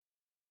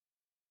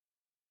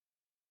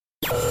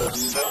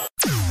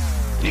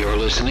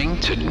listening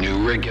to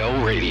New Regel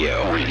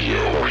Radio.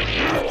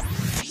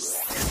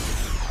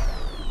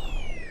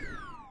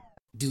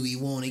 Do we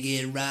want to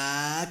get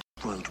right?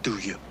 Well, do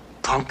you,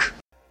 punk?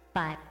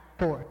 5,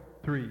 4,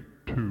 3,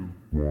 2,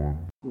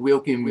 1.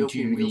 Welcome to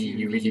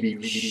the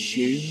Regel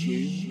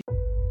Show.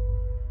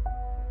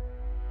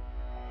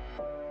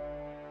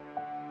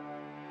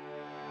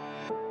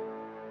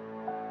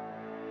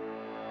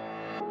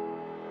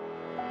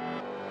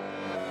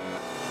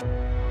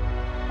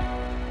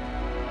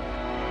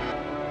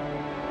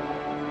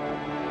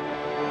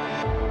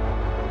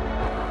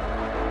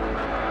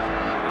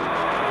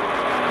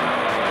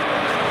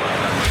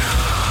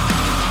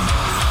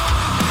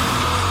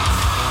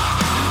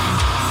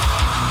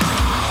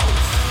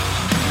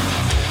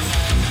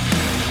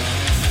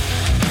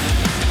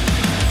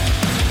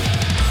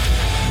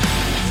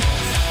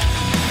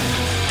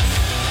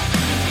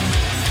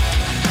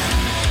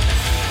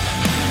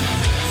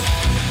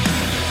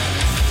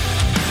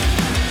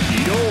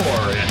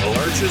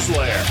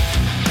 Lair.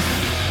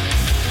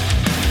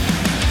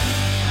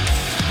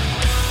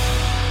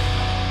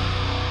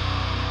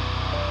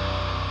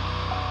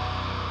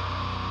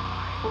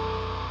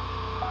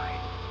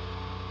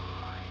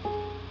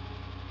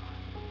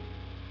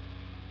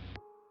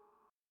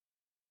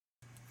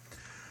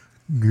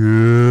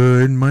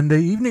 Good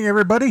Monday evening,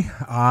 everybody.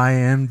 I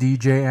am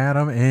DJ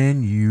Adam,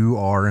 and you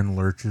are in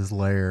Lurch's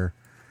Lair.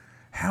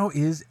 How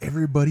is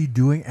everybody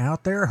doing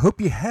out there?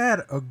 Hope you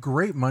had a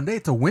great Monday.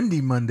 It's a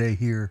windy Monday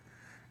here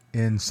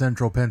in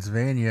central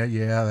Pennsylvania.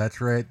 Yeah, that's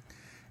right.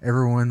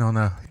 Everyone on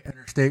the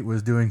interstate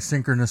was doing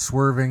synchronous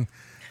swerving.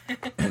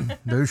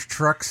 Those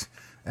trucks,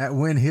 that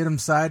wind hit them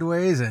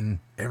sideways, and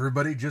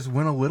everybody just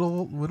went a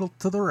little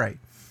to the right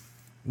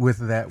with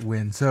that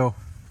wind. So,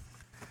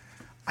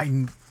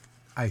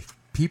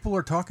 people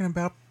are talking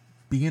about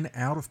being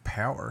out of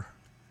power.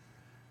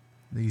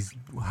 These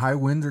high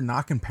winds are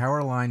knocking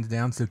power lines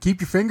down, so keep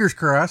your fingers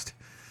crossed.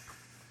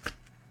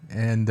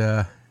 And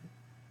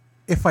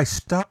if I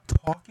stop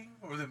talking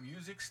or the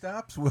music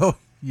stops, well,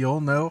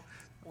 you'll know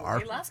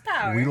we lost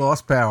power. We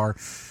lost power.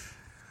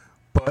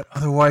 But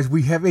otherwise,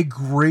 we have a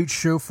great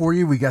show for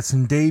you. We got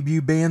some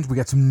debut bands. We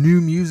got some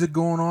new music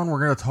going on. We're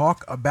going to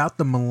talk about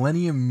the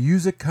Millennium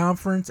Music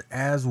Conference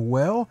as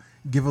well.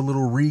 Give a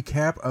little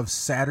recap of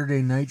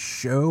Saturday night's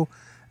show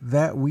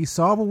that we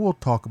saw, but we'll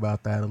talk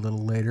about that a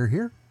little later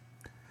here.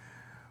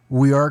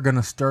 We are going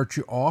to start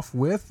you off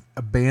with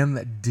a band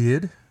that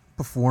did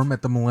perform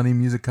at the Millennium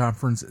Music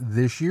Conference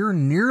this year,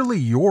 Nearly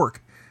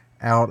York,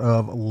 out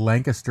of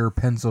Lancaster,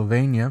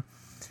 Pennsylvania.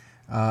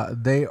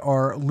 They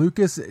are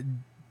Lucas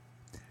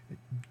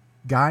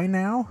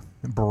Guy,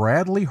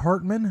 Bradley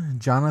Hartman,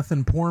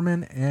 Jonathan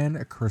Poorman,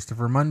 and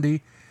Christopher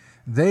Mundy.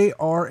 They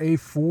are a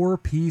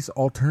 4-piece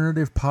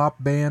alternative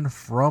pop band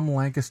from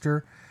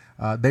Lancaster.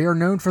 They are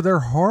known for their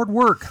hard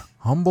work,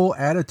 humble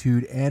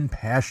attitude, and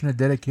passionate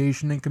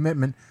dedication and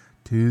commitment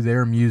to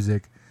their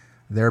music.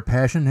 Their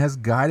passion has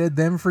guided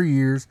them for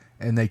years,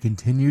 and they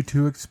continue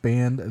to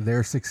expand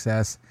their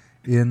success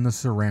in the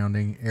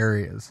surrounding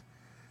areas.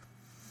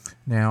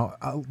 Now,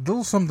 a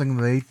little something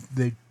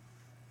they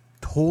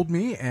told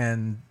me,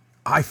 and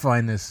I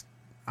find this,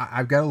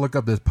 I've got to look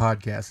up this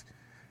podcast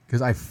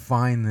because I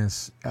find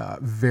this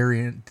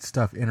variant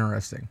stuff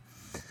interesting.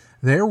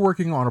 They're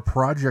working on a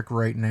project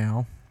right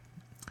now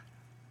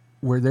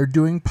where they're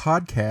doing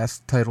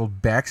podcasts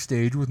titled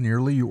Backstage with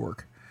Nearly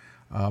York.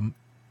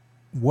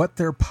 What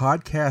their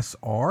podcasts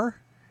are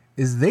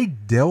is they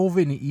delve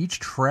into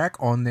each track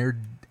on their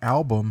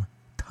album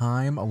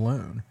Time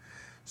Alone.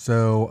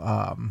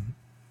 So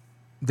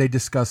they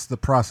discuss the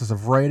process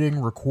of writing,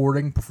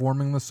 recording,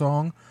 performing the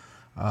song.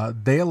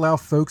 They allow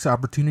folks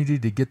opportunity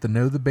to get to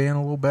know the band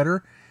a little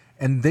better,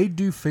 and they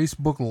do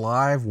Facebook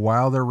Live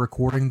while they're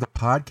recording the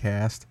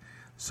podcast,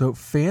 so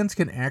fans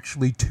can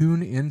actually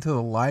tune into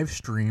the live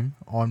stream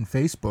on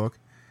Facebook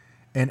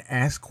and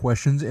ask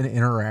questions and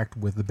interact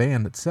with the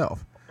band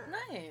itself.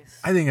 Nice.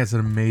 I think that's an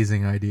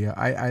amazing idea.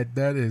 I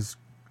that is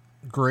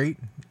great.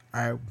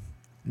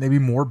 Maybe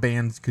more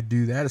bands could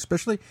do that,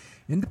 especially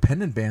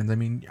independent bands. I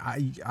mean,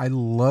 I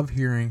love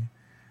hearing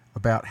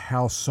about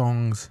how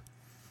songs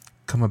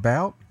come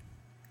about,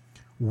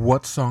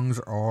 what songs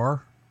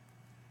are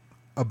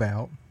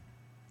about,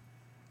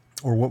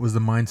 or what was the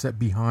mindset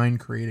behind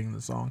creating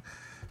the song.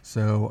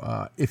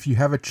 So if you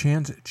have a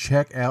chance,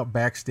 check out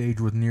Backstage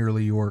with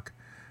Nearly York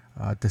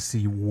to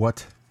see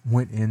what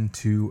went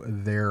into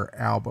their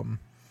album.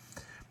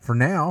 For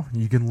now,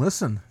 you can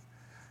listen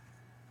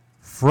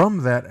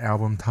from that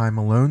album, Time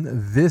Alone.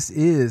 This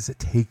is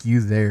Take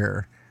You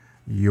There.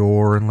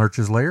 You're in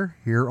Lurch's Lair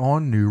here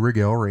on New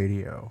Regel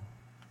Radio.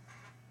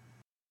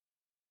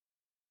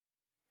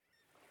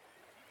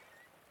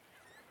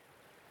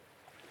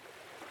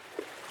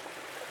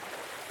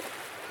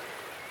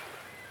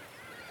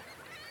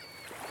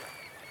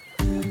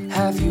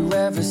 Have you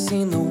ever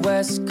seen the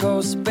West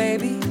Coast,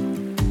 baby?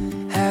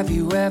 Have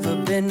you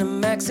ever been to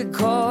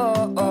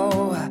Mexico?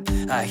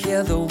 I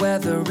hear the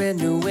weather in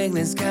New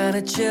England's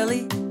kinda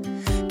chilly.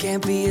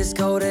 can't be as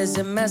cold as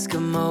them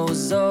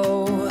Eskimos.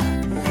 Oh,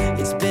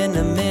 it's been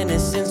a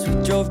minute since we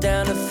drove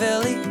down to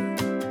Philly.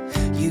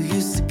 You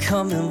used to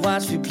come and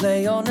watch me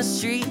play on the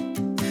street.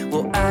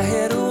 Well, I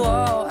hit a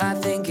wall, I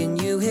think,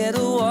 and you hit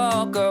a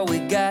wall. Girl, we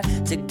got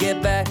to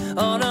get back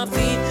on our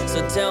feet.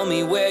 So tell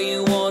me where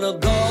you wanna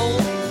go.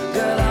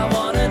 Girl, I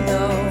wanna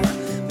know.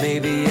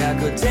 Maybe I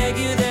could take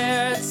you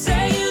there,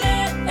 take you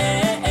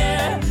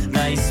there.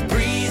 Nice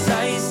breeze,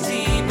 iced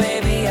tea,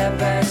 baby, at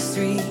past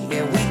 3.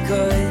 Yeah, we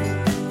could.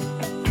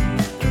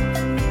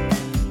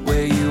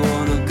 Where you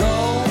wanna go?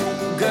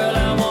 Girl,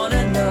 I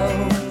wanna know.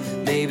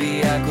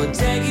 Maybe I could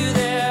take you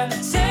there,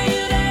 take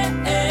you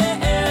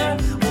there.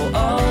 Well,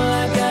 all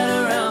I got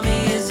around me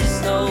is the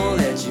snow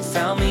that you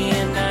found me,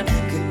 and I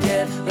could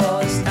get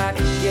lost. I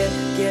could get.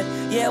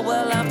 Yeah,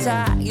 well, I'm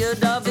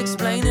tired of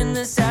explaining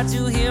this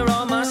tattoo here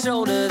on my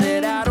shoulder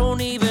that I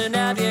don't even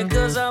have yet,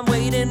 'cause I'm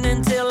waiting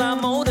until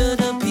I'm older.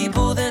 The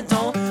people that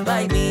don't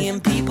like me and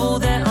people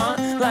that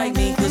aren't like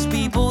me, 'cause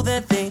people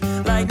that think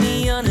like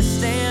me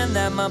understand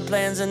that my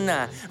plans are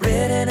not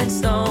written in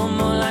stone,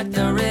 more like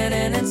they're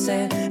written in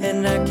sand.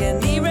 And I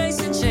can erase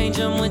and change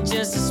them with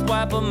just a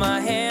swipe of my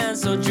hand.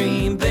 So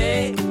dream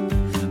big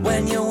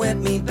when you're with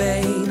me,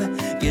 babe.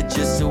 You're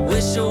just a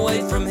wish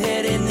away from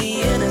hitting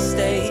the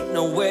interstate.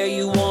 Know where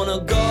you wanna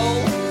go,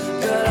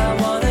 girl, I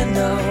wanna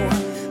know.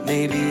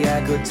 Maybe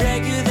I could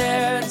take you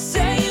there,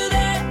 take you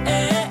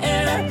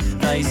there.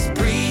 Nice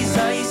breeze,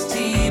 iced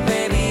tea,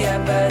 baby,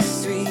 at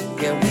past 3.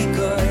 Yeah, we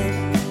could.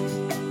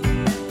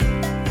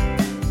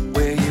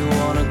 Where you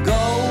wanna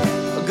go,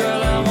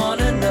 girl, I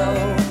wanna know.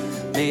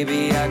 Maybe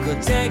I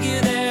could take you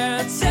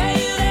there, take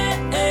you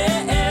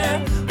there.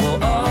 Well,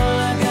 all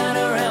I got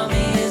around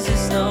me is the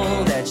snow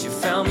that you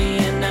found me,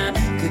 and I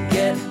could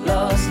get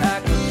lost. I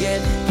could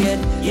get,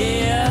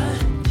 yeah.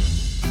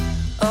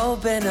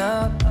 Open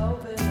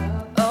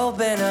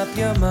up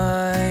your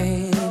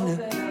mind.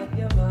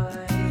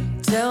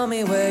 Tell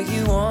me where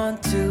you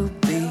want to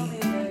be.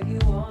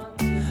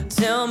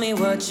 Tell me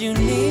what you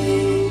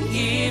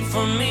need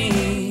from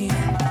me.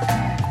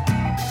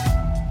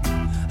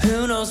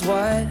 Who knows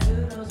what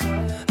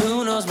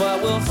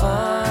we'll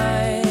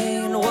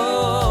find.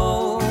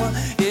 Whoa,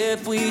 if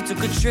we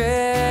took a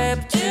trip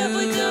together.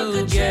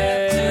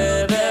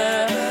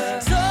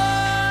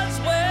 Towards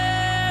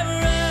wherever.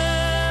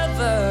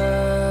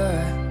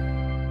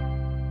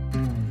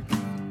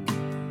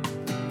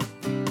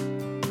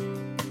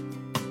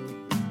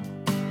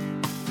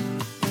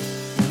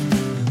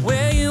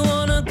 Where you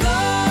wanna go?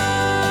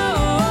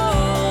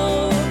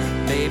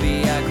 Maybe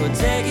I could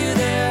take you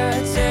there,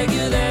 take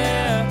you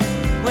there.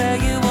 Where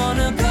you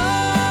wanna go?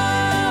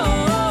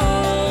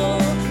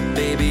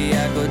 Baby,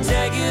 I could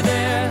take you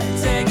there,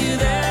 take you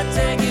there,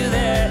 take you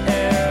there.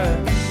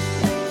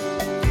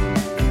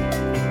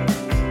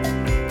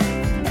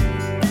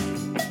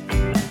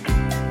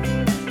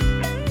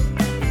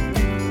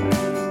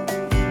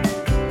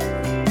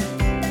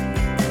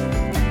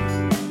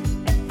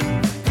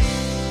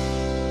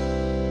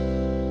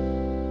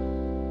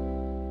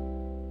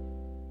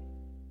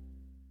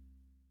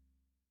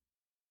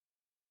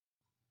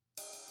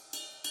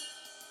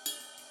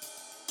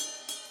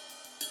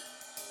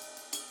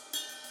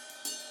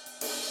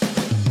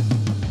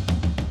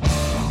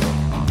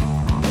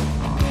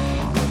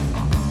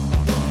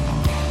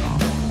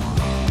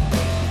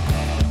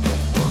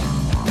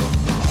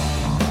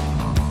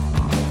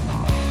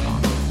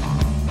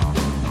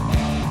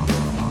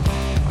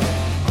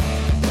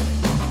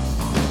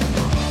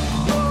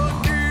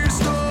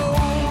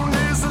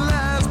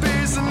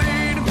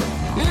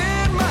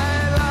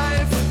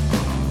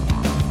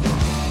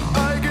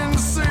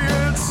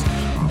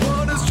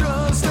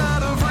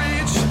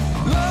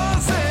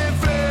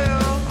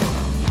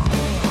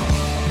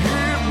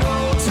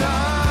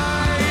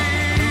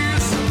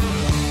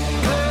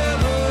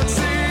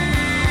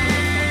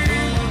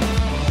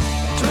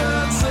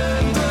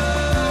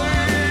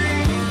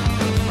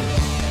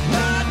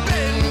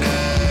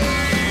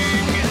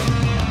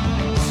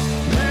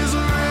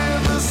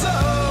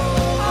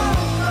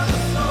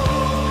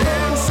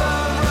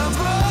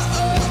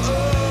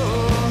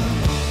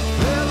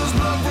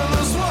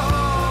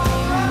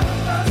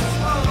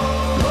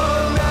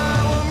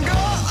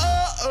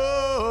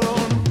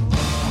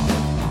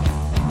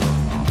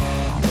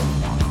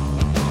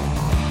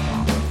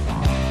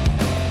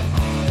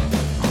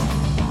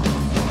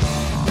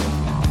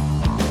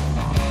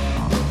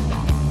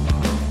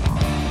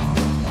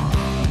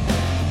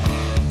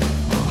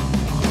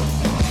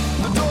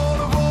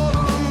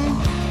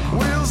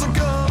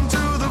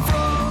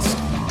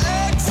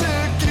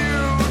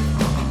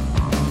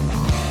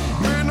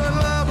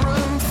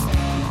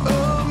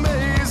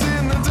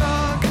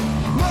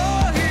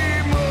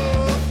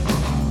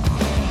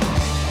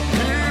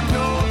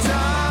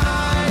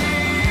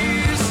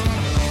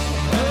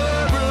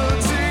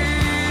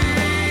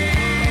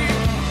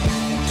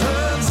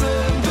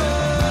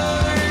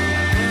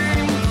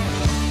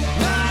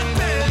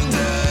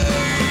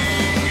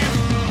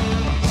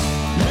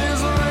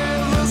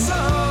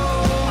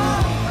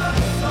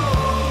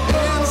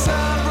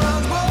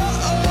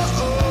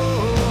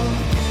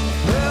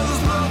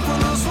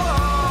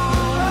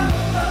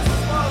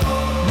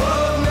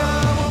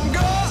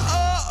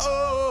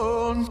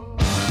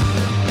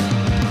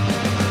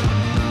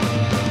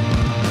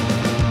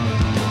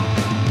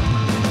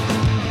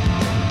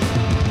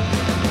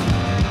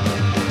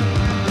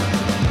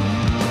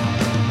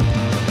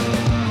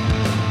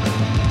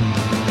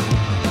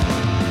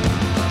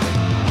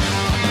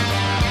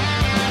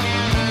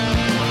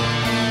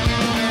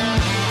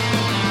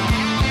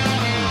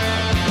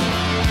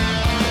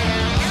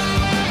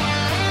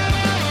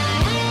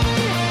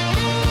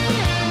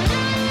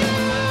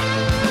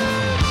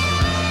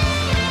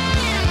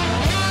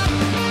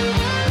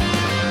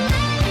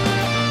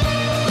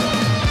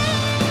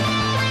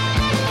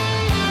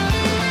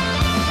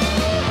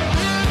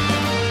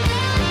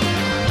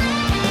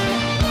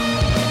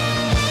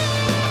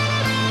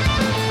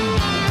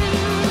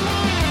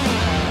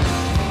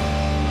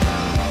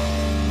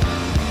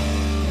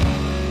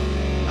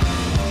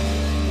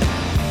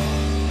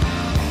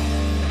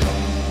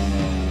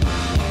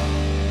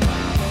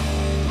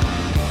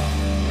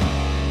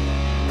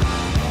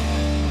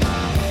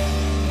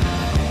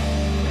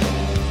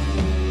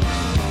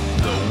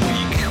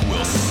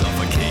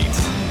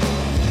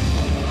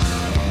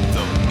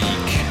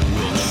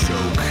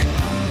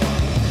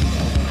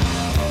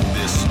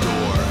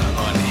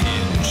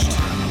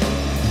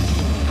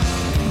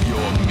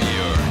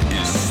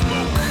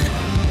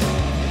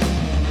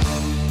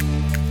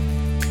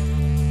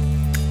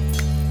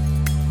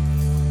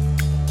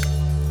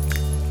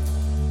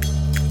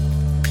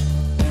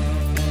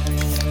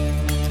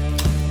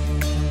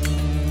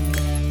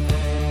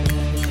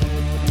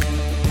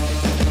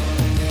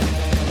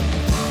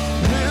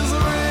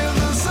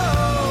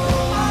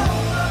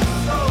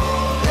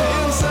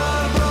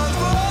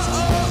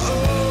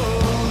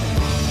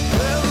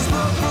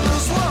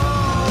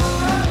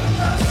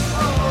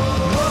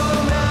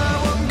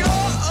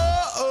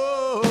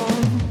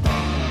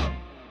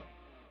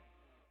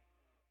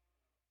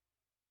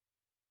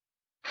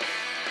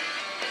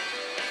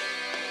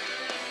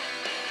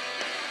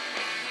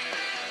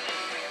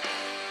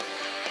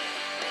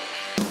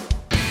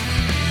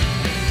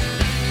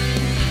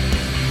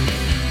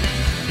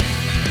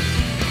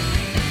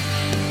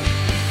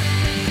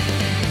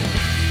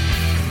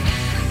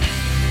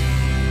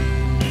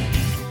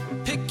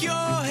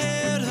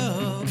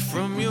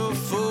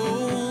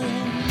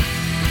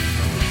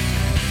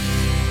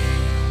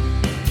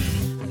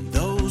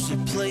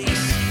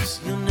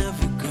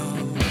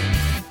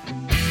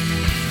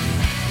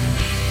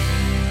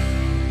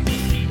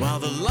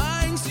 the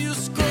lines you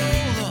scroll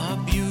are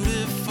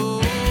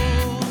beautiful.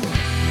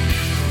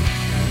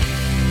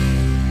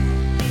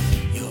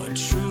 Your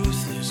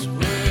truth is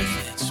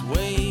worth its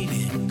weight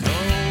in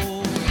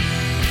gold.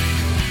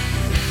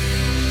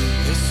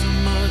 There's so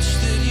much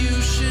that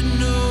you should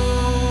know.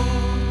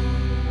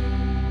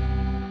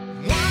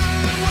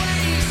 Why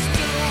waste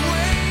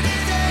away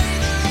today?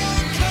 The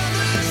wrong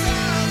colors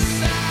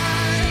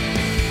outside.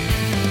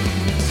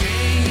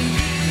 Take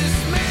this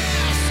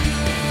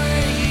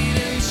masquerade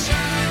and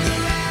shine the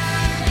light.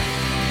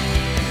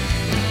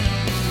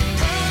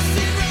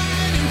 Person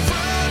right in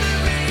front of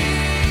me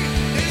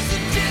is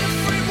a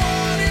different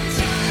one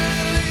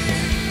entirely.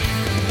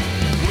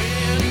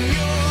 When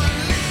you're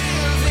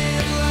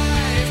living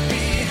life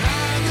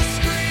behind the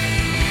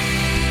screen,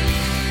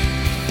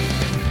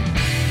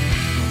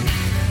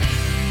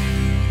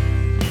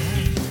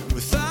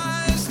 with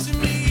eyes to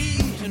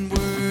meet and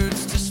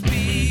words to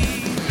speak,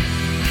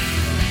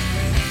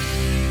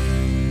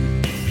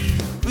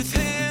 with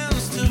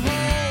hands to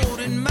hold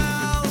and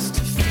mouths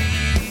to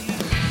feed.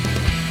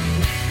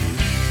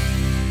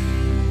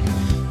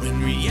 When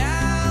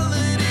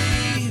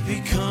reality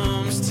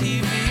becomes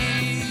TV,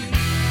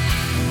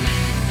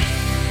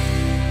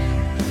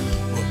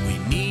 what we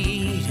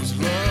need is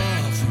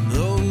love from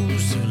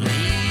those who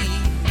lead.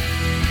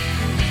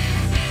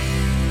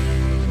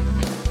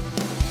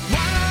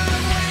 Why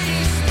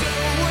waste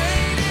away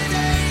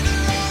today? The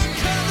wrong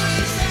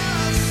colors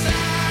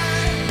outside.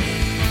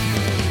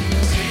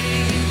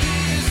 Take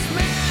this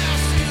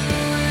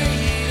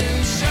masquerade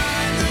and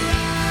shine the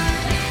light.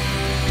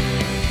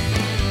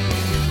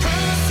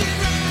 Person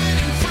right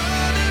in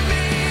front of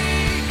me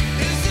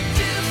is a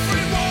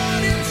different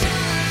one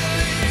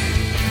entirely.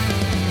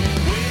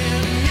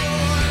 When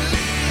you're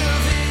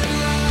living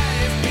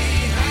life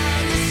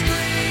behind the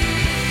screen.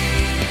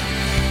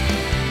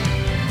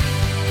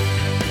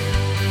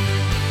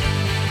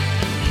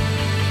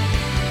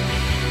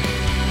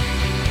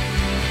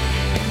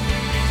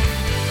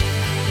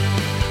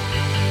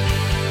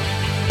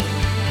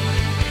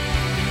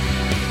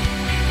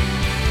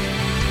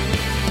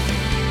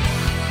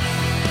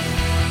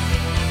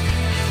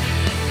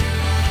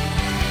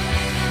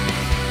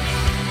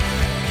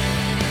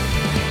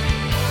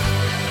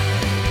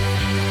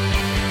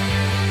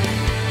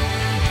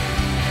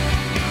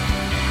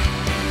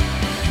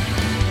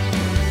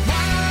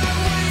 Why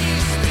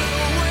waste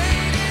away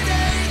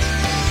today? The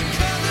wrong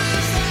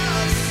colors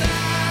outside.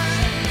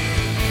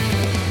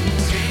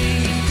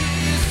 Take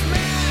this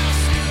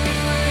masquerade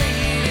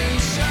and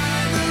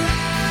shine the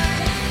light.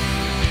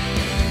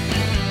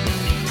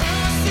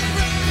 Person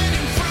right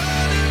in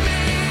front of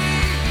me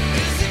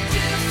is a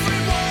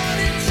different one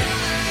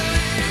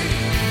entirely.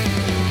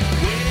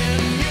 When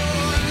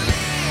you're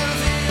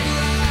living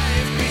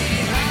life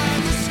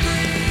behind the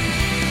screen.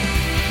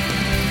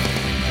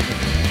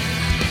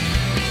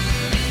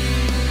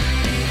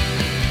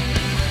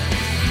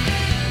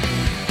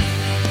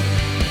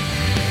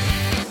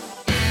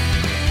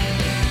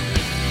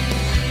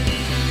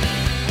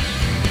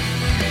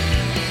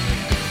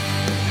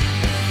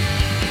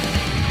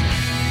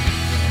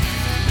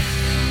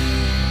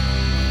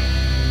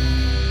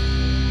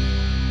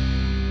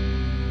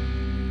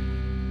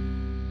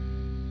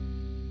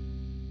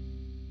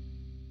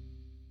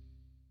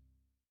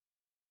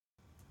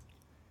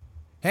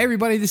 Hey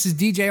everybody, this is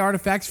DJ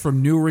Artifacts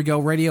from New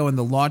Regel Radio and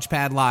the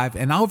Launchpad Live,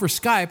 and over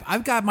Skype,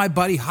 I've got my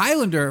buddy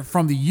Highlander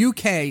from the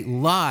UK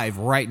live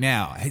right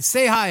now. Hey,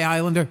 say hi,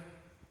 Highlander.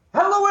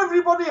 Hello,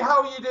 everybody.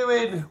 How are you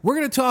doing? We're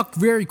going to talk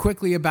very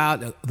quickly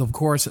about, of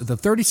course, the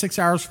 36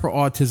 Hours for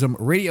Autism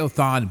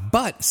Radiothon,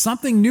 but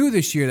something new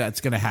this year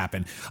that's going to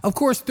happen. Of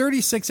course,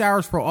 36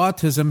 Hours for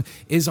Autism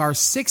is our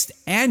sixth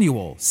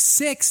annual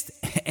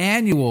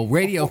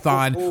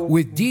radiothon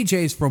with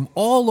DJs from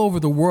all over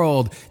the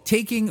world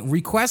taking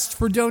requests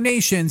for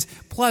donations,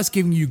 plus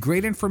giving you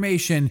great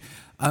information,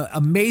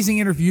 amazing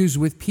interviews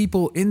with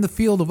people in the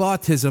field of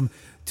autism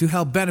to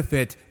help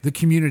benefit the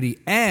community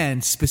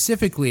and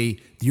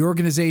specifically the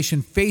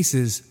organization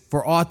Faces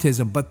for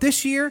Autism. But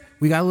this year,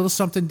 we got a little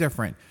something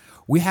different.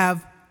 We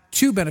have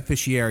two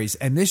beneficiaries,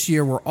 and this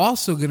year we're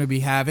also going to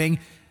be having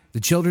the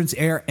Children's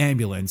Air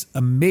Ambulance,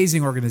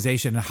 amazing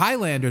organization. And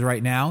Highlander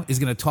right now is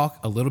going to talk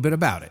a little bit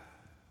about it.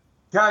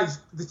 Guys,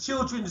 the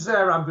Children's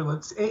Air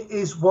Ambulance, it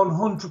is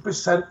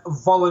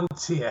 100%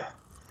 volunteer.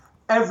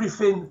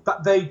 Everything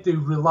that they do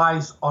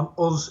relies on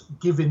us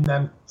giving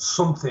them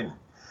something.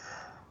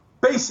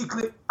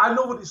 Basically, I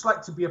know what it's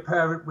like to be a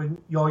parent when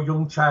your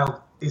young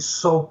child is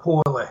so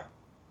poorly.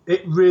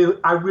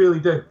 I really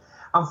do.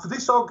 And for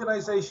this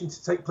organisation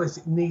to take place,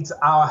 it needs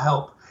our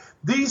help.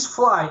 These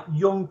fly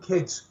young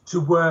kids to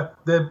where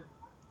the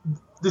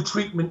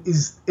treatment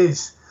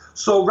is.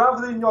 So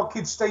rather than your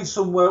kids stay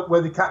somewhere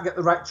where they can't get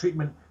the right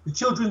treatment, the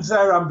Children's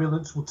Air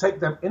Ambulance will take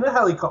them in a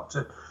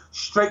helicopter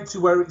straight to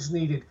where it's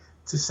needed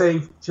to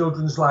save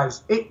children's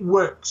lives. It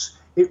works.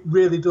 It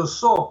really does.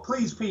 So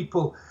please,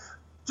 people,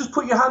 just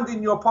put your hand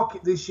in your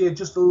pocket this year,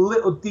 just a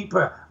little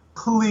deeper,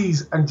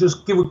 please, and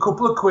just give a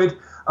couple of quid,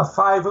 a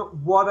fiver,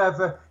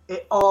 whatever.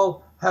 It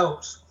all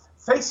helps.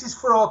 Faces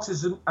for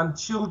Autism and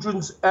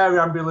Children's Air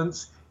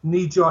Ambulance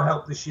need your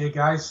help this year,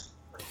 guys.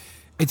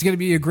 It's going to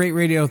be a great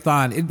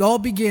radiothon. It all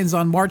begins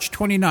on March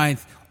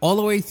 29th all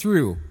the way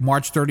through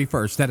March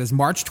 31st. That is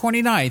March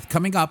 29th,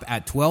 coming up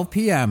at 12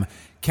 p.m.,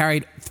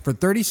 carried for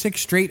 36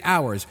 straight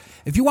hours.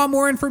 If you want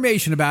more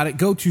information about it,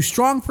 go to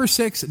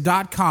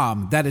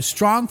strongfor6.com. That is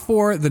strong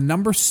for the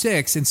number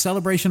 6 in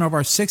celebration of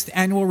our 6th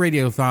annual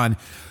radiothon.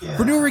 Yeah.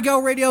 For New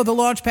Regel Radio, the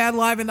Launchpad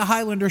Live, and the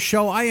Highlander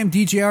Show, I am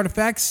DJ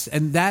Artifacts,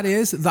 and that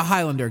is the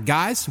Highlander.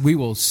 Guys, we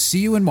will see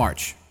you in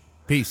March.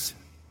 Peace.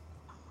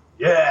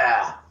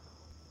 Yeah.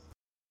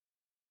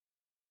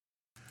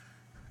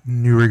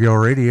 New Regel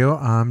Radio,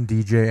 I'm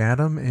DJ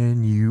Adam,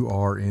 and you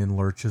are in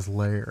Lurch's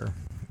Lair.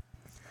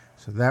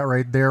 So that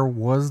right there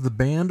was the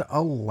band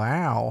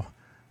Allow.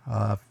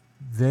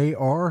 They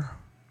are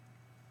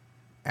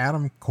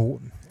Adam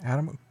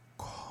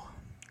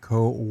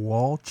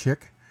Kowalczyk,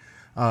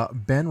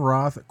 Ben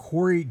Roth,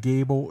 Corey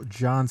Gable,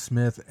 John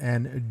Smith,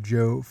 and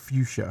Joe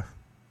Fuchsia.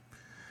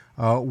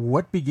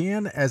 What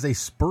began as a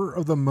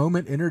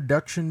spur-of-the-moment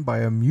introduction by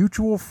a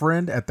mutual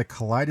friend at the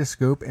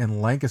Kaleidoscope in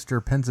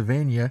Lancaster,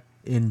 Pennsylvania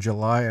in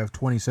July of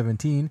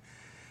 2017,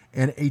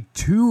 and a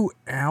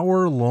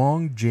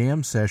 2-hour-long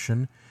jam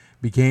session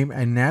became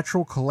a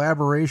natural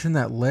collaboration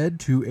that led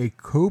to a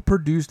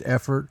co-produced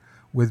effort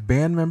with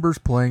band members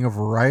playing a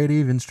variety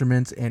of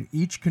instruments and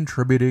each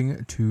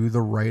contributing to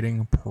the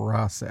writing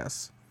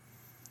process.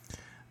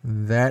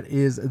 That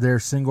is their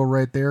single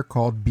right there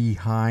called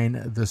Behind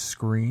the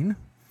Screen.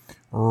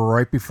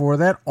 Right before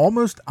that,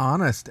 Almost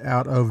Honest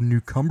out of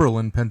New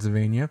Cumberland,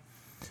 Pennsylvania,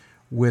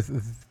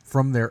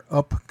 from their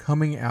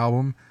upcoming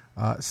album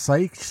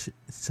Sights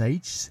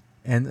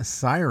and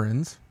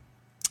Sirens.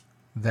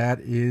 That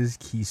is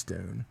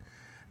Keystone.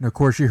 And of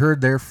course, you heard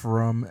there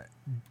from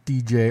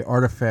DJ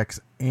Artifacts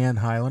and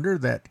Highlander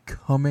that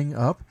coming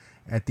up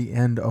at the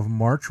end of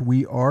March,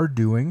 we are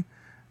doing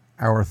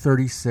our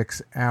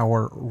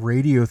 36-hour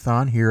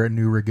radiothon here at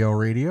New Regel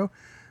Radio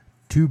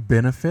to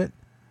benefit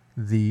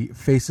the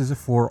Faces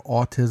for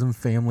Autism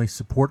Family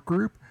Support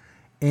Group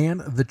and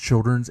the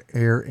Children's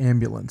Air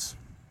Ambulance.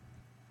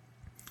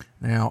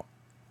 Now,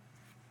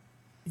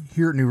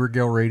 here at New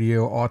Regel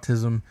Radio,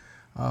 autism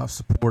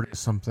support is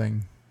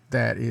something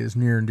that is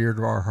near and dear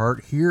to our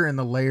heart. Here in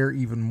the Lair,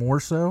 even more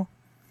so,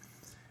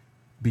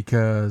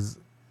 because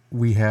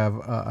we have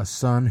a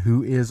son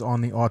who is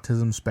on the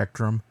autism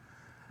spectrum,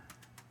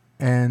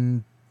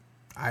 and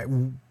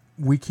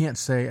we can't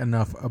say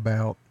enough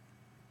about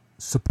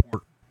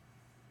support,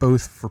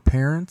 both for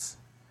parents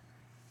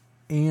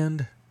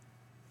and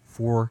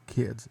for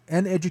kids,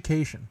 and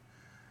education.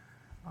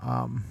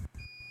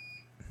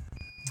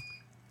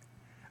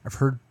 I've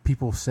heard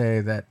people say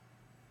that,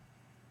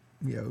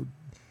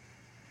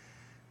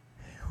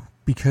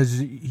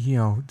 because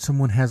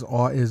someone is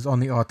on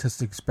the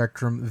autistic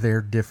spectrum,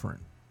 they're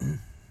different.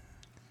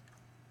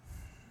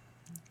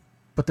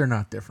 But they're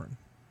not different.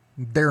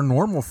 They're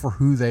normal for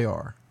who they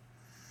are.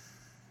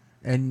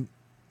 And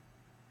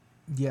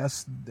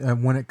yes,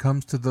 when it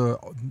comes to the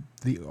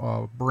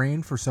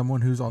brain for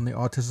someone who's on the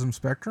autism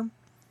spectrum,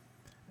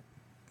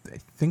 they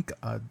think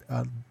a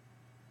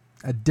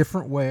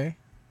different way,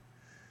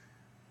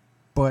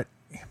 but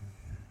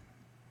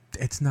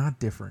it's not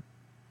different.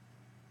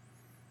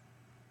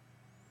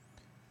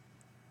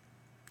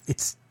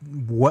 It's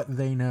what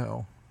they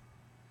know.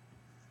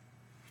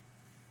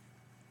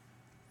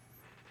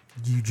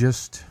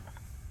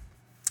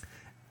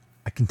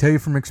 I can tell you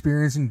from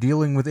experience in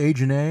dealing with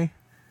Agent A,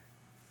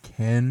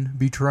 can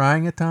be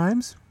trying at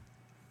times.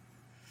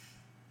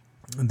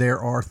 There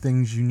are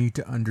things you need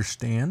to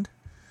understand.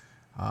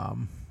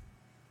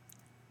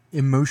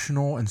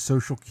 Emotional and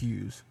social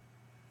cues.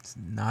 It's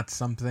not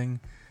something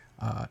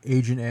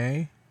Agent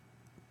A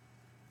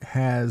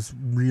has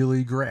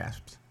really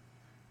grasped.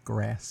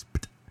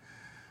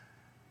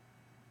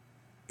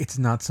 It's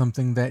not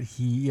something that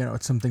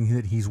it's something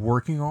that he's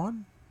working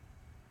on.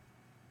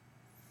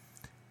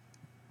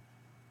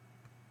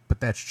 But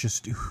that's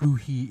just who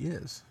he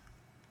is.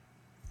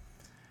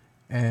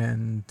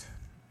 And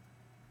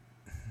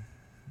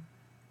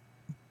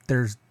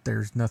there's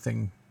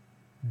nothing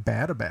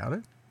bad about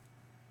it.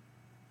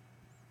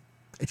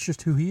 It's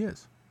just who he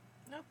is.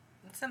 Nope.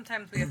 And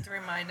sometimes we have to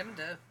remind him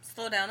to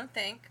slow down and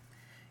think,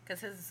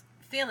 because his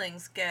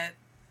feelings get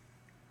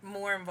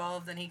more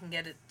involved than he can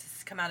get it to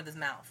come out of his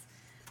mouth.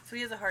 So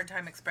he has a hard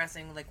time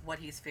expressing what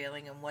he's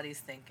feeling and what he's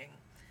thinking.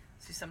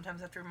 So you sometimes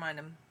have to remind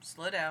him,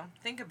 slow down,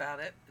 think about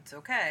it, it's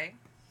okay.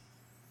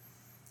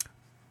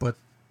 But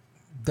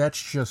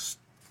that's just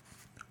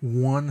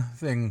one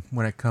thing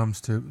when it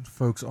comes to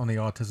folks on the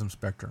autism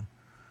spectrum.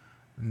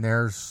 And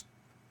there's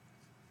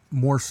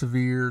more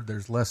severe,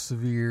 there's less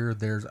severe,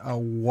 there's a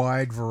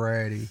wide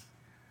variety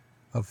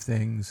of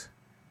things.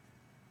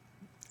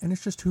 And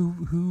it's just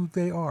who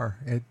they are.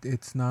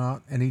 It's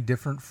not any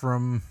different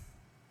from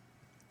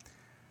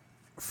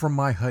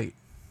my height.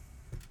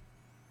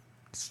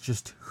 It's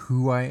just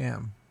who I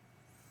am.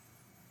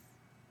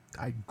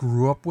 I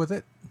grew up with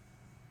it,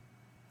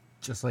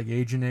 just like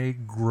Agent A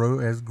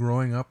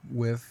growing up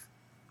with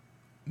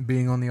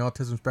being on the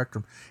autism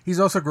spectrum. He's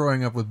also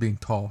growing up with being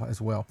tall as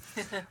well.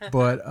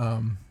 But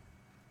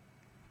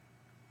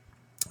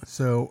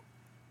so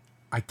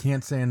I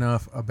can't say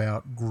enough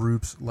about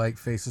groups like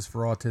Faces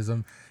for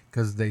Autism,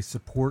 because they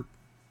support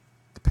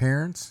the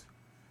parents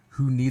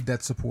who need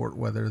that support,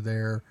 whether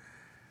they're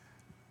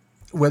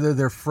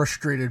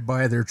frustrated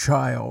by their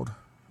child,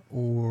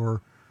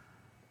 or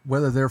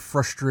whether they're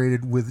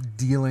frustrated with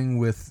dealing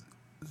with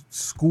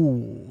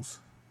schools.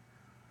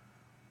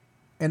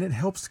 And it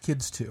helps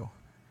kids too.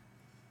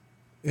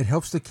 It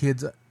helps the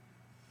kids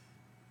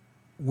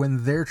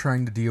when they're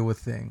trying to deal with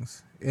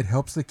things. It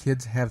helps the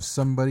kids have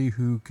somebody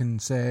who can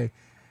say,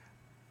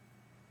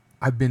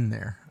 I've been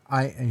there.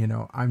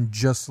 I'm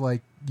just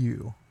like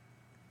you.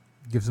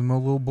 Gives them a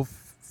little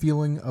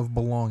feeling of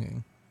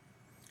belonging.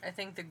 I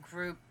think the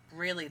group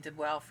really did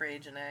well for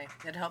Agent A.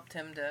 It helped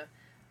him to,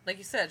 like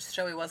you said,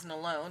 show he wasn't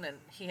alone, and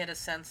he had a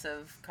sense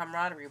of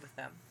camaraderie with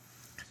them.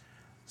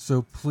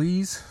 So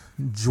please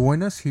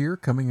join us here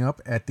coming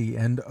up at the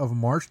end of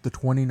March, the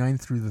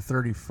 29th through the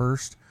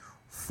 31st,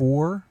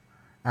 for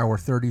our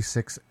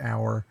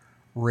 36-hour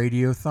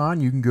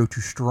radiothon. You can go to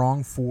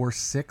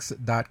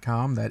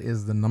strong46.com. That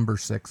is the number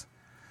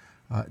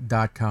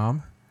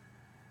 6.com.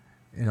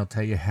 And I'll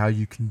tell you how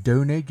you can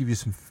donate, give you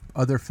some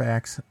other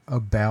facts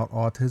about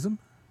autism.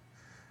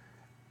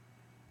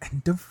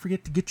 And don't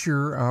forget to get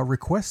your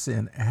requests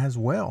in as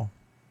well.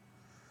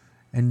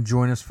 And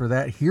join us for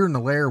that. Here in the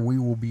Lair, we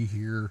will be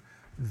here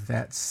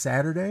that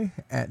Saturday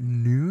at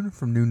noon,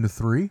 from noon to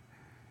 3,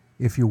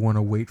 if you want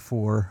to wait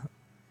for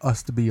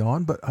us to be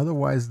on. But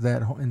otherwise,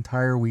 that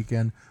entire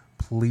weekend,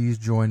 please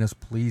join us.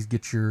 Please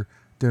get your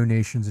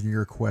donations and your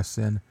requests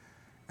in,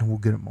 and we'll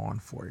get them on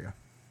for you.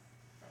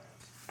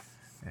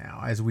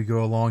 Now, as we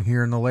go along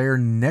here in the Lair,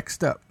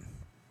 next up,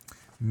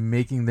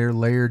 making their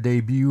Lair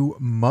debut,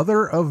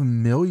 Mother of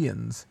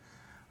Millions.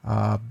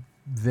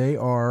 They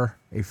are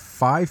a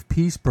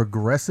 5-piece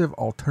progressive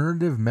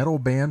alternative metal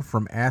band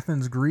from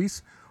Athens,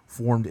 Greece,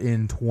 formed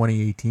in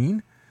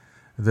 2018.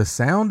 The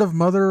sound of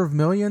Mother of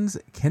Millions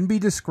can be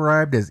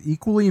described as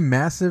equally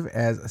massive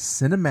as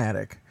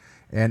cinematic,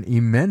 an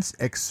immense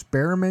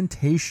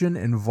experimentation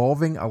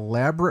involving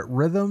elaborate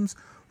rhythms,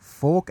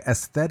 folk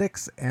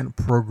aesthetics, and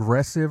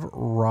progressive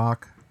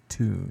rock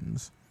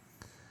tunes.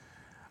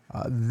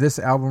 This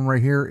album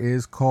right here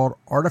is called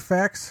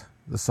Artifacts.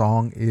 The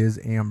song is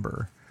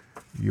Amber.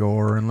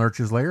 You're in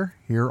Lurch's Lair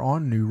here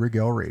on New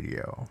Regel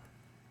Radio.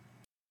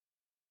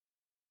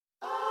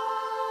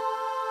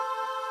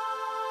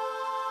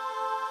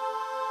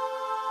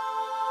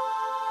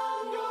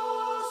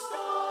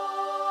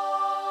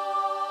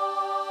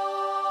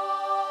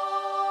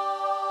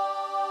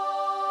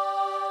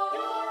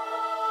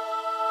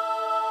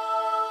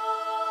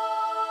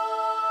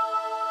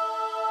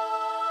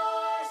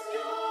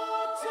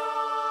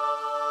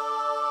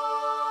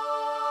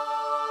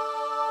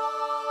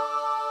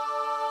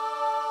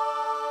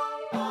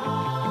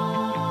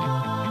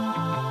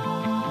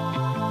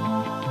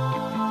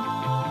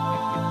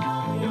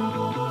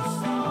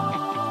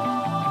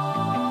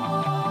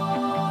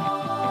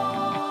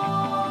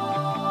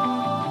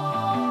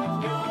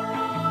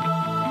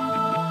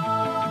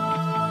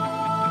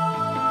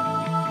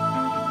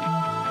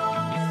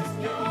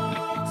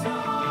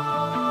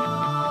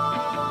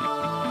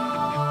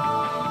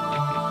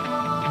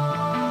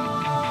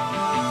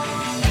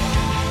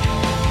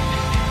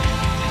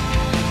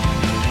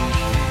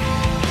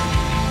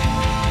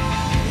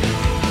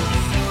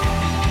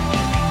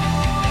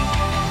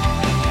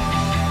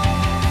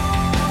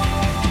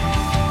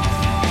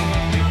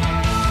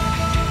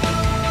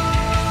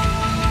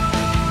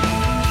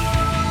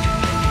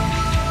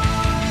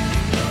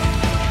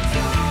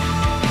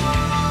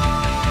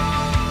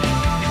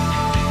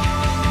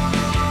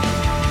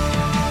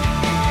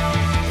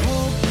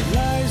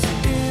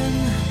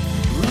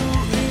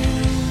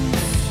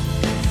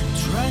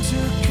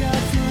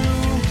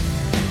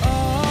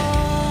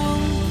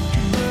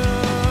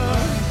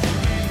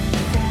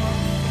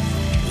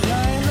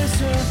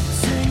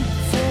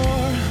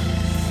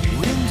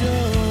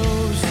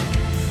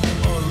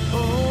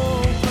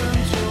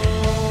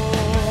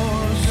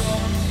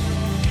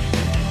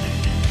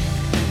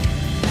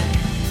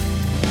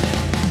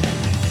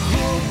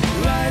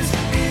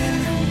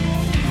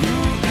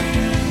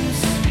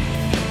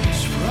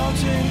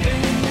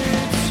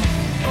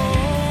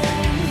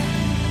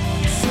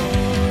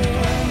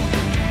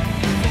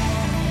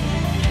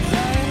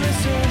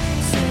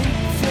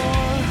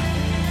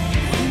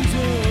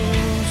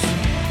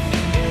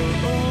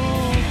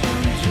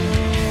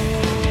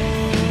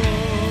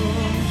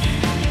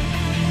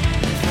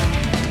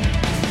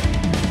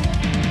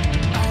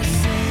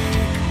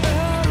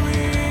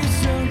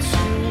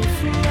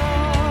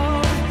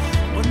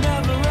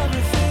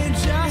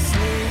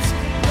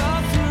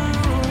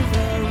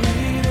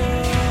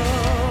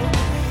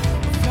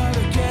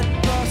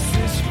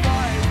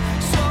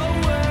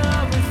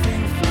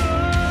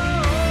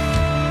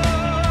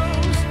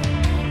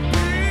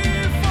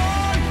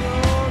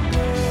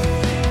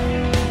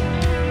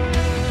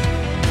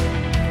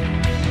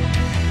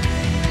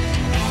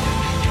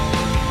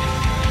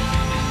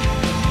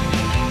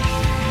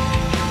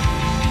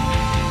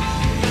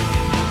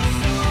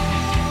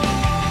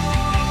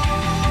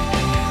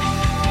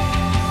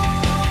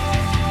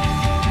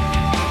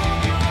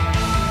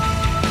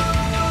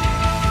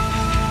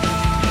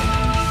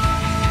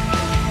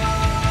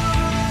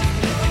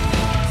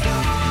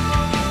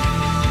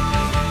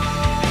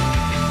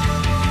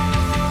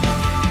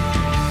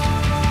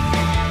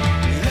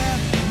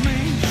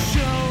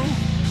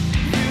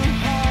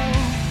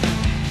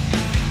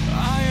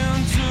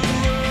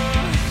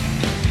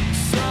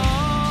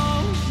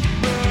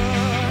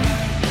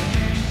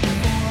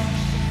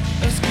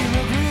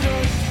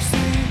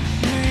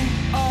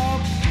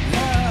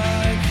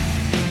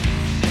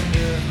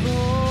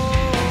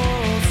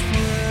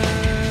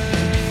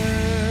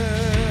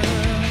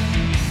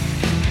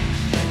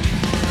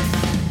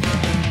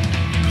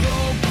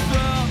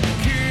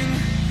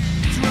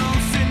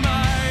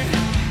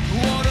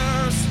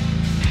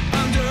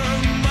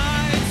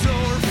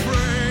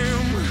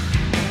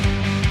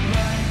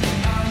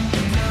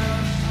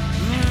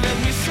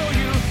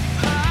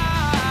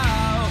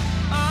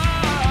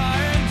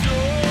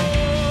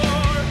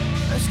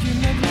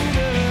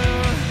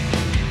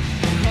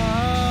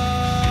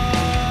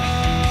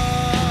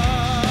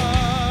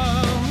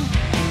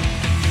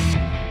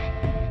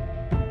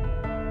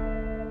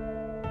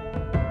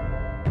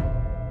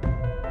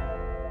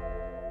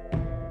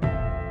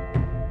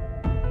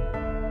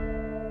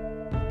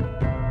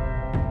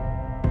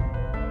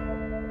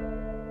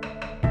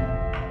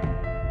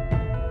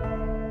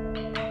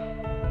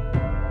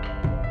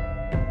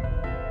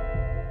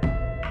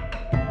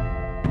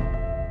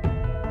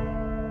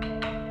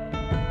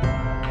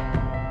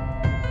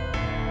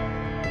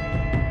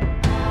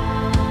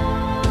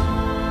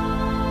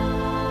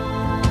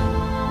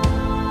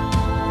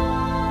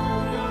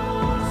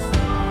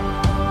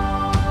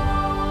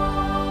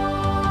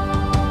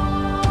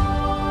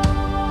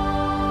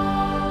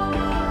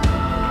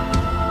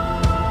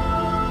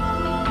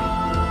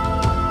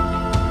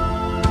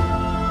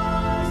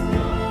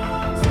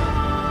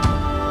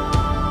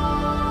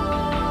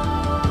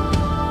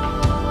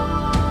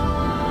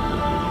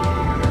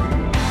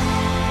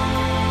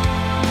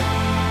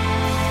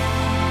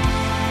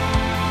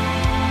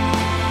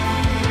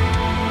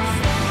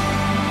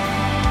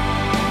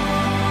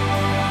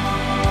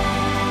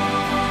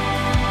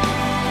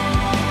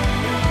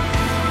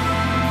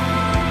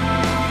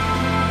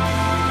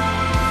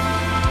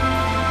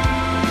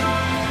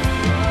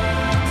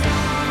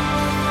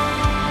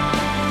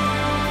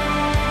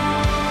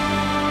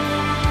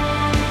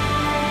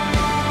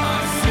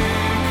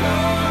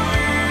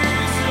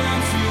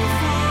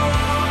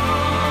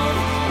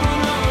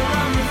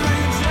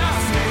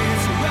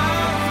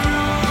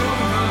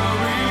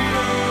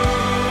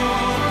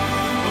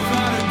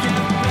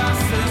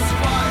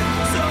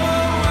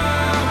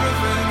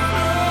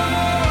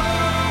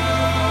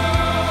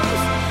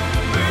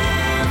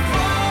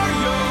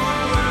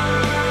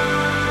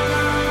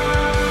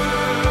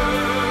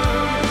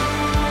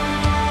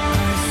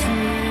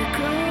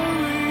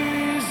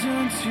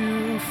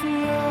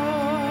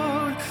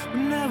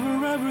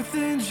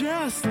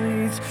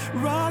 nights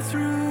right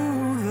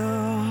through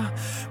the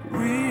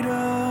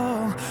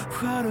riddle.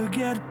 Gotta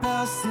get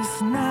past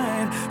this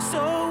night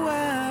so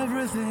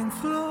everything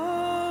flows.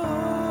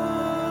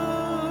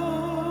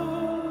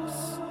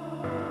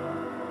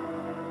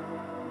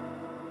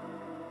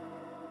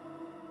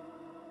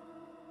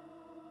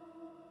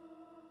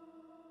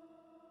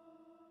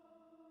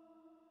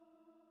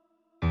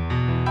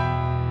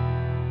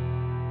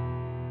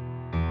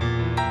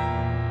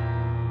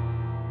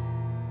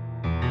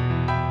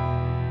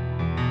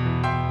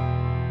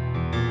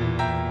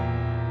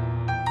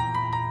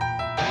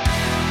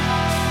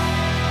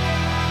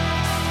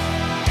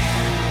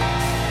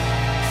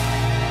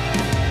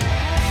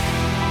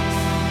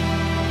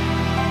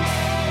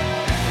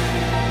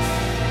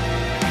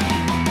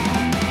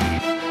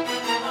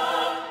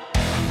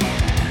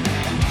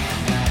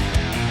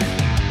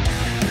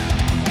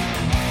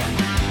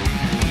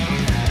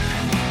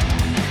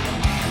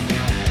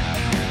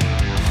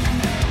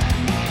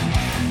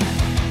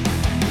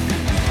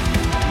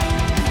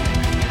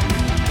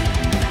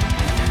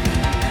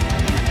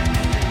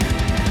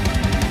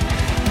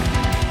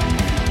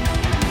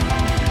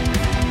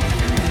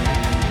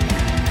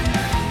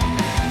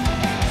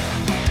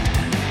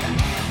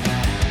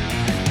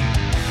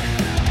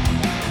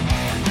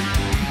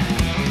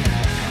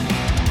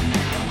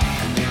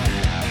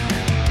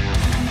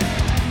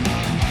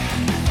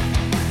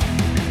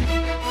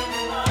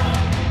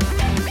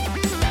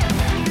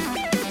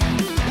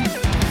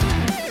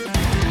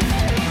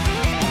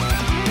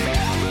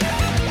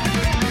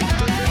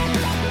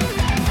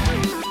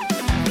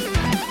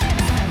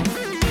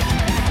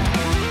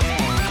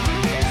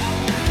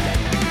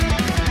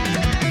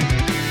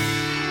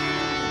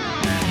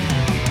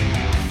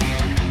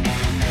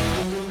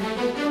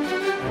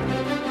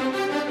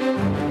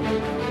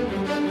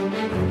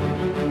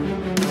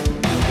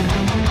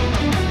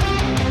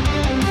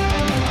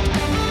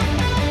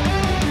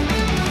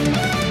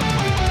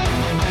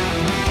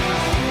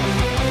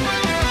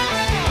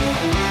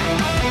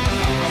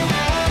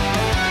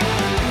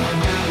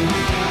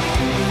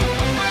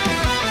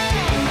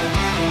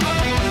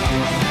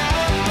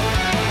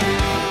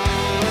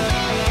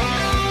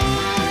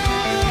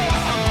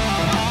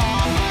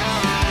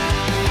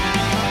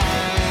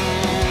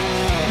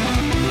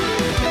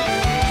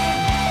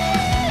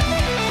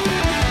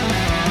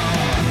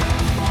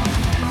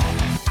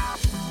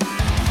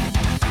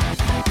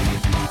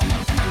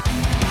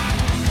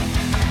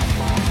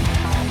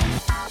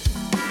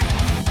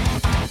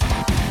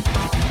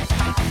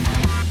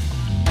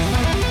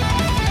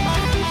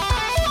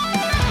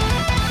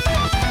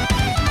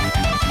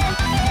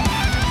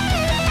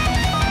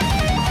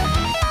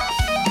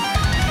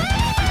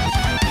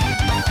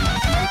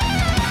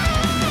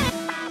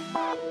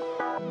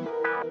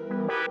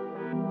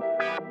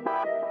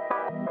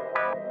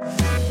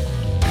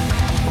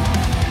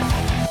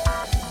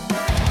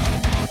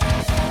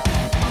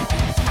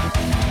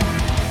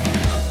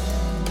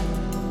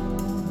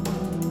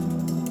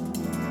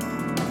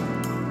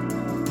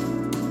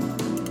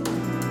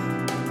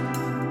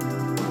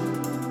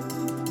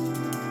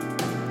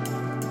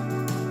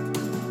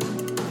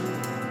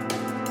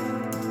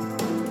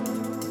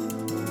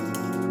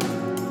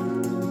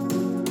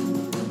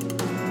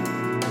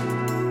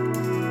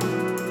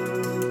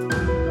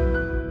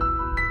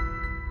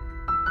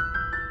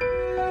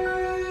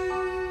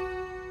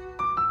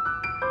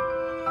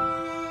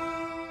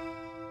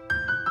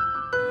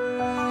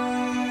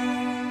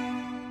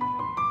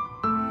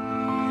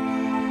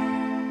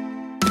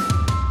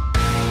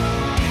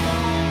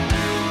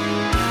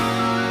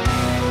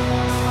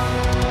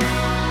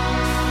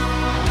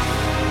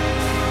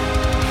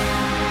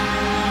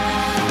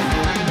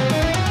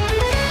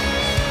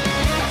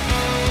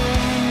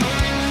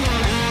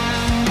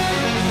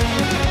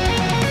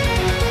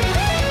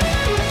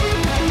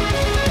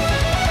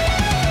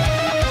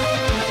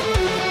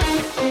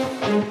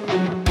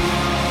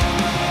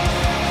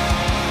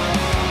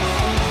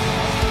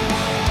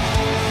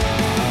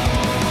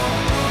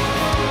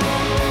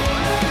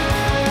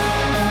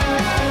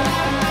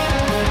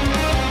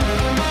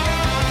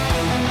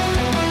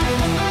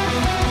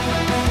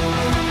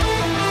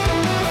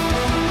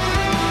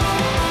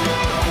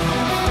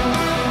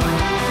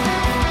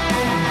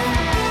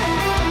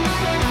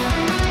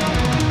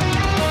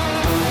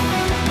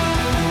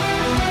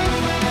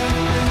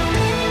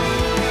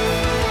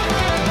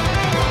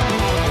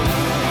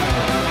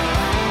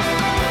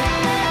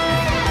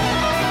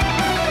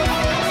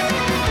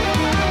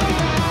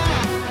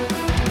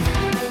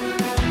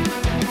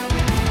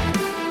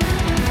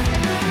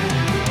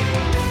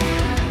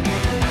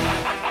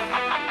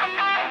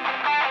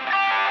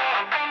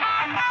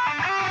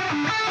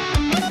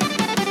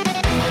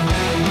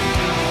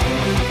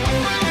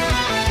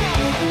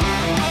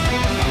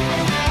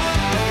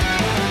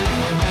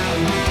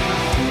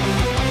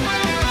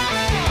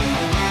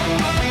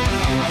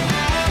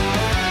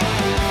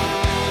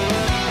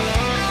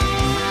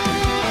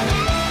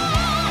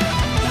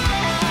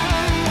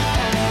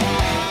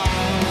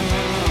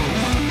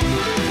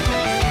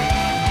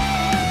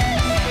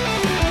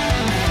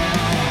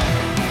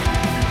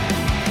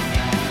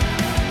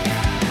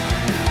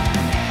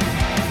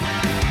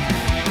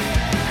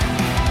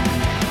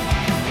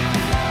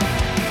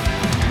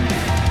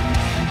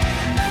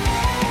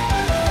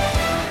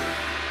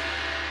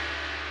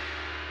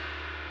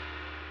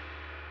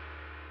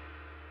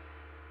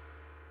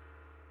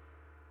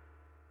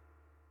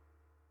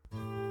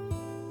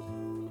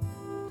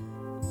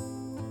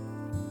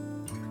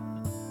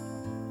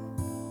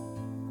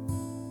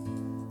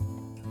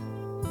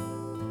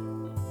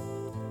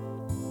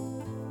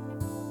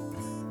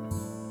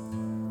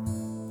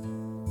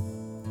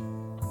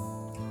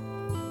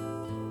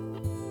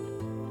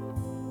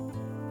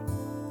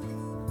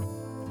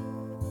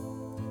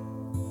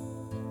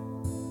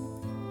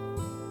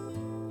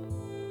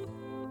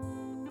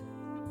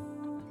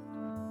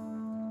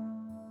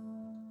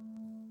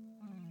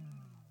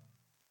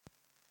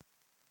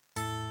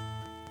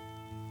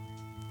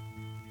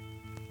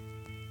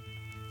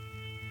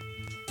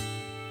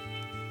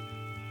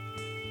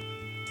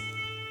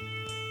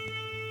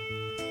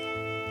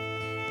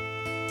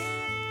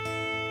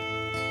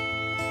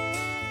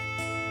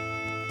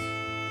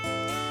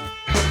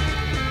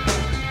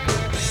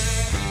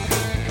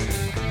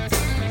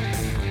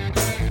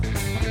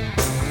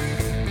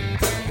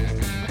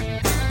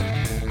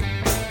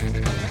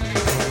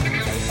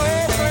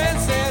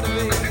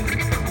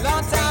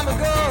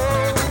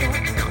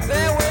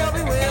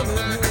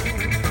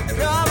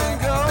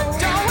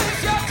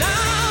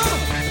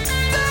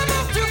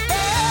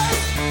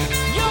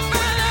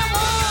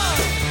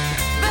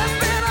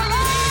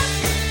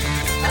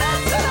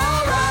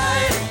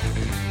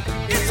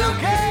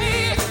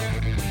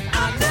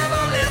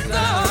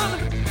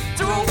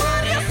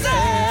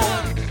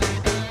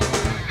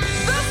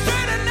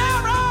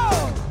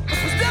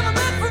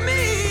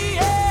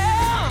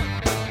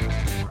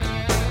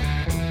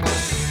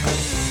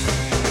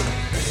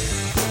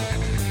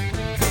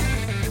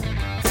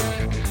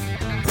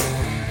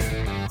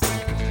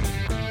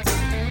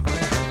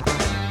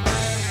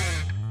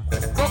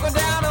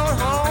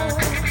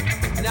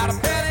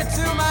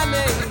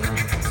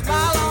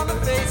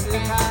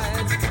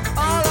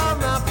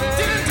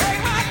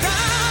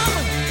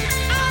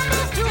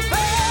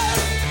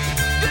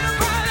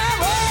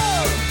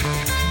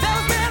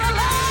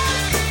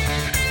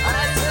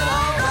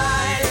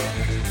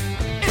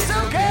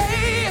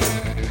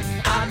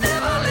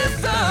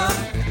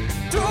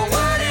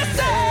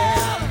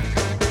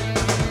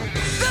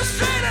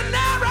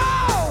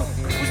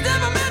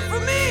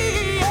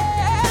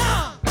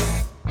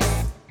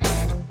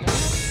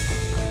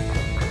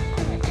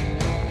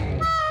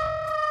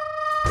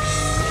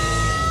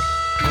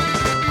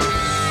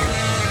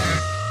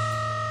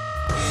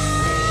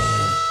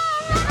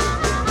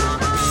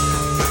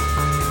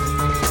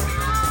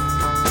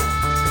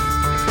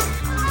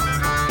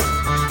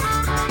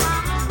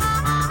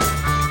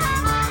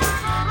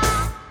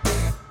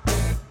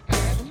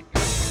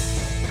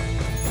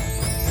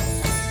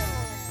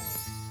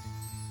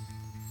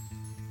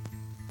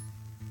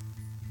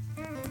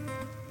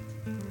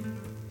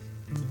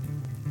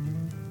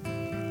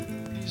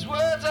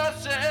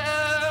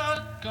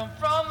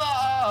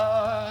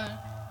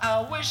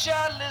 wish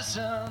I'd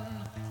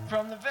listened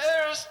from the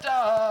very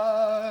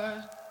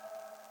start.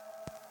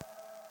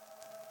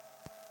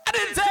 I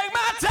didn't take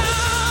my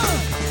time.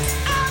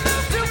 I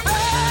moved too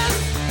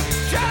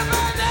fast. Try to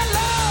burn that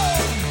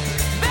love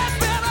that's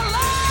been a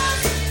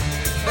loss.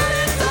 But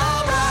it's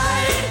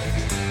alright.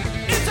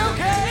 It's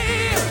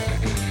okay.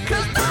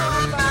 'Cause now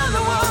I found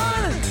the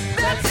one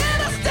that's here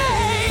to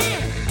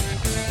stay.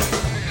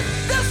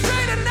 The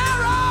straight and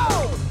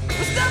narrow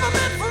was never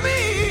meant for me.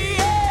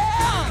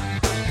 Yeah.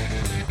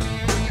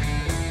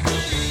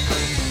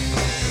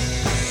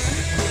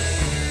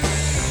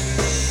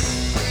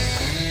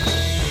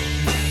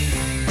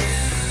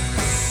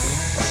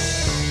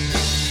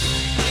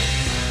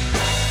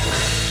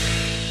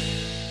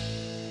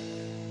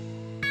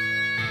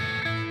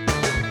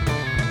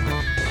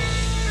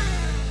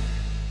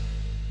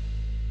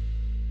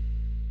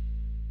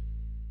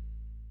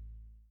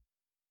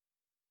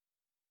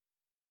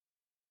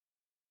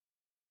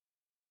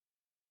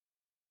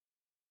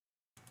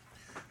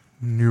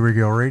 New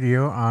Regel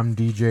Radio, I'm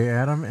DJ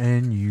Adam,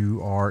 and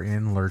you are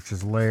in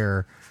Lurch's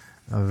Lair.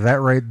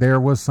 That right there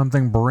was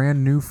something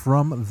brand new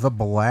from the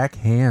Black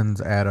Hands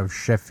out of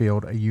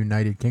Sheffield,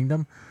 United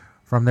Kingdom,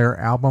 from their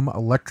album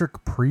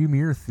Electric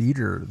Premier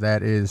Theater.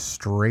 That is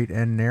Straight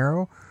and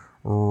Narrow.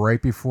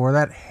 Right before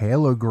that,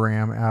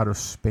 Halogram out of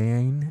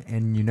Spain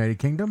and United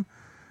Kingdom.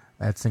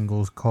 That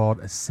single is called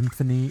A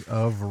Symphony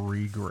of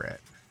Regret.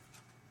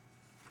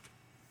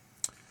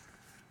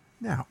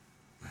 Now,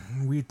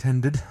 we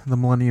attended the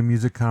Millennium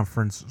Music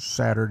Conference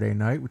Saturday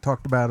night. We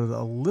talked about it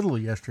a little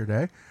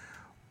yesterday,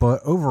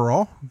 but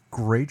overall,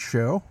 great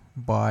show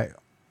by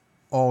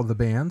all the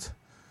bands.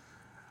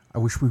 I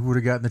wish we would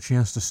have gotten the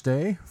chance to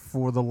stay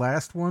for the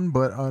last one,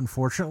 but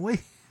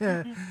unfortunately,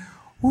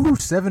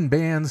 7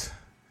 bands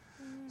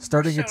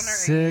starting at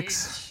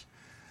 6.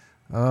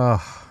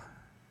 That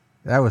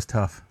was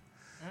tough.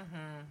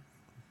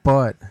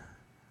 But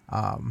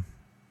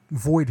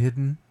Void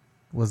Hidden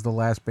was the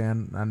last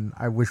band, and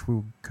I wish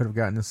we could have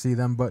gotten to see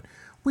them, but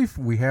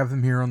we have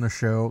them here on the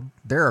show.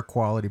 They're a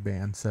quality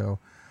band, so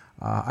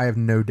I have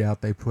no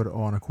doubt they put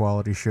on a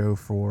quality show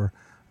for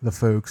the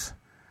folks.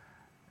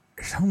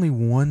 There's only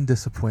one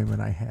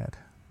disappointment I had,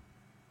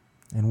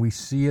 and we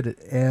see it at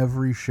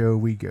every show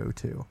we go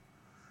to.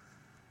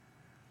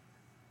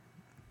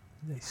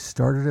 They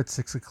started at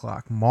 6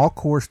 o'clock.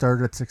 Mallcore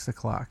started at 6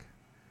 o'clock,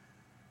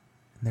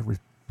 and there was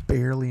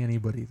barely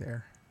anybody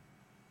there.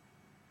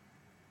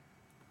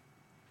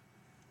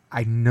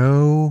 I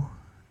know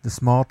the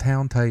Small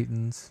Town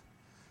Titans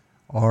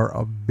are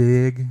a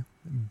big,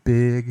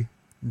 big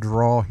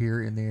draw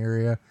here in the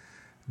area.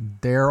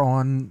 They're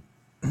on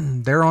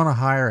a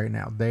high right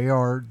now.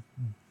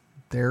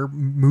 They're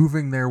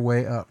moving their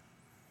way up.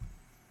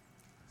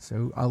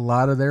 So a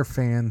lot of their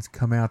fans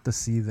come out to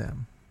see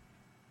them.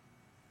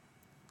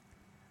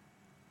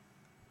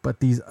 But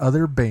these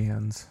other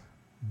bands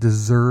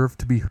deserve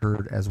to be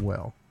heard as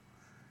well.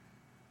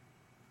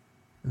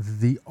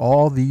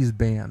 All these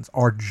bands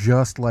are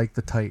just like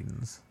the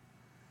Titans.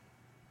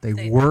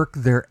 They work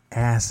their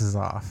asses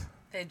off.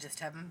 They just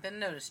haven't been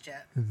noticed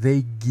yet.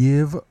 They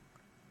give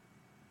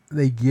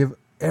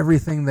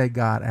everything they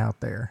got out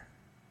there.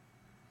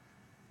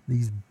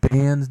 These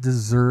bands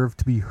deserve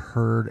to be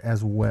heard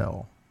as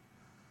well.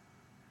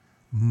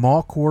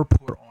 Mallcore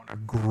put on a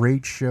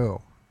great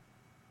show.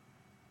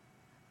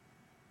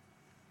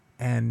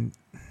 And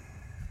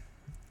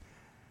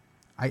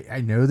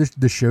I know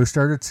the show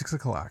started at 6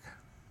 o'clock.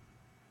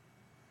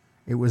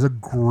 It was a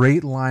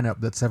great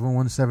lineup that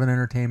 717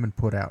 Entertainment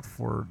put out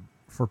for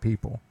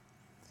people.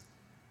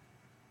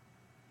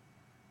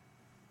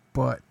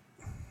 But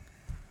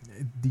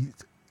I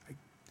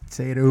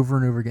say it over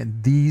and over again,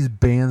 these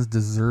bands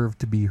deserve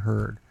to be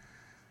heard.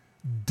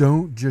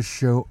 Don't just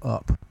show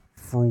up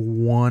for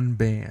one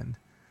band.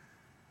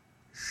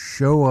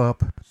 Show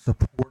up,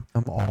 support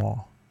them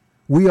all.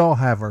 We all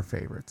have our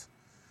favorites.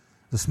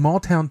 The Small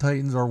Town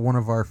Titans are one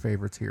of our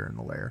favorites here in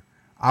the Lair.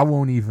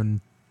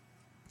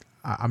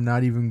 I'm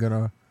not even going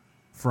to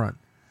front.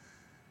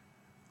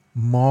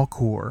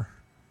 Mallcore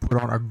put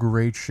on a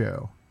great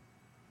show.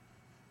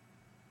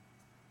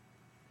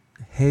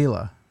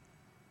 Hala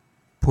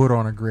put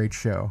on a great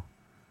show.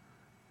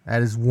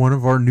 That is one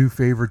of our new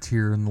favorites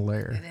here in the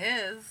Lair. It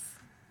is.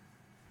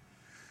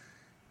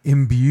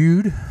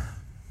 Imbued,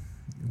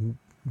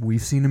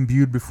 we've seen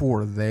Imbued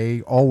before.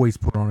 They always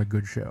put on a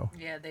good show.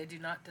 Yeah, they do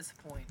not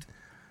disappoint.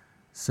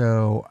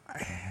 So,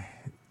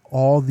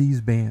 all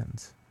these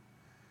bands,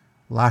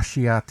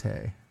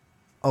 Lasciate,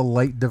 A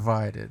Light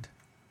Divided,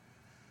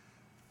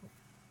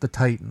 the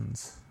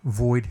Titans,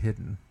 Void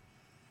Hidden,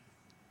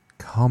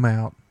 come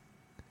out,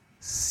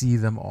 see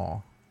them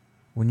all.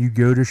 When you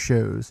go to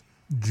shows,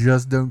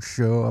 just don't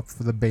show up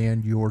for the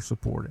band you're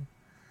supporting.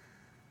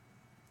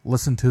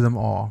 Listen to them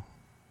all.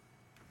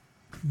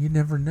 You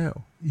never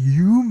know.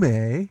 You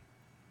may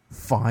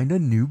find a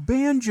new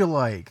band you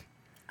like.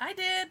 I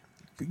did.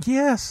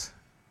 Yes.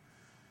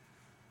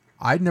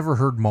 I'd never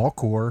heard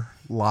Mallcore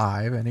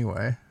live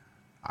anyway.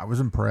 I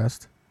was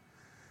impressed.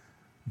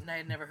 And I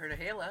had never heard of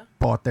Halo.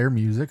 Bought their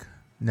music.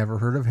 Never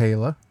heard of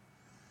Hala.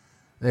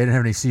 They didn't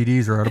have any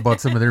CDs, or I'd have bought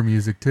some of their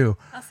music too.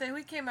 I'll say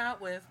we came out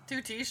with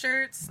 2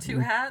 T-shirts, 2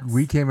 hats.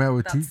 We came out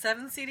with about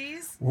 7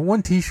 CDs. Well,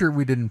 1 T-shirt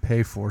we didn't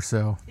pay for,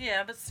 so.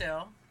 Yeah, but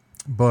still.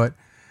 But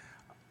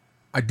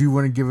I do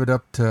want to give it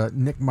up to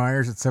Nick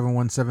Myers at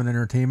 717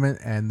 Entertainment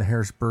and the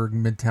Harrisburg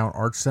Midtown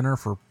Arts Center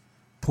for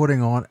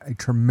putting on a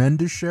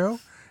tremendous show.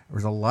 There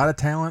was a lot of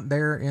talent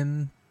there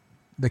in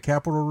the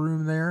Capitol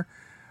Room there.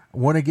 I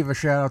want to give a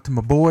shout out to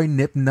my boy,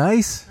 Nip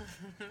Nice.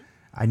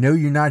 I know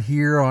you're not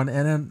here on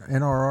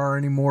NRR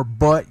anymore,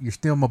 but you're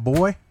still my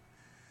boy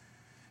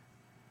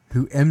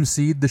who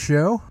emceed the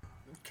show.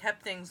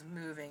 Kept things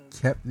moving.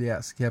 Kept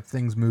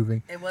things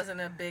moving. It wasn't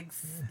a big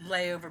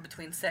layover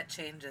between set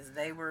changes.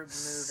 They were moving.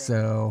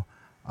 So,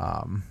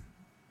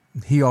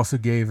 he also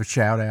gave a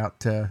shout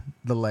out to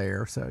the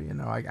Lair. So, you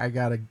know, I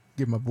got to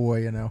give my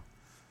boy, you know,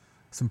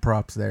 some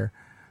props there.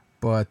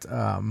 But,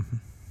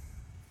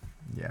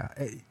 yeah,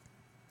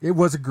 it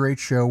was a great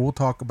show. We'll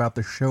talk about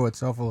the show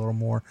itself a little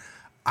more.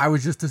 I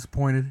was just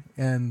disappointed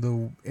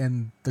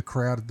in the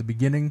crowd at the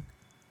beginning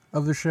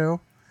of the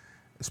show,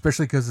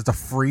 especially because it's a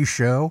free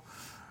show.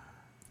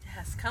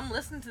 Yes, come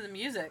listen to the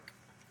music.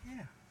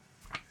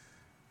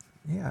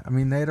 Yeah. I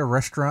mean, they had a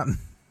restaurant.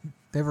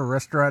 They have a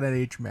restaurant at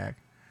HMAC.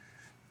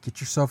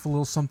 Get yourself a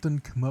little something.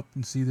 Come up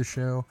and see the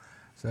show.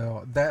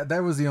 So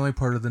that was the only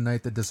part of the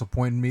night that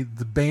disappointed me.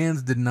 The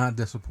bands did not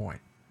disappoint.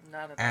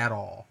 Not at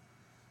all.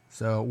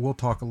 So we'll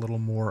talk a little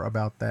more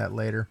about that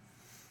later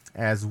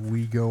as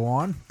we go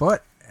on.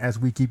 But as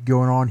we keep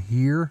going on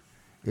here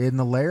in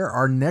the Lair,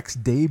 our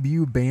next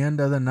debut band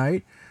of the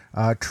night,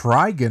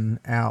 Trigon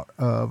out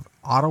of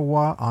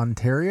Ottawa,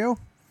 Ontario.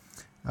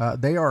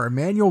 They are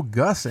Emmanuel,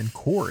 Gus, and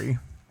Corey.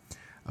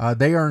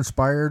 They are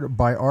inspired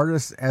by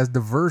artists as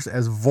diverse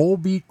as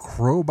Volbeat,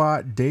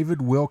 Crowbot,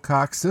 David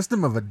Wilcox,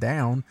 System of a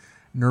Down,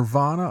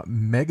 Nirvana,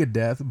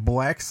 Megadeth,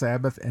 Black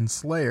Sabbath, and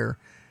Slayer.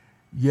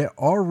 Yet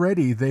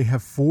already they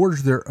have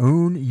forged their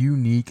own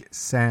unique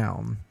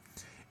sound.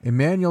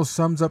 Emmanuel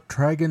sums up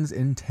Trigon's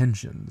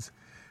intentions.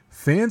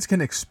 Fans can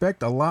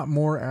expect a lot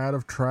more out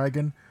of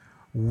Trigon.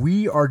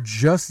 We are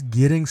just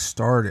getting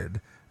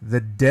started.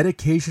 The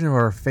dedication of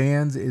our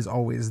fans is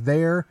always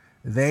there.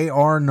 They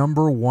are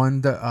number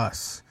one to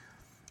us.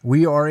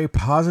 We are a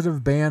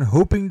positive band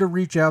hoping to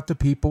reach out to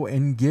people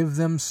and give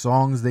them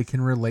songs they can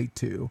relate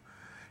to.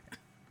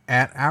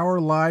 At our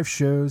live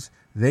shows,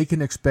 they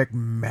can expect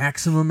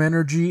maximum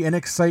energy and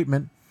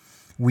excitement.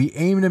 We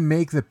aim to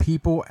make the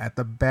people at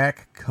the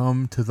back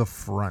come to the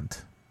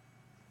front.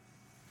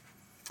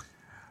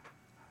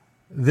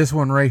 This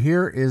one right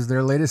here is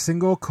their latest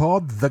single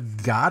called The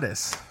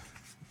Goddess.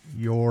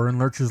 You're in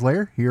Lurch's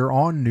Lair here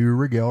on New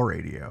Regel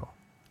Radio.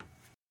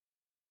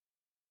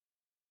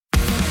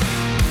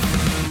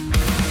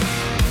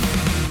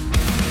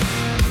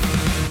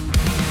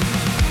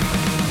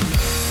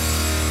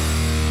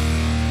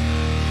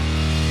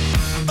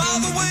 By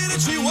the way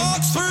that she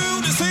walks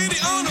through the city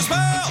on a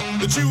spell,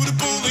 that you would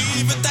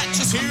believe it, that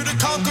she's here to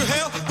conquer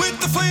hell. With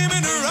the flame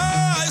in her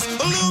eyes,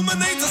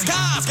 illuminate the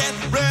skies. Get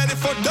ready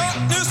for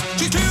darkness,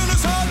 she kills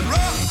us on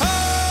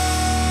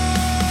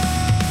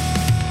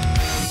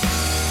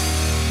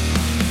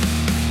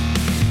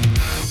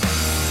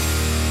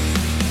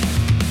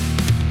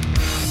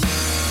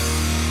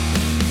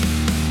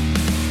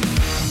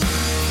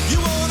You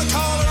wanna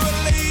call her a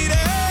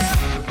lady?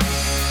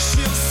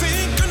 She'll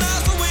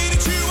synchronize the way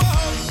that you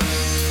are.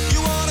 You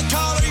wanna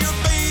call her your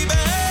baby?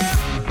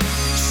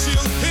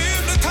 She'll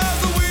hypnotize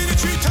the way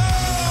that you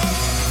talk.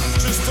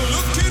 Just to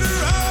look in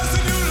her eyes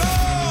and you're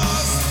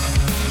lost.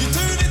 You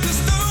turn into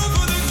stone.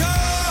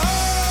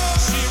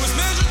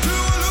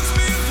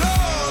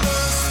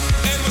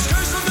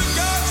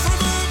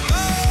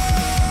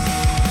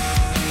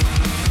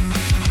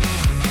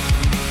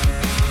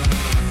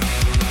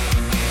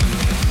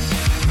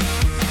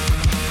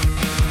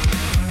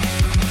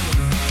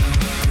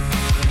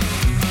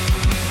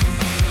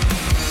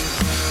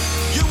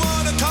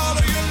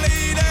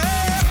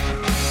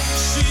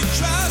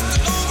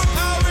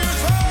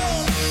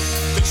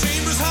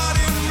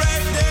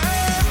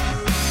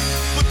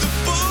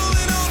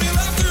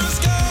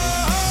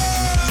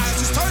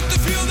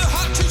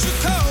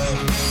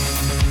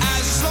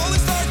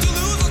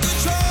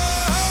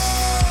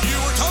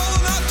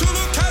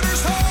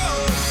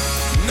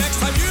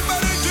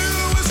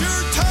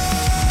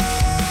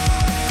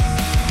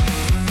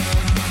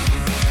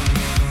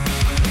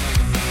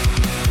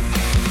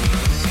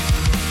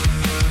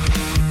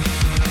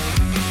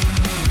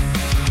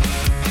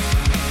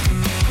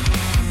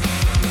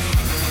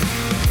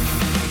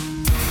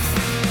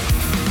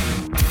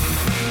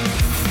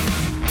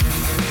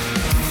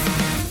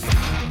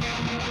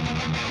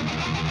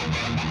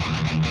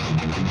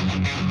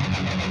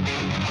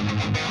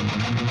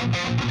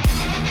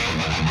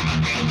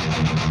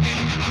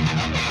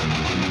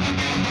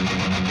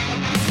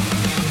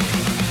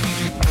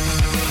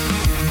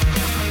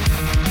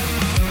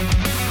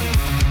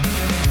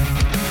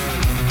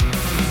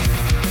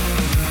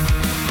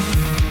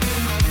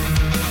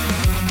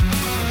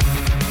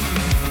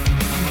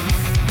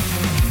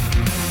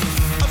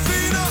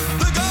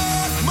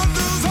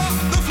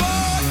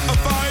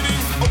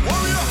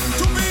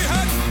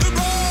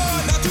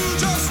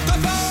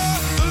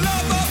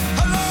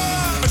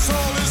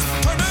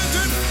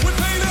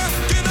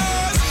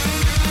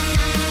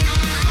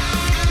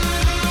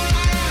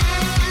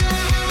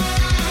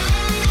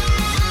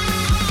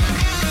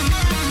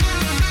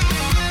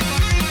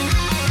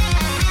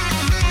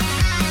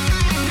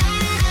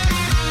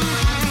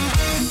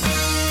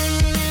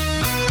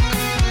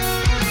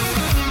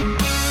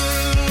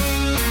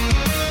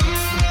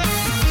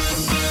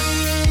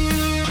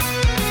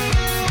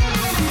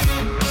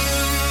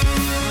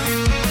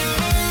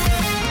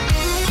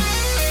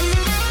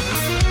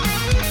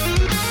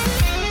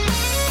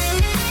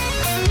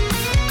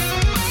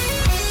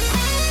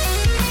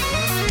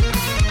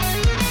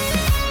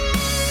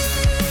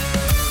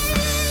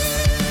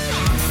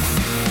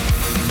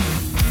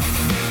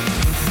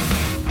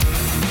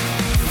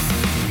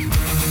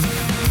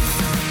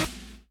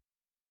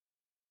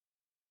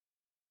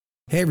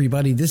 Hey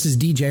everybody, this is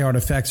DJ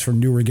Artifacts from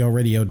New Regel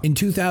Radio. In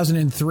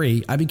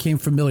 2003, I became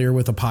familiar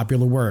with a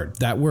popular word.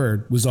 That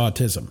word was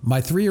autism. My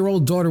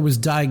 3-year-old daughter was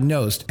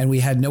diagnosed and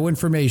we had no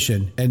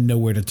information and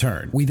nowhere to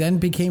turn. We then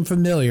became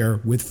familiar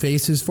with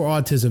Faces for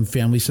Autism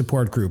Family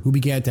Support Group, who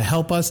began to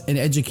help us and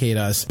educate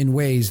us in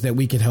ways that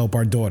we could help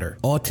our daughter.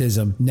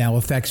 Autism now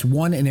affects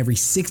 1 in every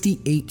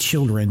 68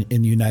 children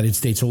in the United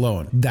States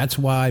alone. That's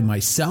why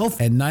myself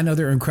and 9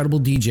 other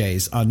incredible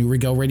DJs on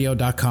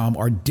NewRegelRadio.com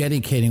are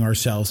dedicating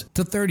ourselves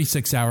to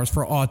 36 Hours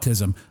for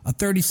Autism, a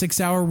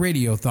 36-hour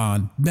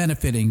radiothon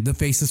benefiting the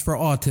Faces for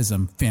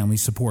Autism Family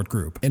Support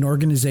Group, an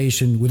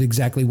organization with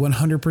exactly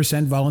 100%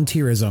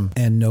 volunteerism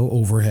and no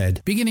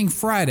overhead. Beginning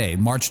Friday,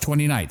 March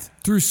 29th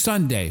through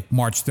Sunday,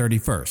 March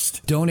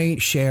 31st.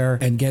 Donate, share,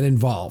 and get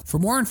involved. For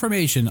more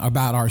information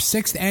about our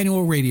 6th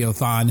annual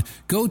radiothon,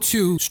 go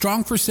to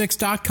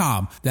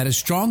strong4six.com. That is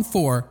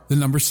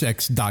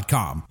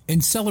strong6.com. In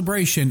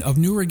celebration of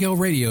New Regel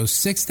Radio's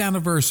 6th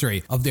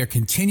anniversary of their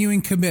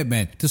continuing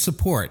commitment to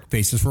support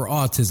Faces for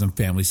Autism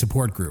Family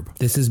Support Group.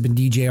 This has been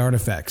DJ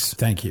Artifacts.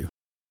 Thank you.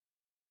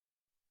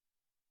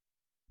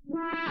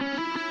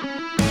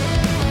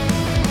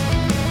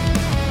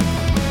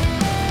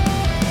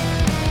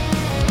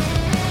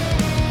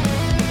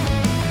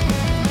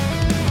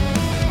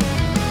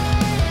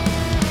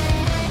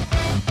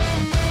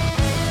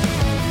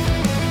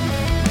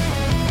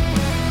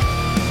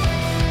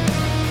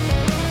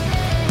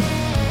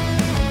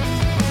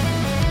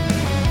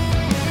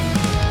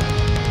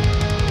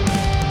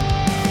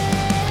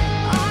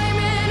 I'm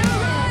in a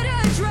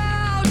rudder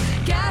drought,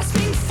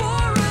 gasping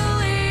for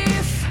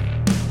relief.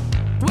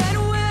 When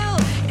will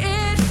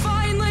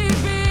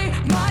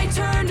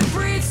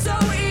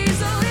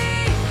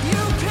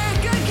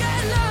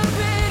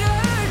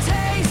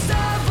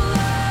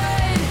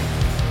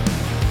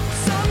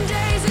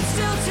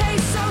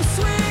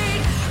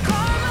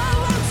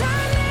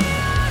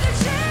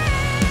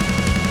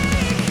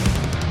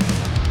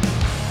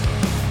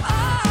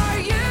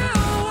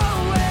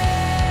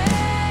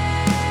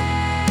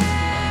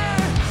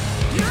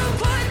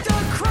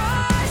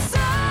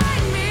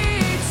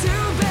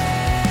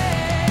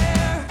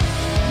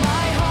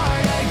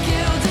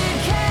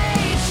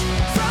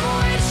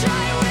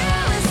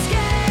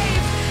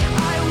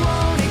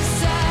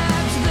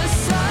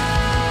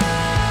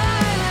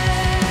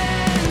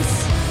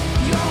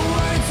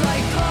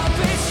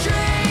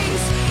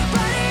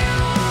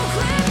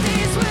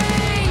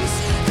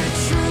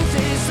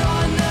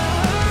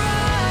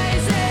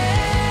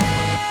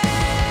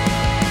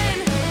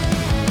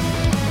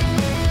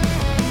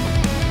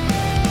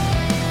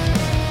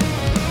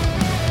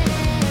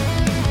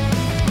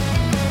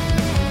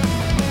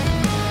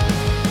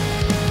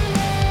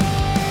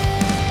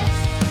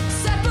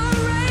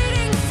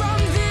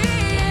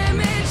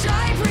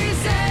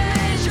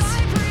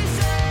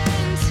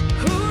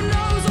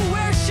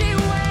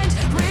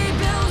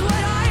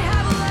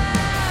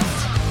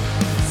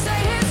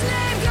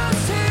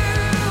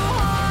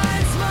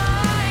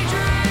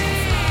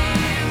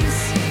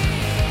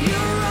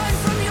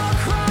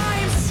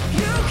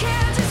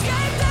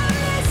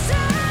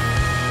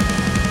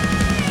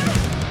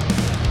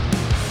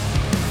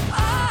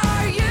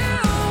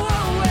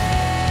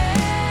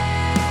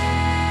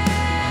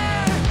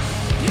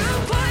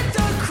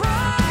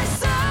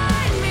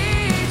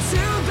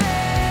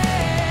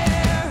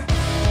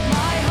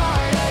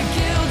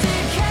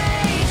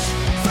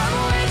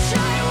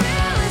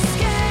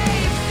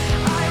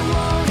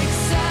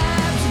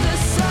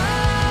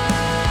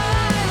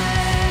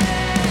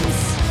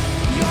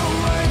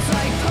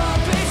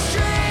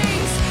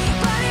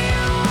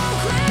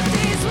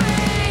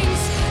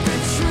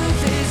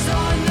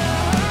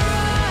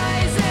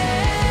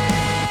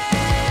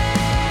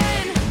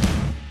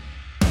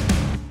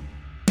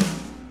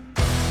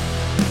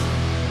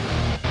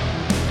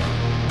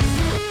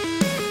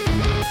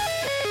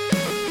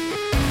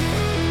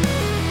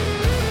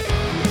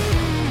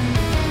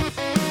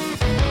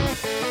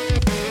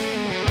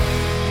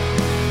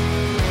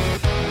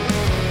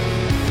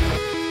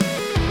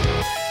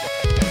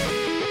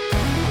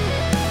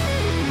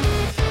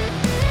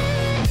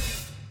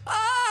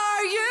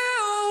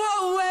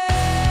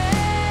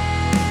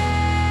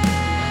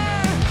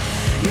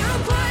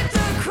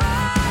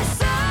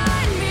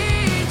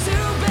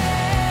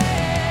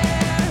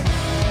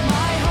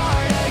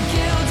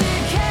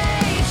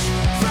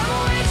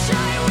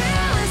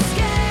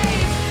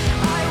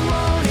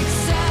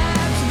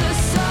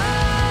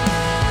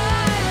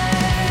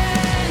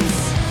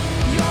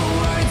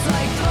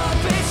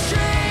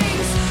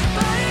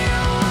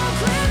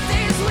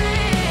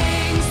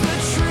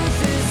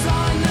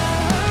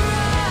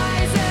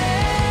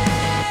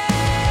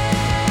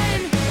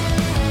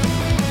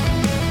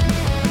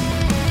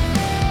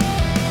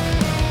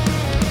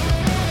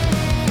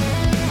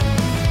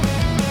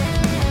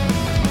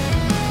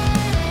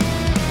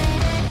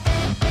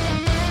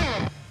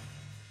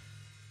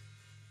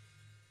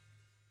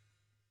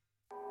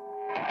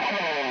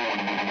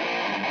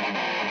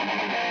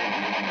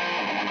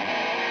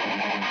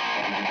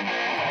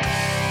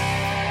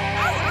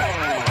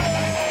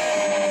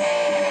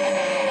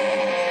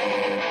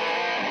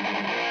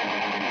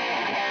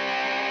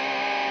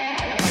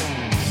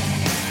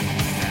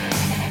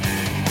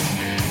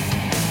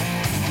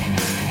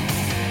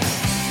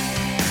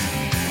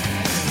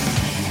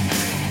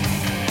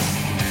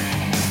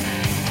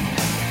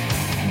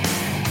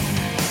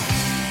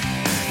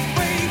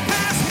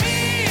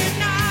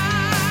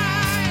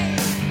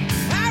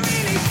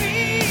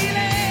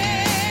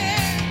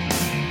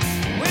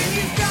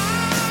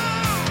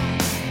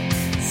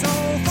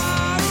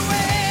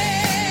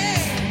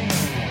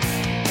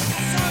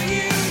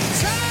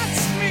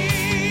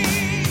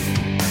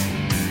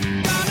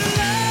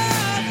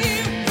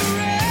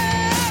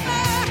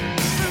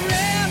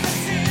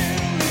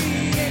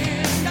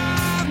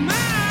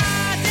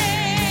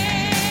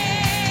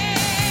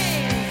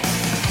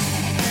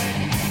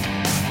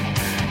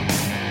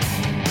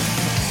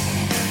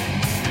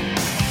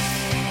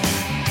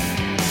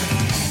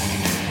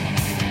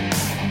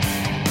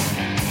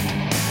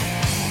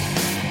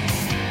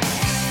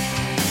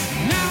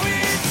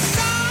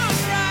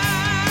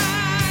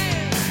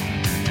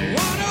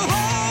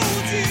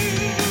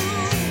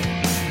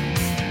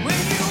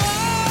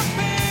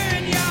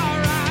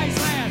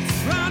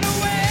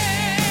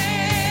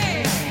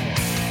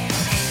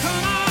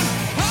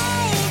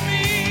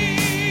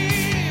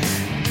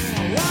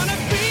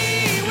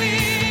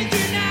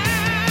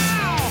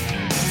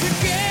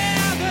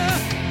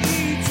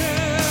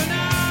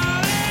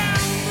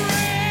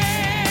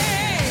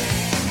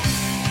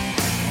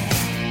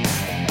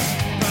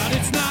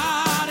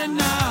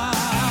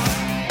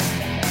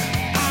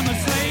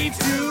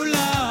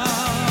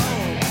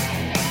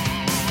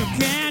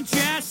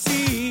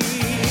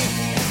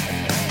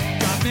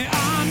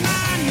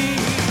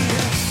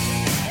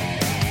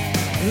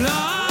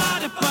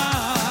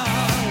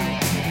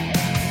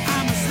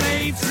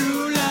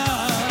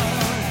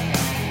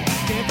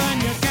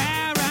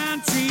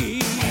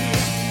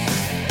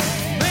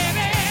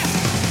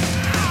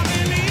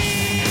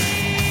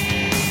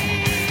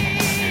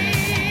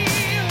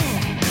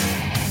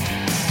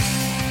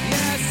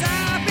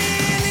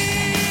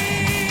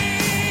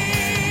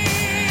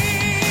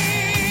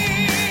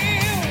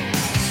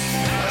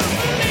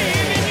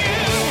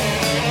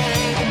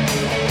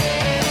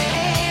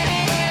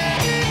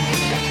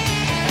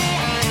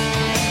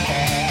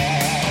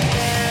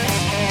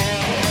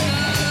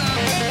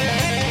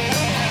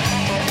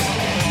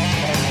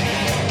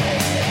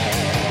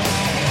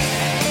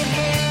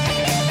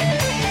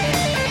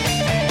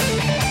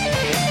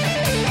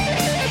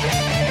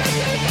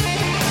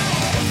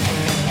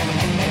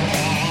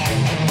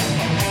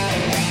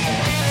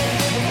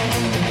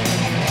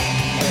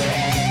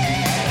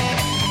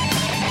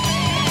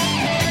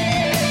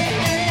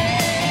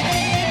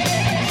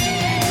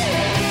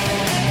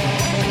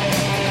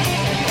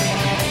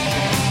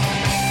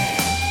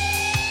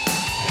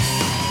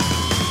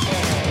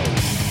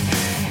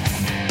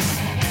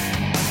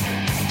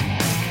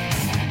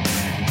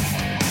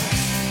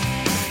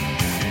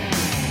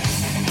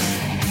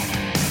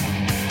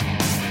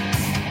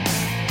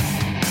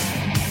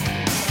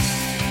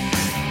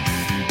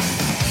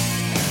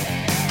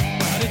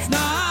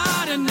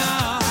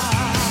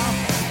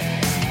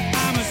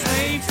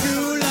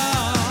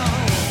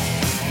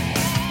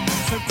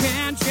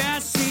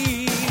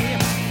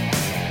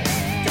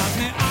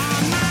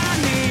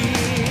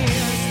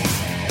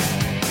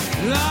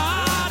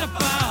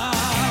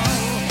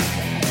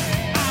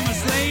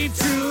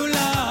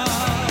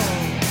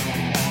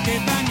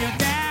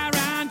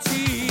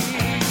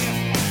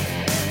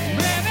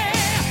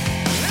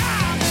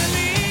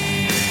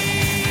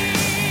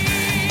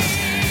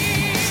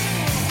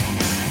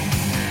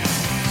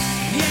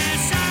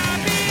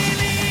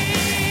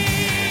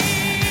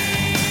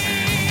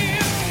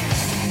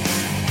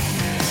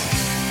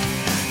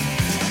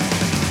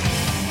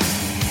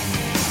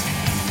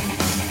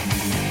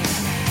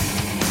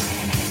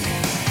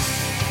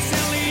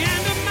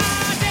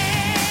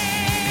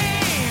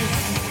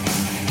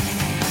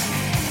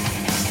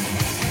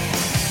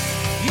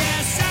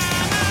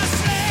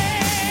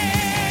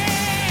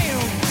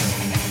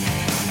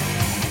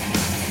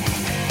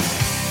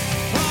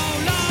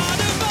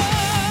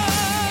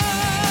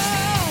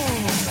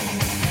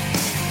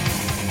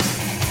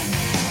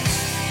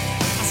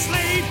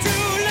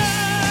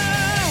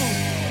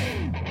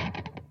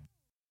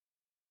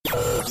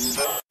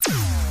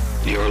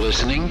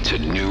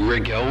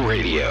Regel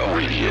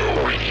Radio.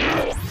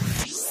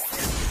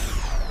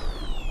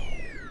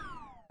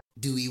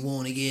 Do we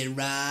want to get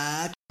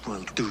rocked?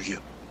 Well, do you,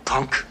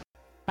 punk?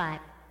 5,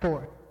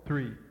 4,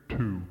 3,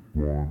 2,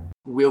 1.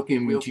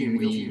 Welcome to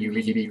the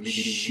Regel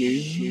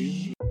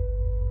Show.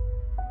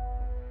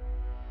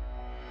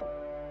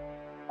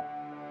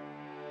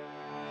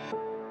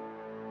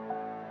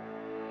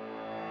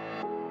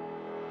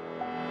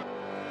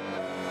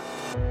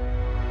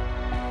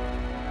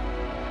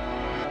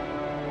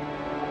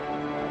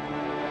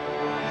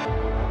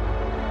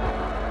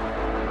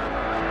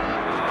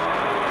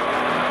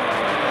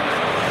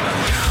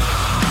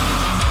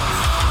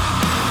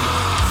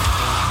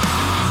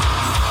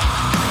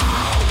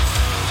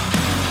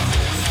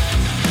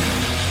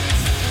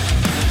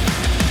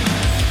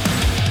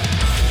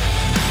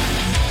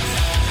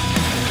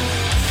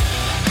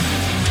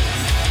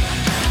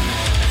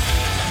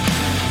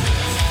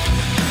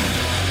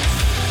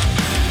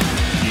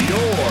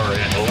 You're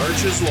in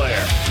Lurch's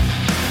Lair.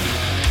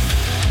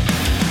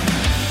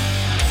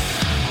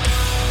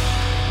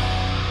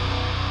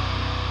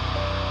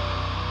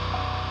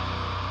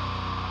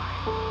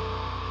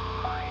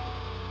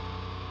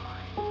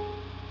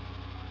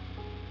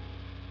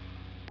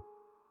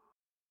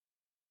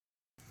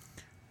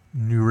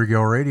 New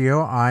Regel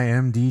Radio. I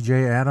am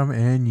DJ Adam,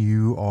 and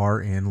you are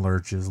in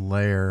Lurch's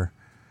Lair.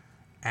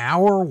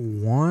 Hour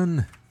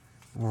 1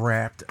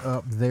 wrapped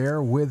up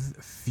there with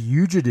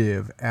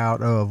Fugitive out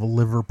of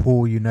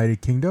Liverpool, United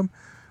Kingdom,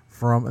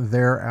 from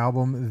their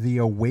album The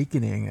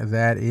Awakening.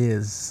 That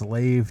is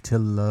Slave to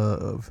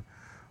Love.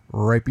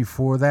 Right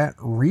before that,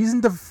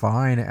 Reason to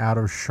Find out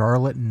of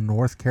Charlotte,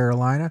 North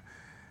Carolina,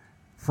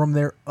 from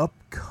their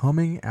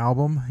upcoming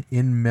album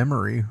In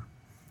Memory.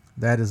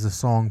 That is the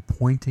song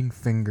Pointing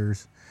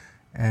Fingers,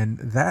 and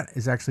that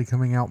is actually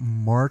coming out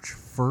March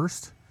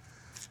 1st.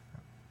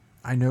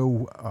 I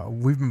know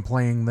we've been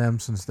playing them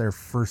since their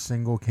first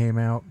single came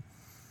out,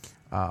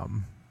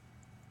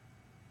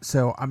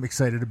 so I'm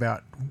excited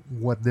about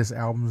what this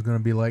album is going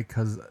to be like,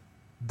 because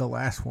the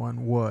last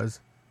one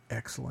was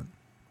excellent.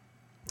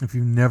 If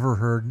you've never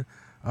heard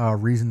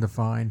Reason to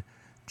Find,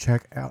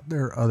 check out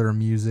their other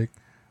music.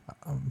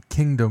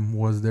 Kingdom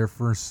was their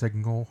first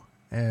single,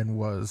 and it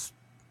was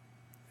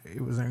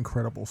an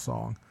incredible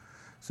song.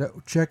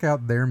 So check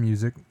out their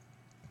music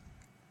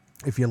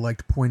if you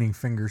liked Pointing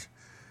Fingers.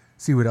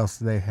 See what else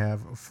they have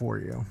for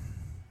you.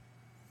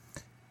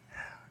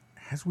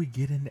 As we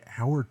get into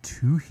hour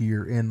 2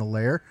 here in the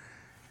Lair,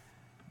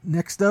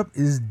 next up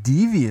is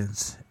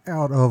Deviants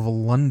out of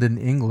London,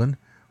 England,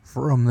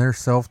 from their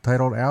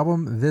self-titled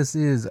album. This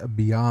is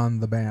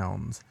Beyond the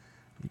Bounds.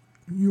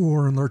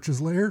 You're in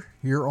Lurch's Lair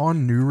here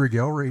on New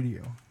Regel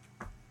Radio.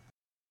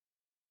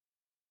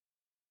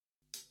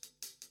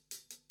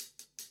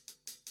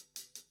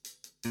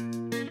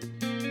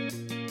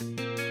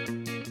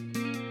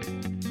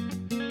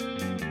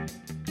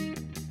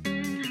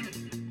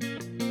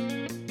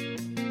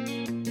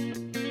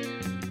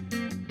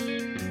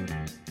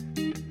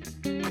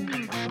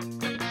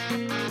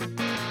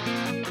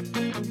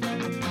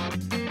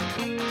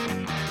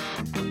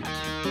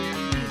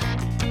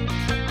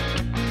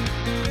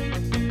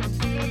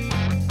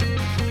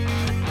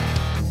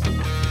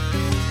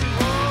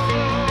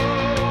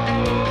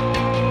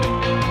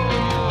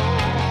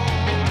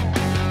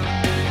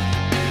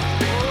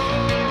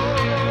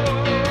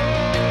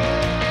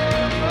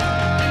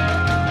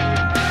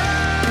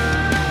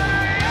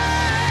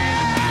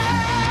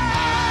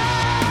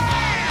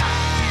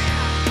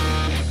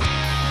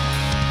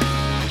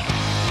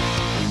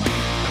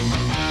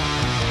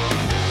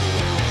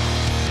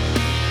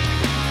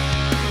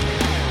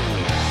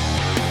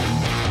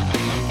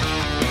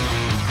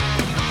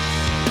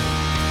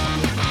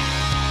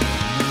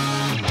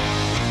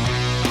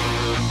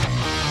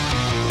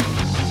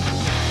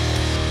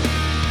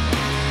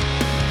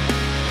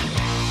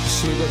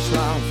 See this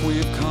life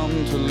we've come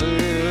to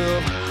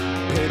live,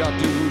 paid our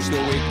dues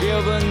that we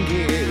give and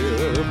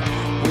give.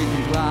 We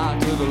comply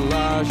to the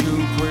lies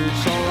you preach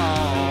so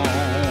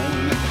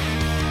long.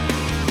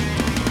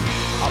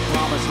 Our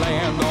promised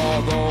land,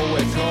 although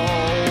we're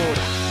told,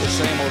 the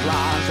same old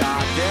lies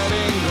are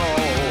getting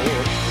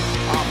old.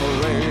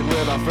 Operate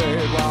with our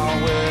faith while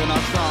we're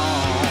not strong.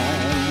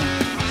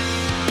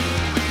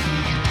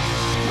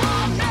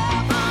 I'll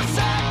never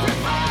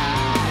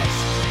sacrifice,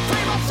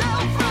 free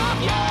myself from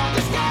your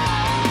disguise.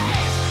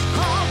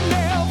 I'll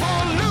never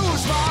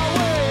lose my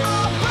way.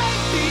 I'll break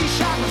these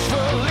shackles,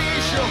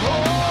 release your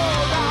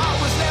hold. I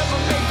was never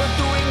made for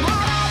doing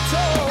what I'm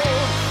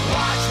told.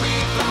 Watch me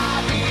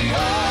fly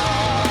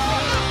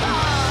beyond the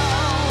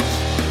bounds.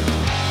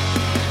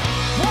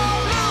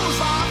 Won't lose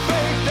my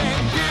faith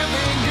and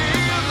giving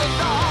in. The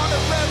dawn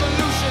of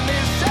revolution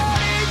is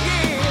setting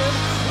in.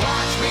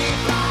 Watch me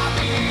fly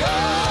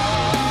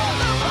beyond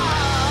the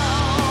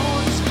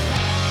bounds.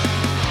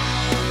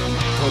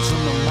 What's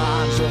in the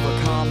minds of a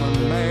common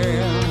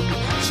man?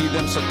 See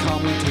them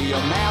succumbing to your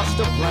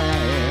master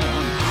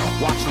plan.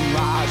 Watch them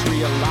rise,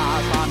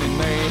 realize finding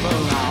they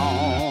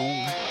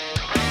belong.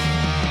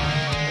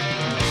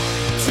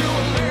 To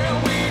a land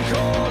we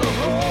call a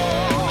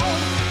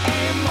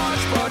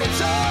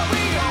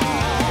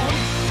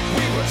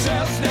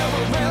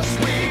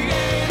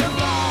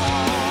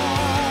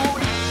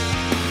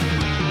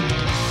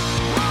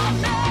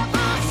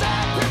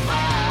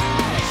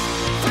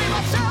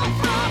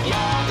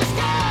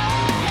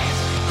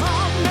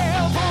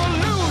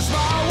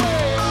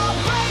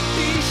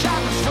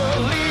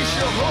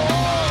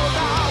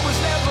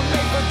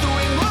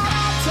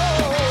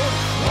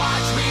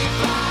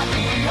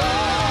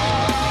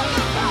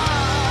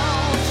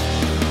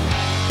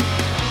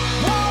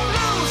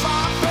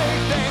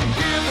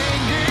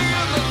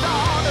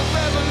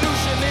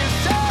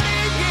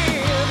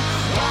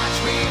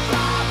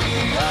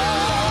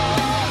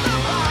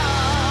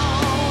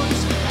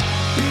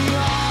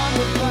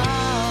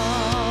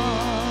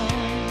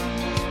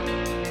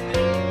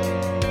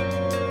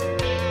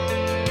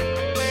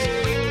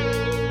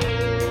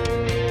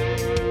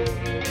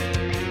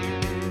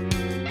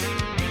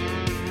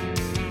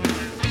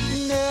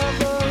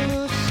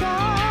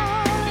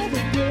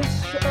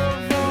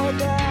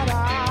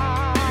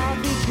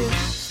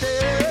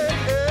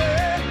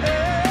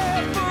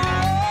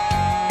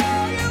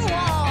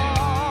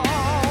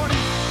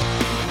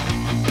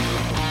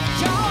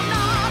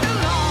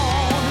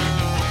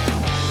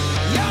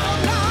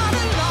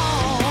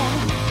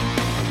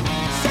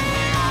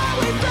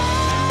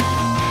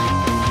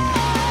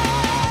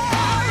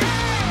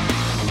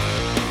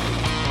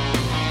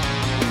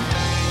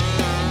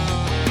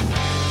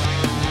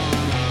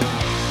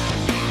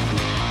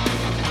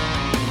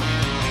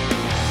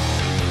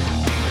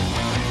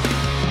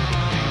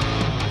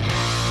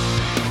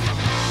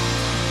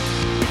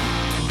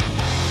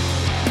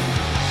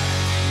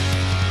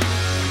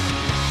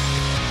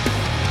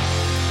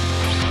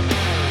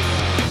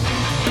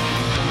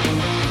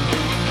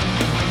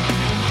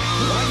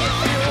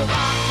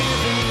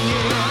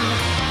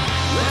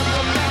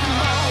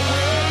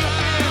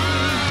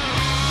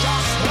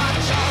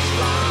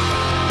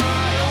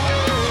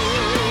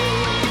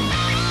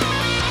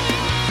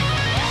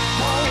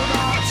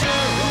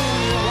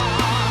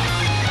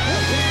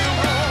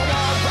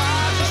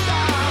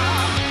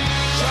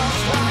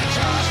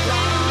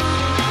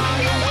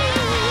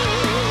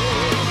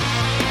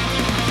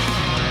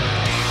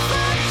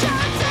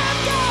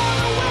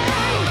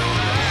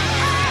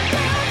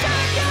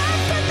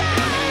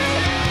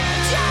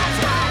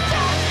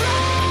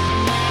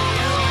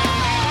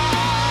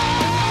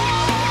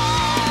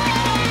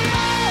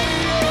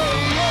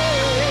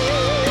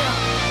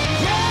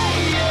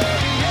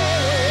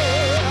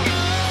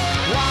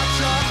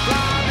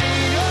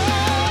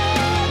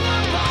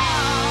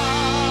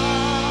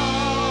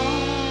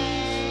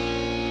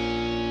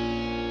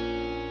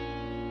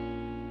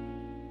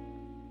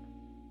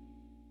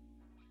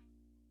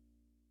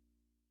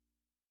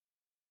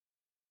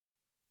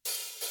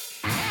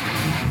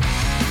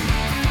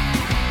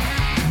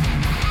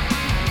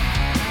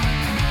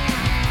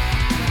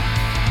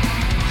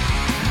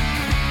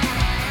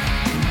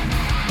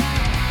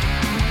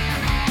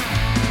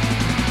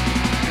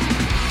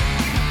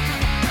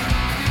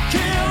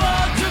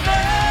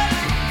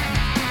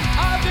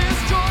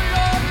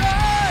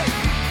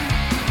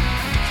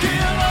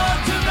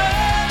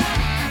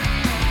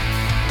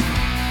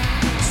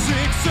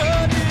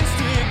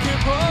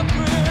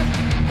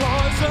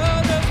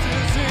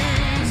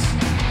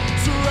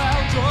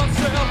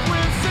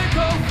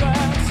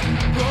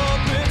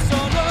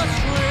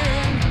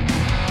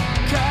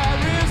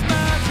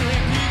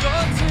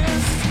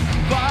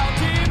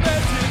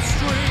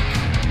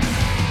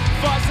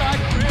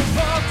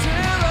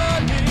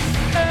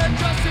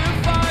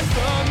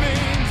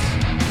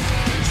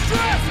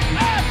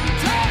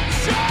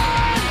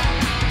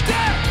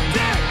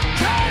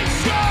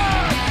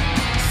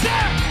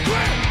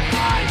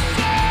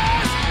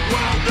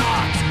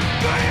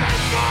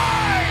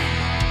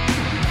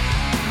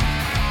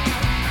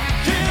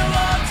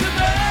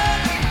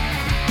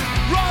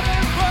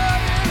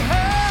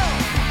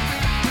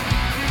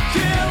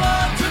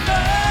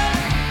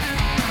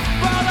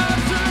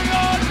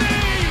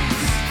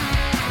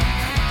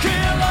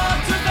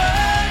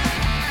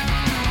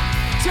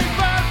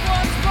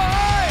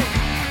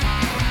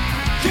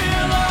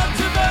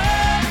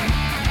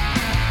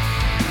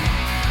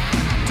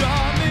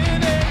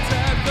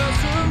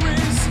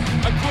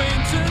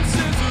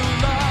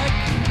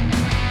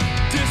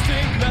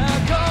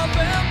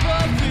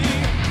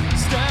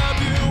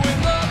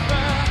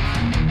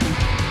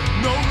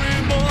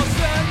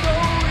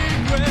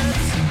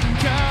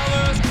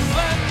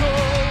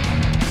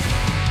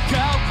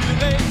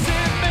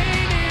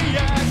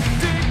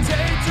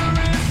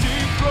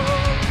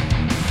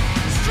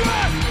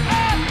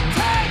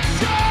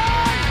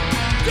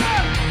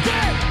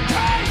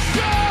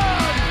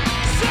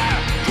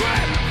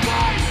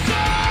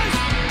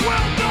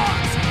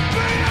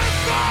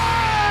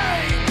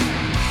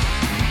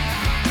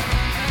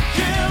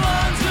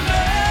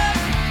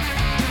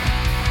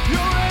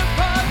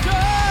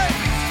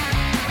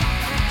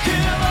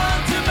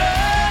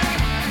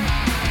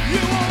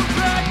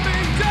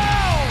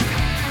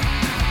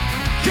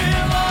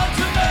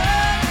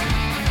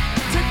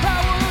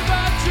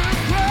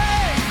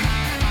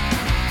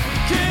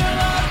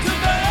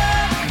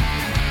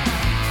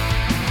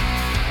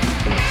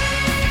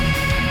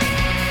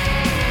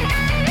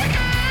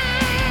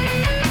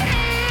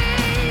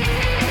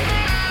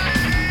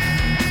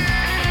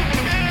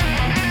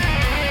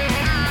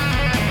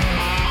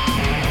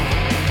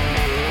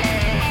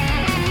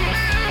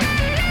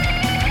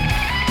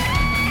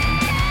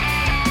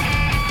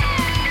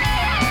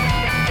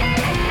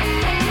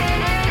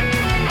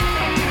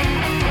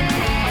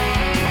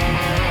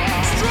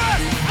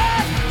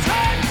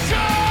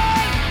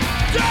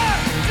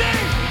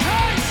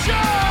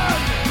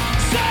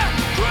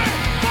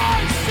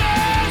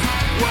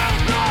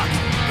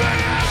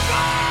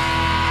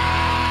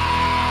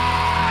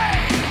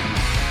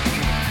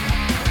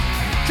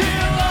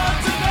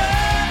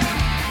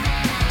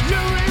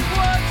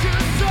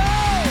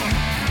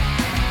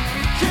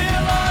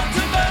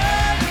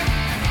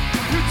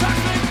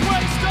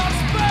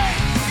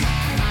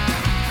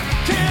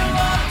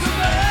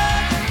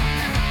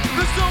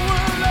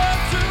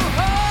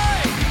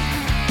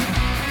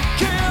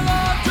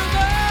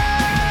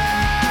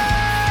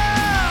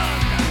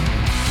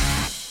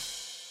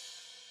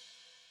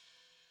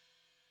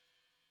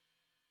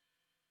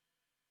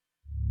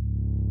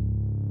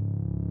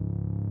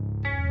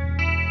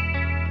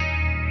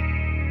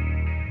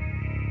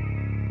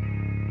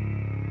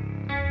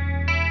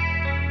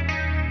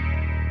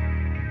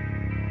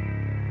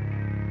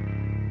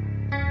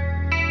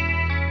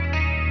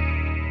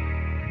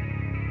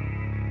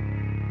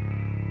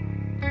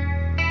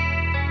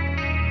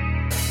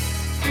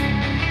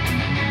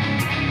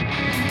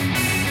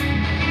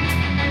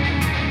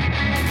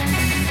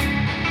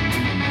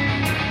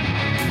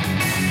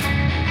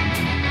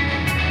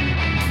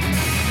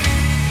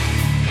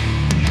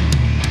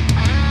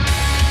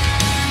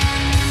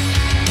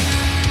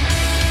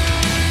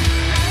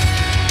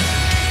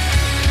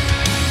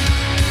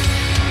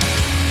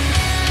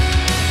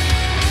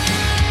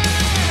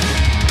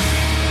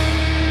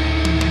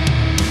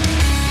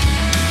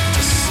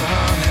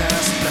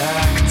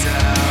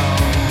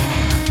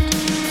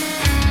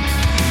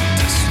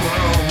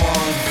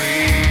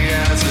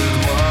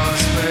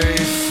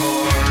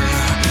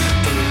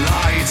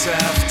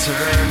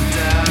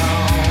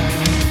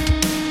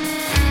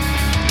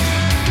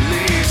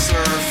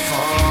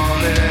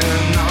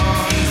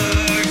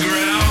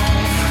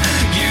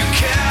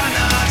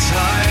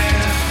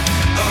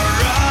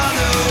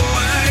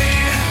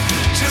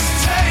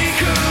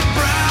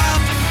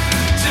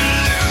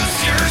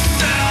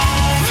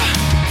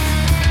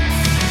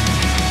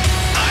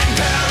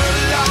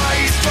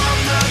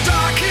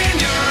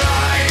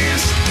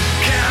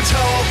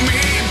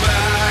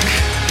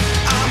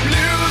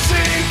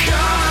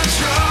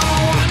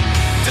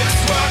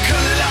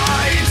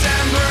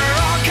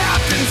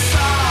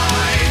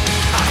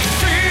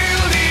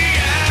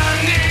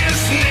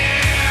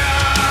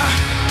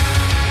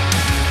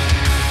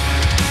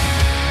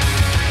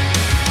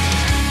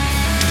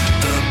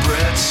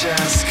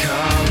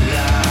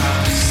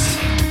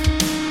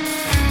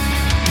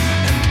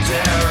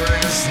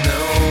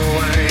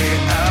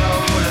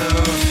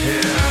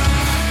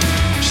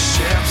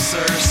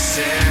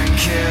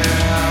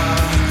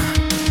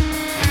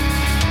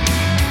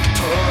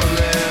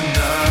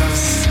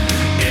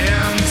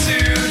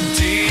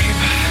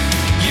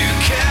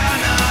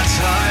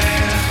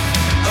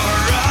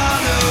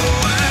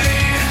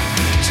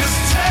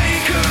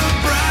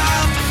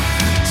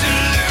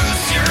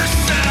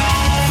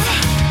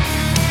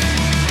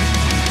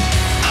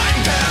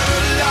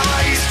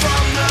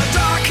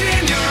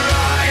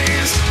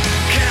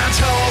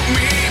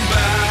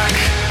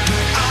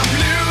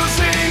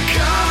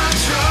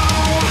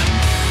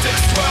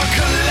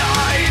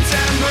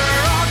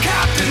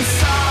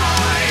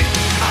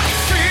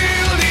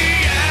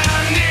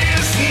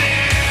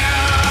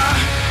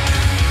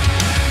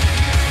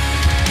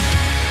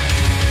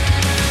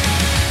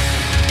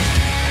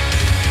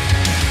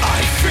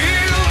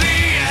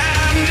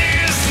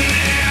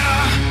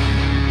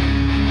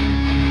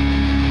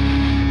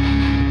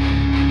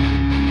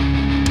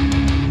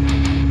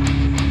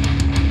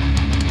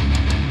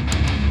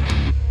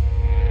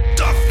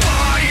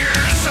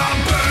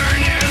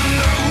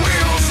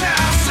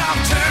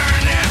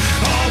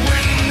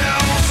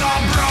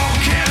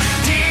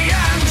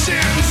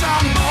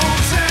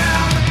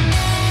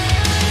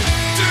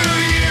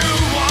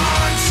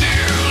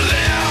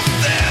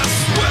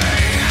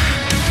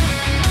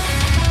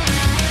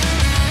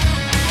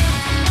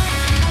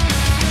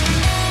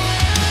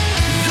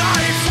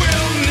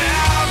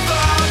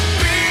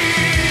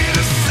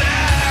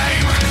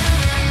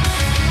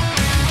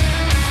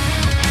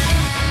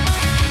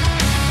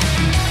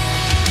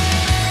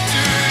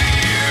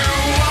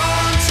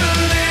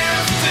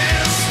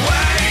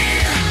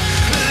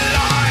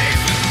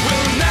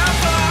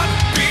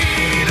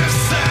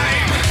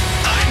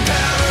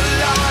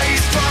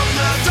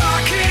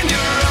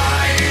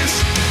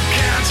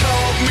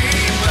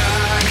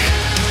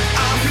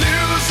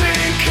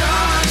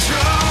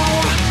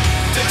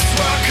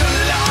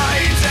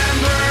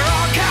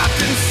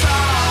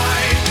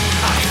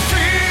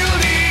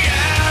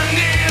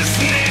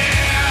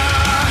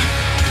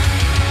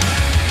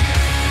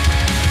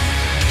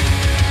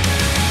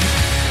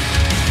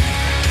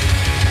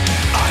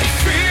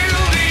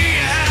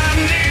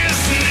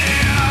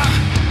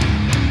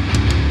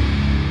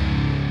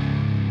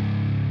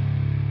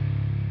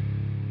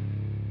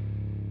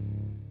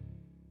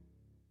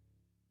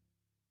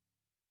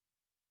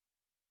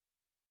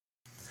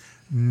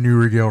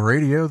New Regel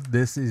Radio.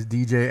 This is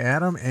DJ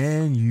Adam,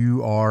 and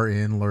you are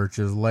in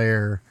Lurch's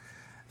Lair.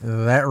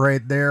 That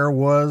right there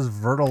was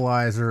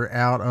Fertilizer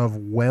out of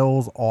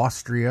Wels,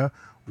 Austria,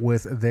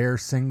 with their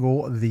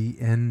single "The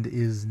End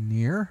Is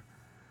Near."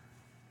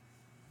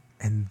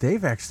 And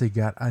they've actually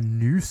got a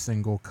new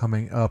single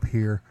coming up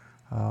here.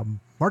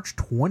 March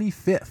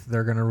 25th,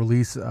 they're going to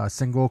release a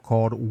single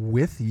called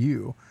 "With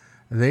You."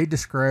 They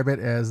describe it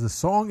as the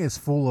song is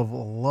full of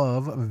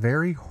love,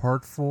 very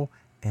heartful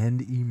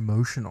and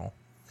emotional.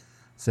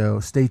 So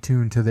stay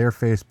tuned to their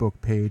Facebook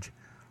page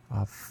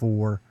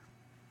for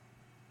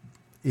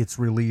its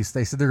release.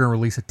 They said they're going to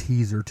release a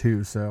teaser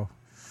too, so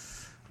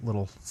a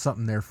little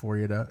something there for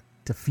you to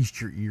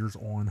feast your ears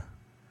on.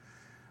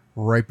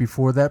 Right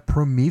before that,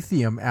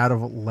 Prometheum out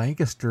of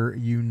Lancaster,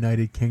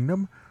 United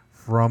Kingdom,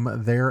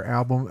 from their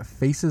album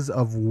Faces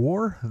of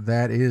War.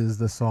 That is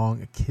the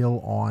song Kill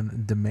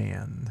on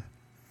Demand.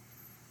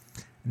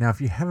 Now,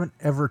 if you haven't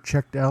ever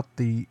checked out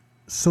the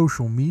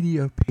social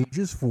media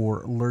pages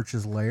for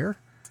Lurch's Lair,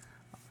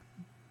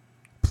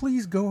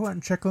 please go out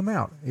and check them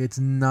out. It's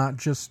not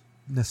just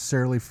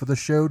necessarily for the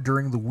show.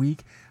 During the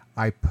week,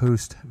 I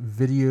post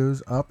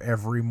videos up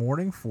every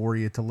morning for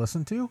you to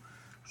listen to.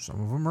 Some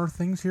of them are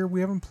things here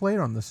we haven't played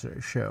on this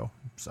show.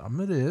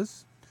 Some it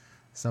is.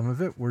 Some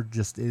of it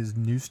is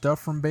new stuff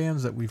from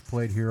bands that we've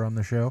played here on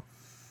the show.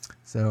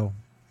 So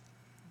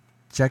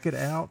check it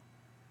out.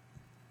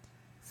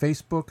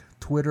 Facebook,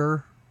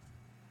 Twitter.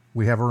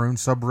 We have our own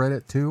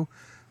subreddit too.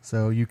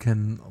 So you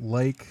can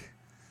like,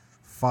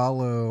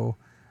 follow,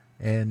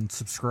 and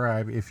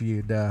subscribe if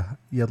you'd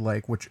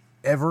like,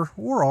 whichever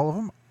or all of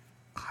them.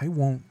 I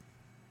won't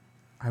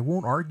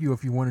argue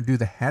if you want to do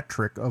the hat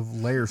trick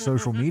of Lair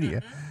social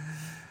media.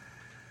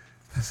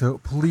 So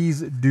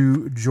please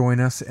do join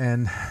us.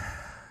 And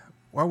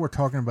while we're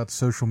talking about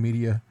social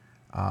media,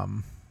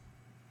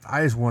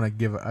 I just want to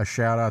give a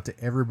shout out to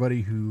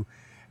everybody who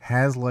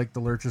has liked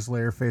the Lurch's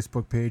Lair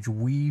Facebook page.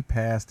 We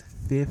passed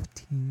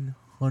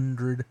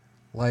 1,500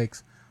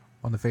 likes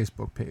on the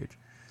Facebook page.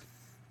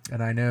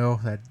 And I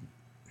know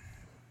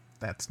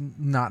that's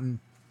not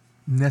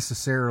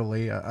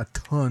necessarily a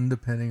ton,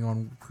 depending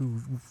on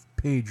whose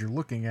page you're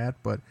looking at,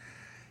 but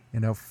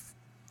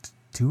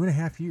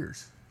 2.5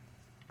 years.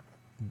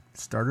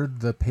 Started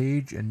the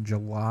page in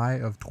July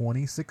of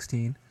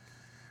 2016.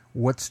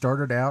 What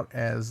started out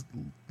as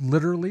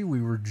literally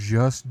we were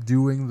just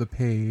doing the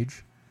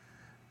page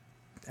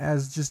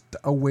as just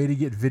a way to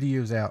get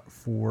videos out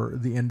for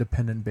the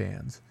independent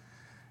bands.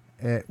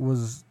 It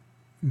was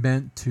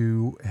meant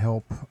to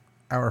help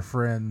our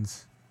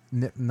friends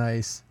Nip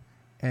Nice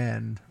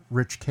and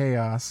Rich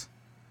Chaos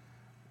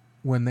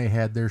when they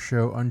had their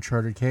show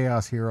Uncharted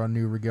Chaos here on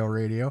New Regel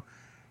Radio.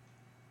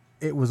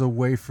 It was a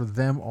way for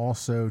them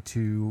also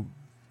to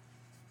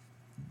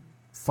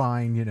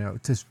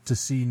find, to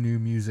see new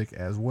music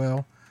as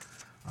well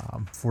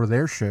for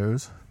their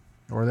shows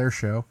or their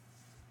show.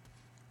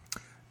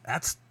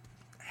 That's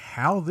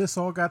how this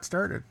all got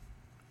started.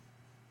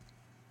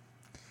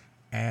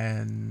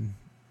 And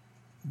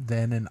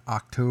then in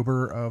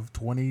October of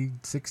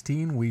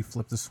 2016, we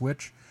flipped the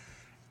switch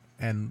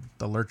and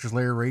the Lurch's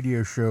Lair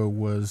radio show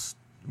was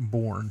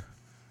born.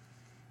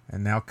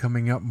 And now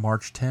coming up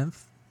March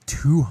 10th,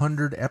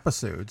 200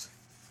 episodes.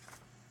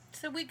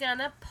 So we're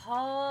gonna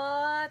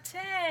party.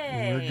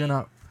 We're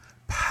gonna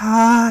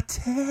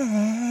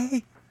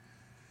party.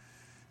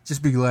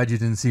 Just be glad you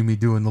didn't see me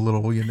doing the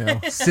little,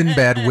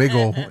 Sinbad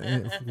wiggle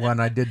when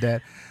I did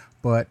that.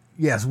 But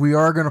yes, we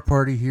are going to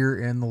party here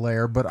in the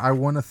Lair. But I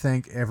want to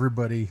thank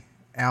everybody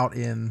out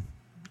in,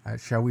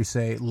 shall we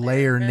say,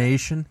 Lair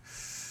Nation,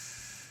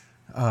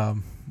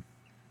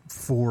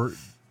 for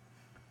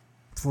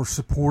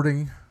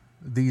supporting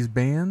these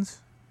bands.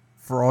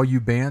 For all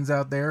you bands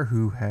out there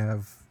who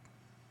have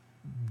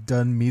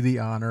done me the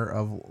honor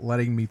of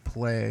letting me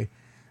play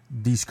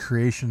these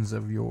creations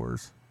of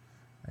yours.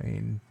 I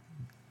mean,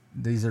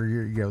 these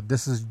are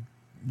this is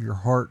your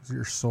heart,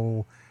 your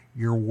soul,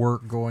 your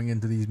work going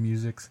into these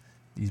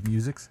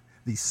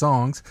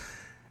songs,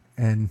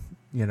 and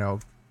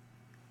you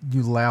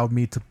allowed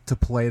me to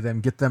play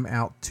them, get them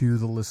out to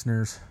the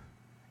listeners,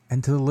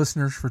 and to the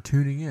listeners for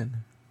tuning in.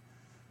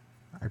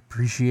 I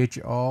appreciate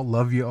you all,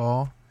 love you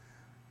all.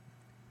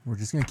 We're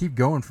just gonna keep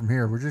going from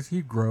here. We're just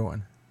keep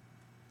growing.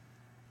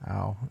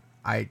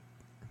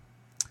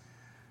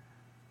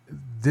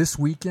 This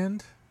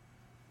weekend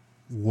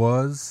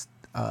was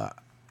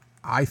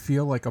I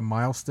feel like a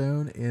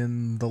milestone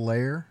in the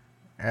Lair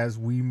as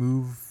we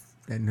move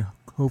and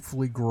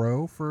hopefully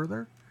grow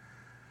further,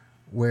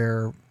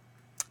 where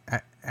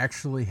I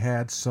actually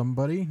had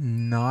somebody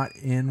not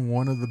in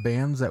one of the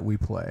bands that we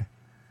play,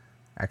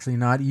 actually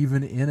not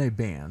even in a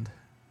band,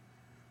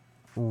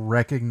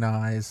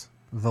 recognize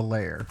the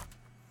Lair.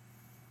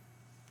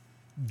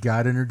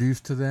 Got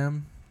introduced to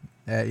them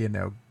at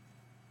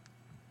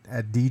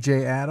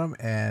DJ Adam,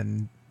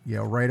 and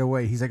right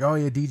away he's like, "Oh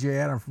yeah, DJ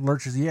Adam from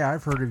Lurch's. Yeah,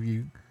 I've heard of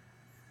you."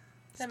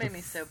 That made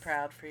me so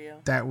proud for you.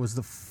 That was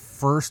the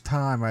first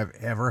time I've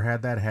ever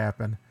had that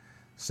happen.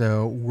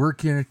 So we're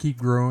gonna keep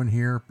growing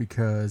here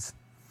because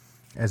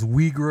As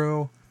we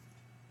grow,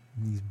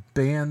 these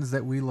bands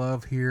that we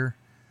love here,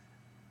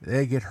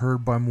 they get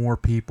heard by more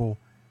people.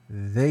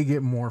 They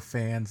get more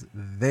fans.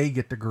 They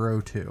get to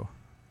grow too.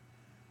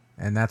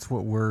 And that's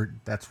what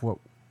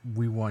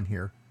we want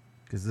here.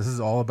 Because this is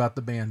all about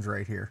the bands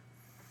right here.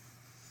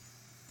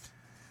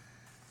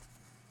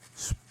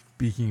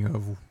 Speaking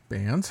of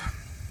bands,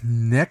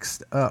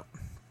 next up,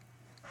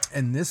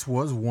 and this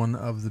was one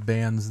of the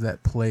bands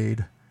that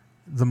played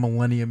the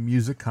Millennium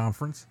Music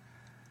Conference.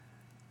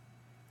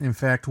 In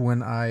fact,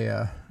 when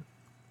I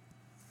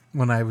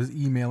was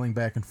emailing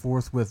back and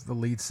forth with the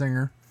lead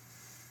singer,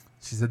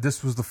 she said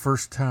this was the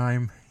first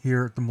time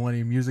here at the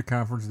Millennium Music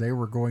Conference they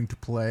were going to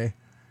play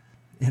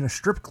in a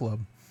strip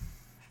club.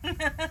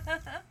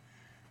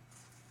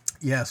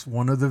 Yes,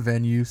 one of the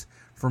venues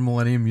for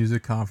Millennium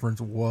Music Conference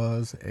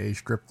was a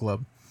strip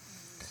club.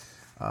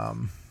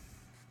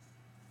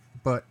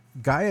 But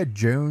Gaia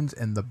Jones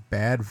and the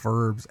Bad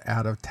Verbs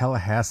out of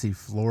Tallahassee,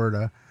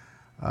 Florida,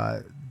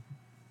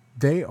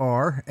 they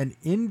are an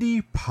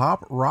indie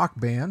pop rock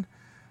band.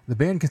 The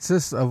band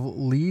consists of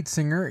lead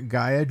singer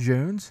Gaia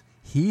Jones,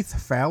 Heath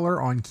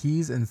Fowler on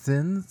keys and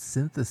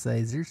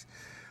synthesizers,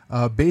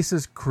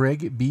 bassist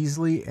Craig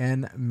Beasley,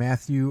 and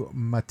Matthew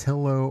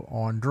Matillo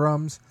on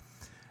drums.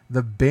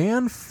 The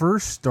band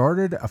first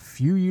started a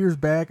few years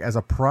back as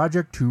a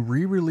project to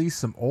re-release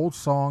some old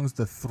songs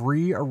the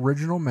three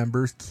original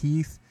members,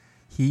 Keith,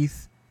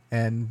 Heath,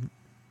 and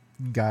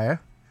Gaia,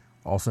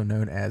 also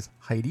known as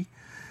Heidi,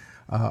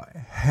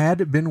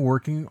 had been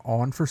working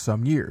on for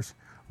some years.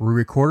 We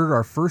recorded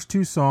our first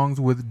two songs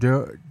with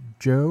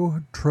Joe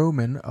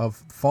Troman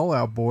of Fall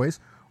Out Boys,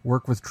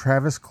 worked with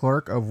Travis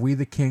Clark of We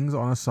the Kings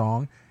on a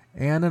song,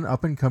 and an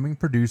up-and-coming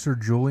producer,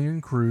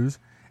 Julian Cruz,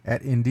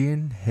 at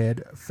Indian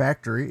Head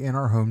Factory in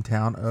our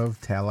hometown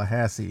of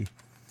Tallahassee.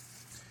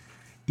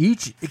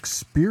 Each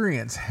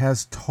experience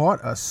has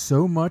taught us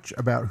so much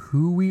about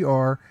who we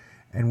are,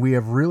 and we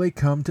have really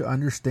come to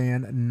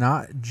understand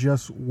not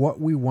just what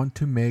we want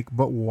to make,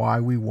 but why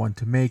we want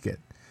to make it.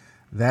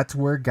 That's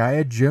where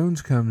Gaia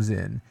Jones comes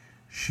in.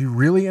 She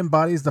really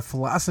embodies the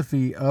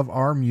philosophy of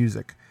our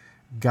music.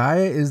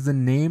 Gaia is the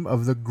name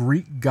of the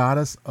Greek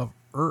goddess of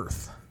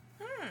earth.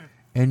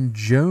 And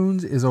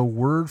Jones is a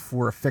word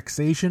for a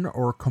fixation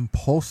or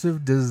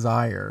compulsive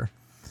desire.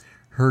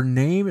 Her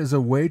name is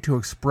a way to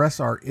express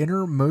our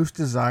innermost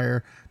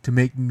desire to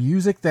make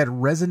music that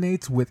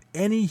resonates with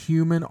any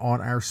human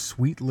on our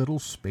sweet little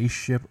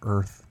spaceship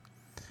Earth.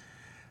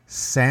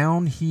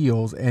 Sound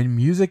heals, and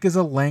music is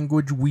a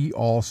language we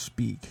all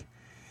speak.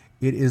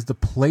 It is the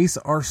place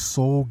our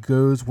soul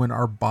goes when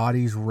our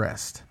bodies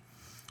rest.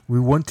 We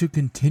want to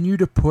continue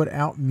to put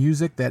out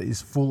music that is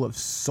full of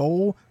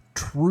soul,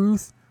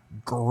 truth,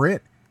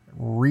 grit,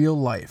 real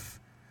life.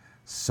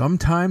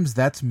 Sometimes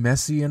that's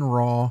messy and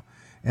raw,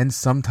 and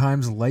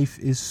sometimes life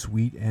is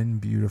sweet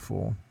and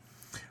beautiful.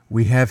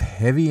 We have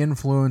heavy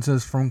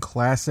influences from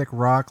classic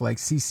rock like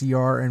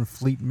CCR and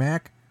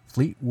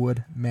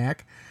Fleetwood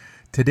Mac,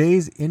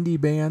 today's indie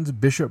bands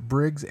Bishop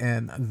Briggs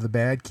and the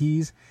Bad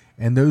Keys,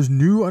 and those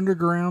new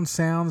underground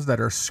sounds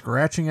that are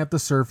scratching at the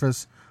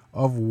surface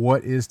of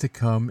what is to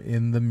come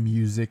in the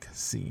music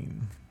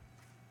scene.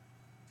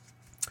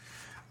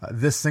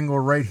 This single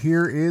right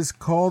here is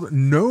called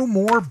No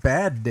More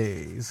Bad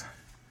Days.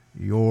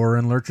 You're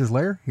in Lurch's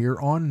Lair here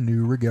on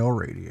New Regel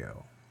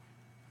Radio.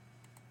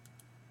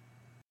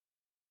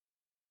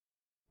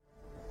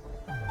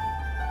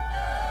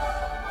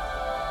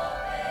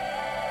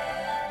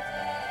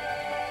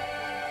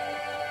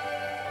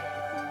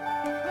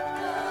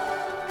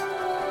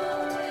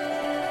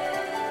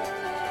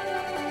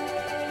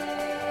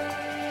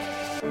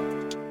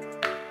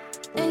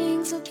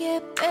 Things will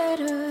get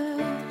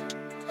better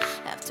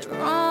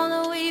after all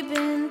that we've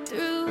been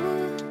through.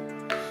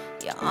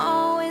 You'll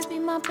always be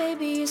my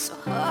baby. It's so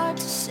hard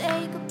to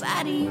say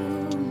goodbye to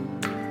you.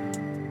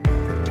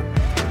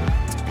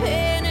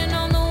 Depending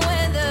on the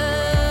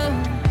weather,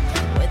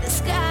 whether the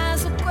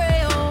skies are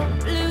gray or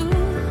blue,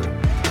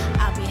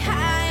 I'll be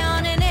high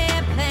on an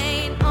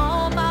airplane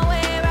on my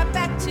way right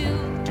back to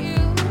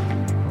you.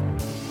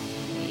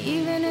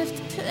 Even if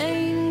the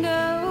plane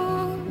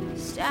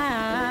goes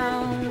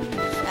down,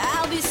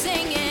 I'll be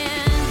singing.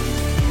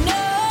 No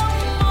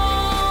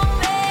more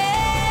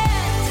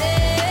bad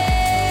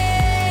days.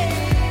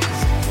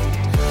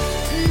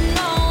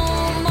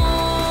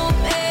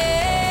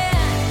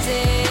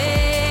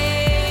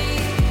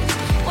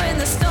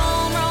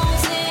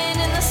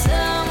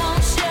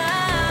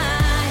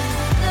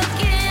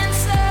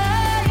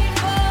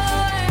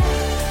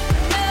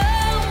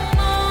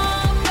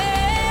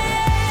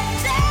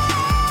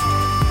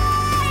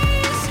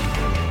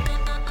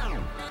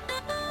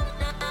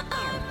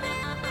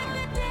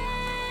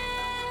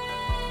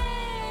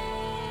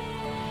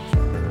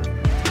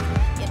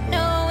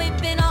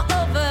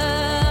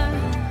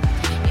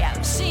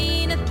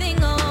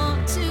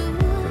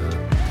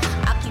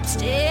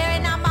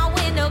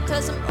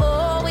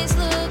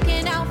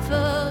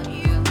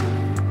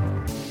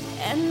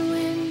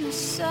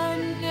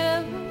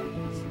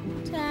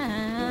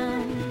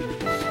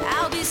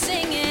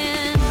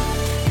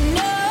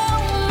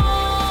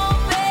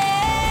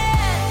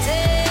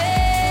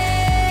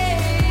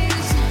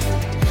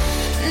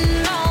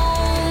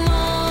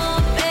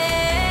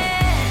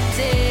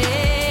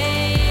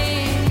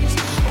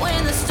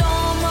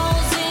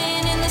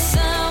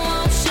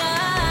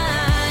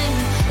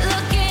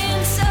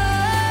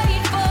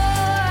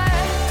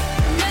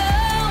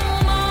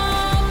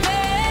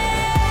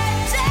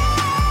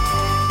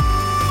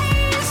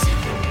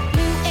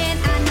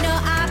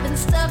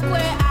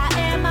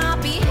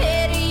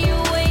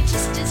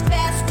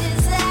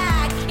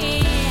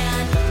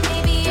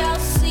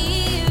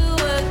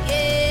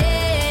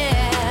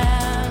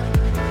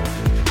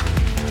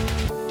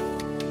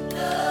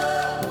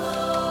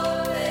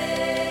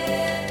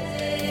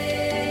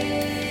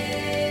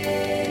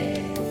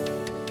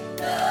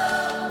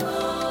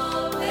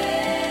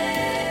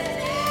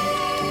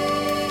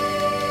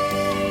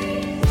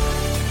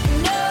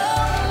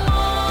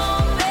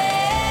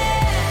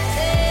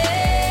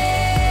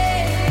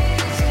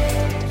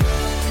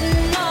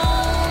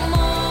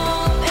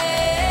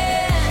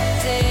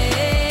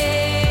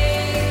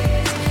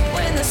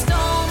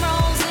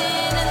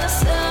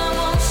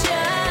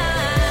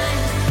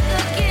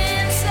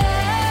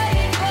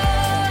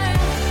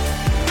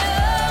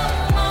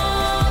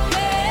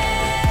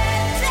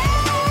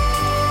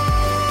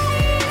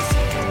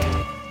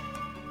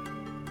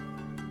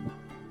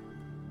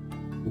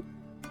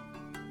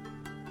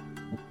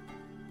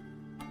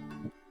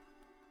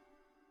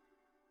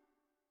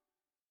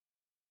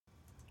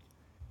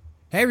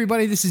 Hey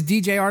everybody, this is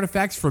DJ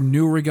Artifacts from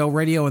New Regel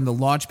Radio and the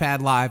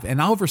Launchpad Live,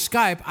 and over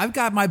Skype, I've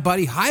got my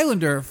buddy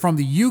Highlander from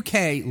the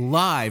UK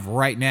live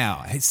right now.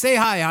 Hey, say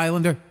hi,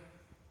 Highlander.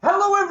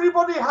 Hello,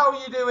 everybody. How are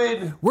you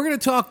doing? We're going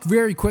to talk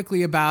very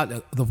quickly about,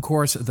 of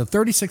course, the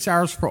 36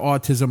 Hours for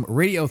Autism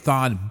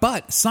Radiothon,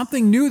 but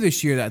something new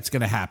this year that's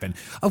going to happen.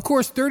 Of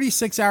course,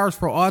 36 Hours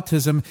for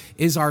Autism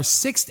is our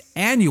sixth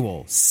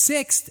annual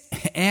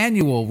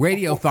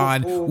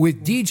Radiothon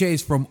with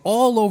DJs from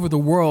all over the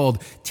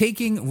world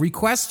taking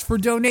requests for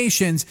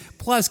donations,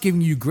 plus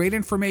giving you great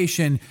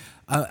information,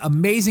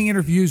 amazing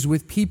interviews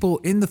with people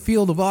in the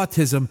field of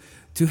autism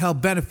to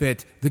help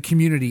benefit the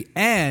community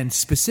and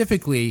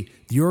specifically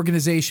the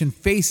organization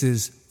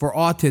Faces for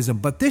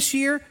Autism. But this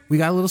year, we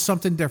got a little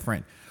something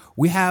different.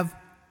 We have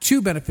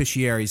two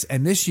beneficiaries,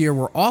 and this year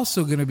we're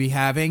also going to be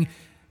having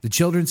the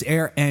Children's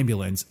Air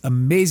Ambulance,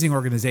 amazing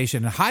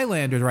organization. And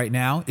Highlander right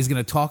now is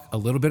going to talk a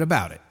little bit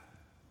about it.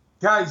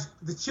 Guys,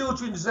 the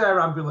Children's Air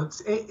Ambulance,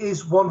 it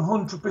is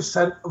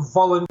 100%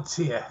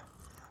 volunteer.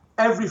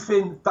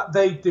 Everything that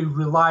they do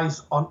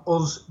relies on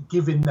us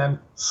giving them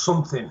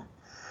something.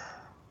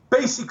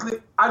 Basically,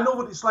 I know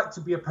what it's like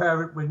to be a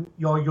parent when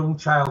your young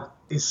child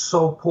is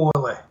so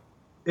poorly.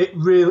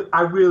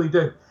 I really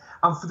do.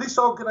 And for this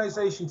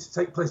organisation to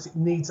take place, it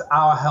needs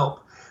our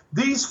help.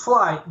 These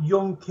fly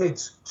young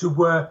kids to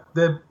where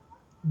the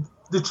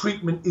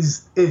treatment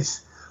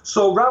is.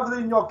 So rather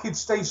than your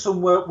kids stay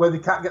somewhere where they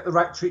can't get the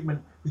right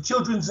treatment, the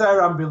Children's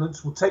Air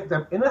Ambulance will take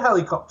them in a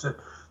helicopter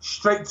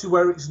straight to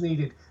where it's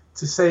needed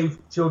to save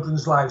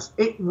children's lives.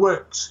 It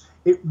works.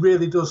 It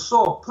really does.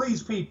 So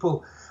please,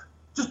 people,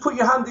 just put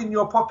your hand in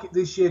your pocket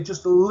this year,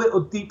 just a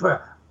little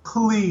deeper,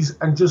 please,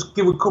 and just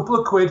give a couple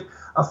of quid,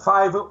 a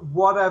fiver,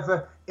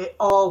 whatever. It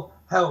all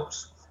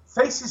helps.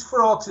 Faces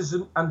for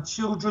Autism and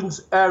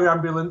Children's Air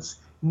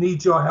Ambulance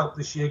need your help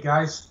this year,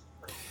 guys.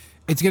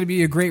 It's going to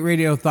be a great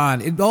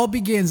radiothon. It all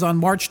begins on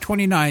March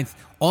 29th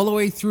all the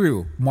way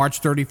through March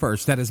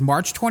 31st. That is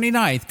March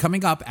 29th,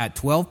 coming up at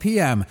 12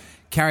 p.m.,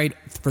 carried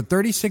for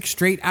 36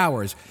 straight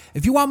hours.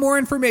 If you want more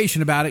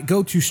information about it,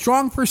 go to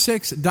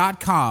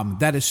strong4six.com.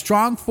 That is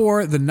strong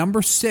for the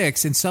number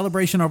 6 in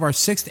celebration of our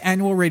 6th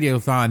annual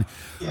radiothon.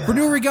 Yeah. For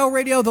New Regel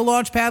Radio, the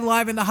Launchpad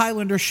Live, and the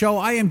Highlander Show,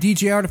 I am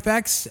DJ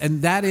Artifacts,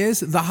 and that is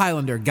the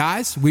Highlander.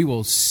 Guys, we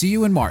will see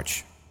you in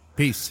March.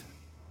 Peace.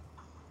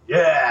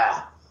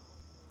 Yeah.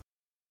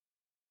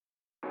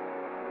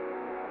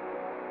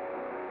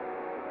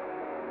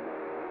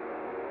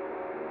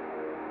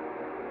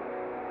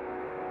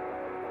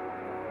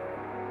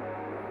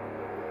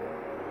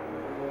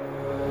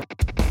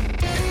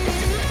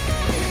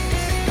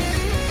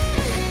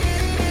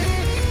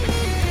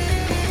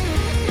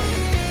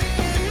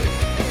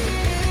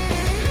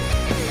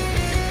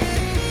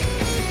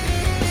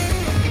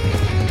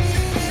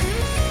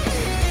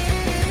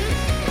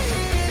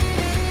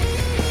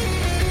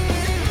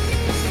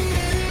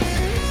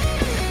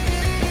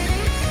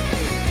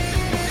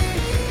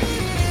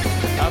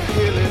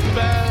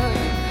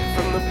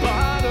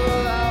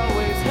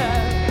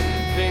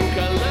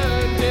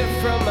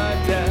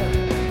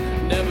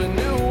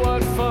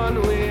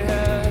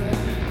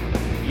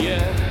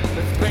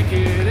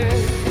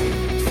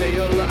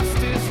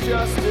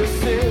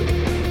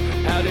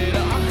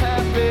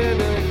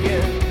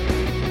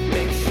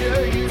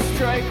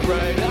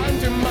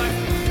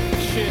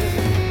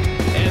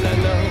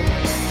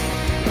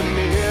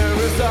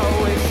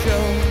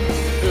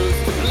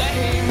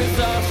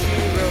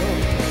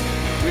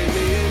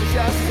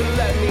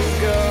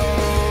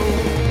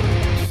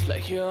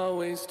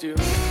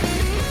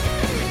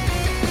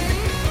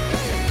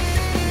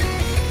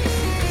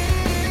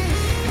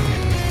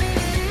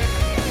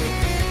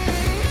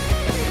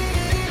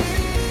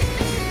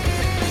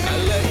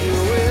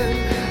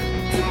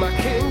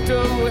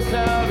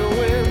 Without a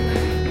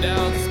wind,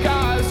 now the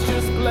skies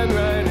just blend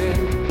right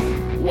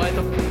in. Why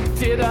the f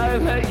did I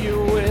let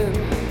you in?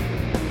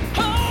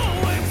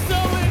 Oh, and so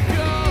it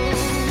goes.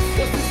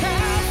 What's this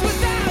house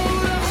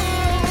without a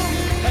home?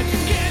 I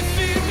just can't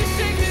seem to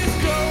shake this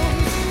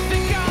ghost.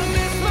 Think I'll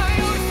miss my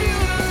own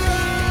funeral.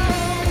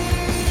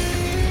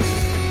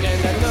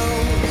 And I know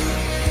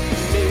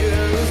the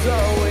mirrors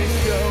always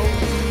show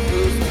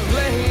who's to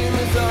blame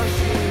is all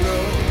she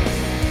wrote.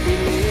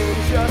 Believe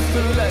just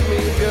to let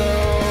me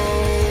go.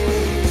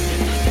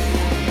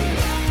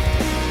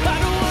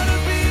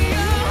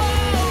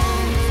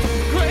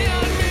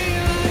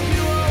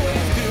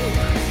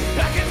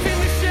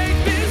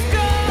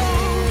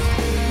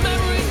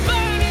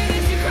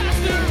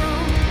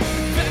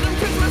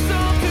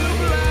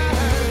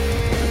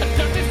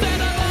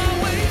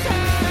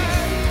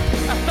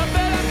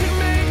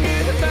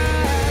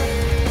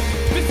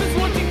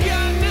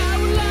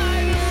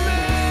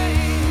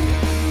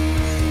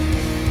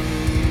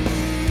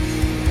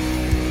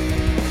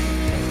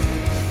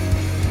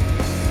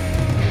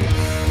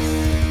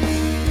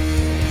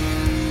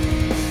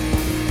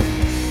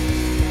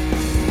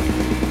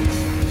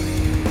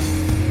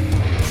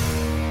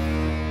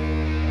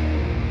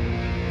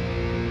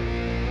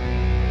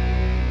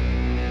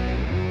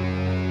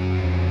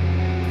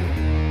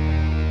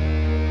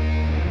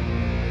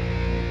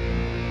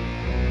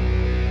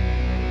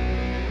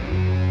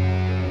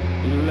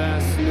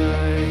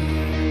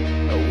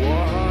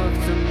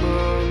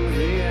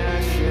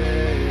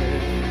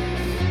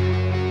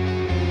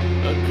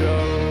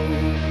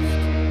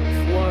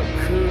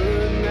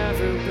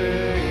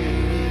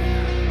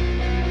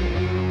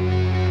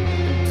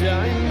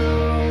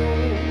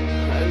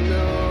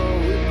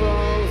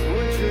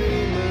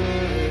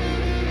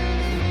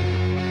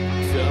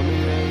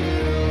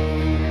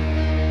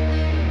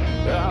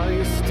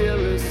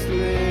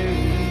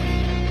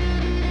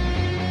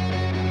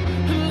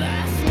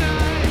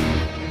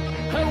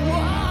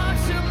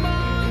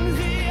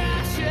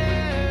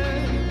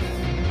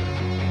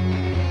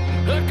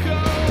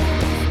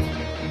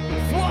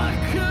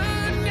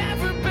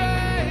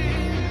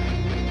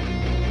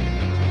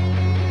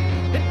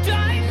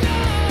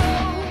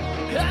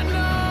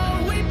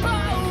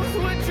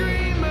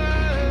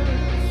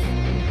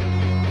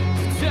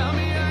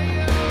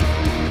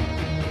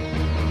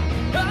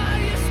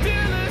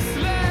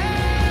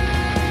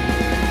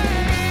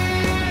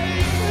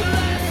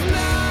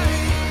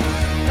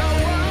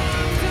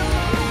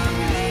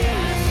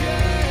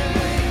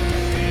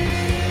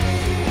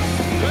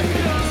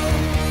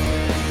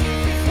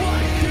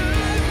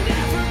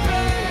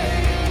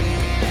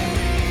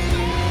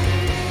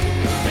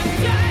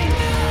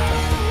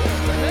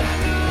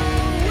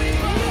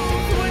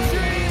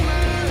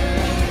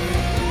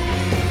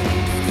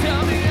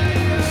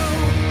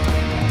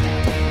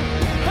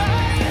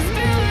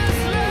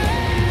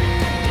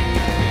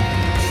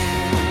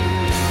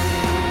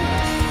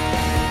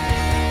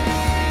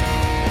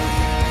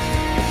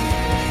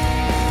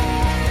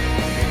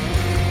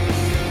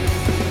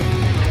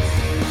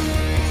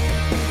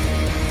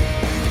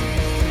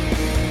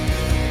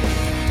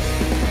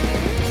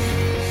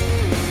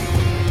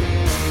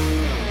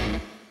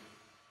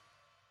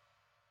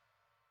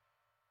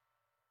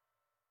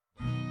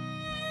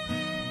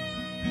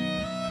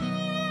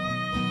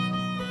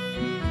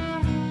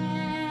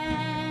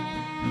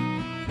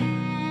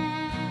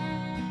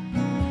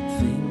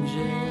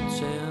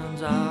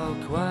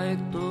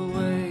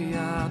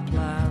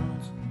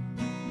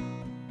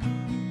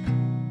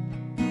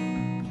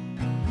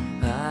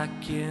 I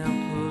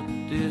can't put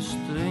this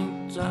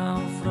drink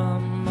down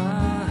from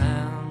my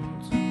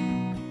hand.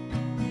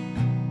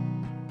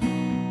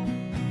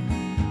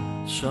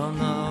 Son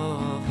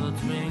of a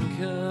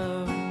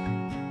drinker,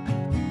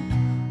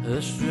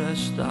 a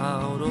stressed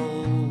out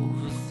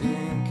overthinker.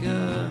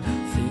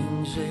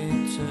 Things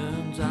ain't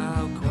turned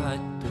out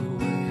quite the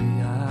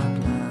way I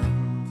planned.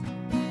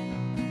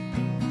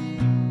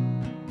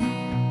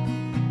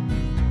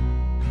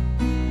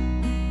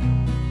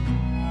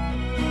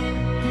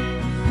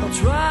 I'll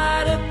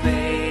try to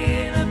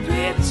paint a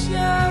picture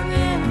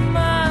in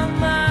my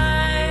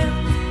mind,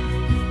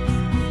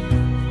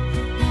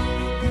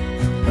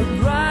 a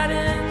bright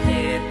and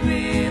lit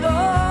with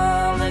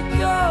all the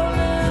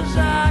colors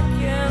I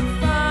can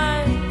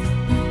find.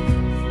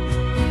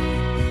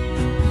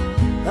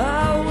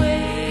 I'll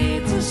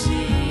wait to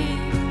see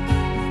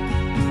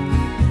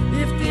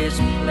if this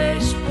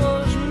place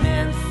was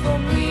meant for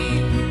me.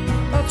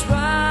 I'll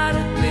try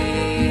to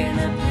paint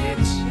a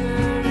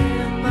picture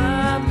in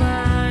my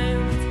mind.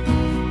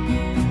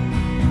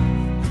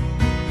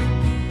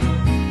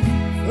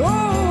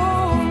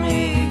 Hold me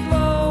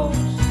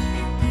close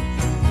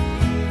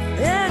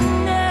and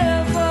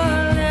never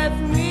let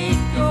me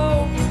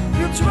go.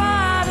 You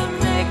try to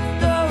make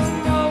the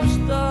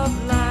most of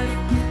life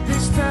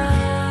this time.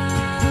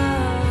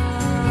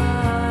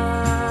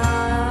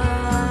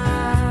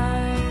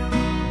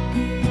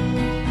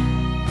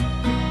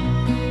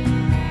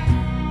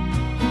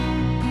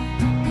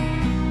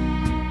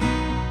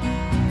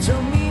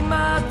 Tell me,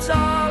 my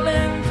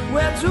darling,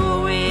 where do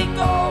we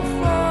go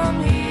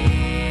from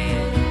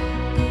here?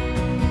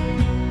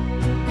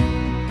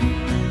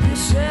 We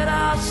set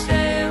our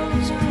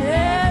sails and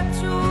head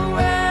to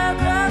where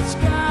the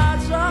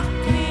skies are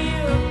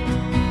clear.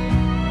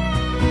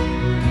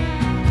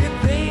 It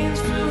pains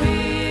to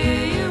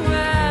hear you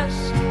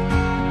ask,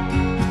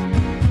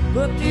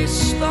 but this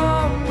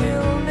storm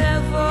will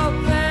never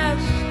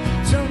pass.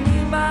 Tell me,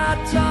 my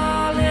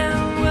darling,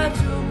 where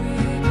do we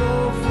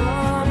go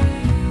from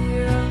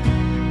here?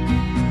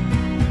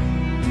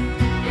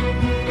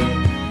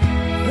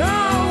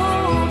 I'll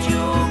hold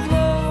you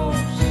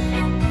close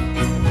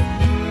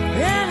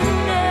and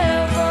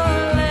never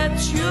let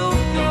you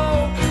go.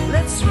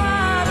 Let's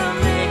try to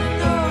make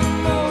the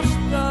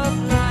most of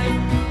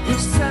life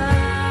this time.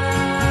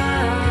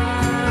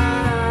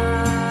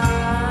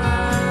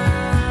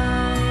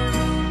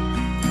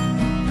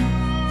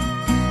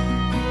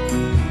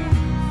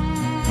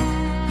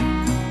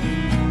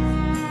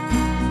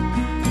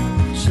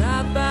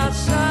 Side by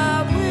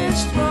side we're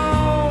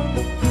strong,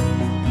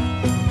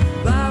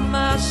 by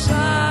my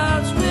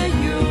side's where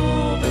you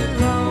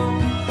belong.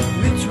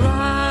 We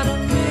try to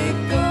make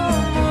the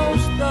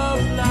most of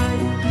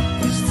life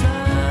this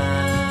time.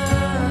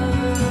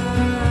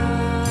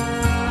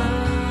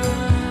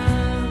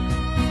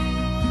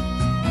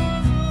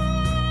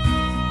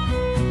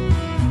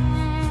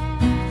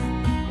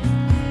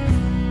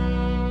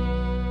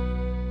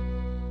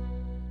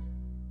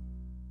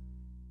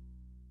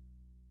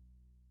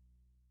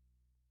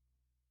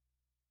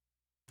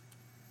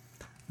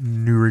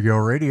 New Regel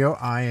Radio.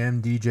 I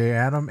am DJ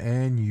Adam,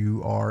 and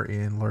you are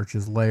in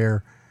Lurch's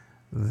Lair.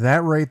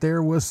 That right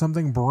there was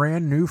something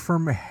brand new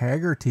from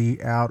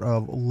Haggerty out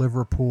of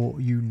Liverpool,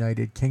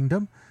 United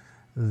Kingdom.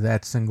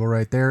 That single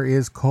right there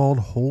is called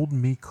Hold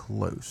Me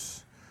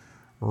Close.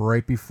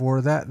 Right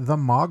before that, the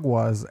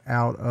Mogwais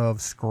out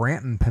of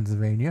Scranton,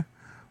 Pennsylvania,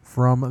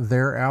 from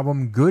their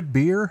album Good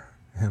Beer.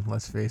 And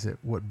let's face it,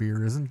 what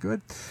beer isn't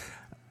good?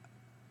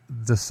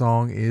 The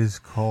song is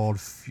called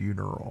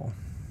Funeral.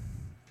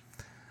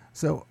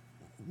 So,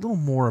 a little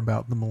more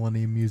about the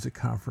Millennium Music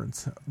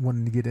Conference I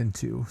wanted to get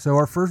into. So,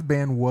 our first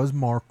band was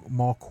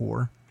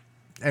Malcore,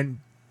 and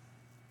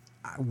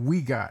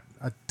we got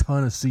a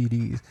ton of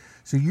CDs.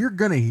 So, you're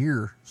going to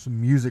hear some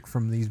music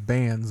from these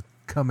bands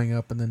coming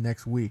up in the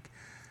next week.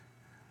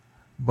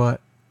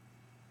 But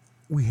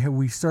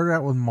we started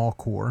out with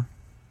Malcore.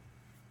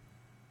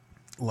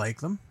 Like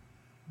them.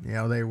 You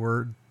know, they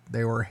were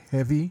a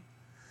heavy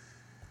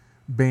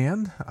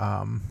band.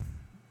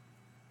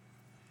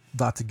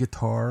 Lots of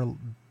guitar,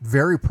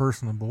 very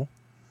personable.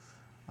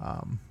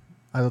 I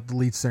thought the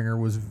lead singer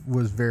was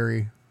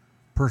very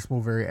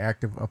personable, very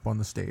active up on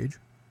the stage.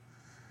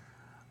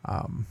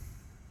 I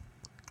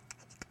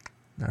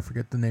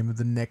forget the name of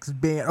the next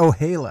band. Oh,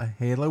 Hala.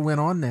 Hala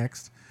went on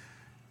next,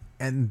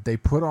 and they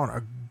put on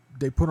a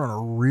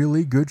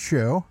really good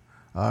show.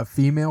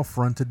 Female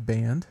fronted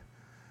band,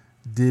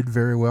 did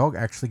very well.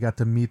 Actually got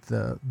to meet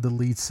the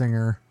lead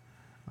singer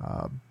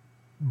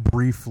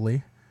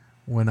briefly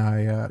when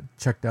I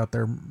checked out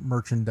their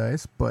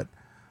merchandise, but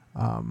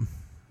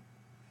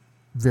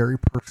very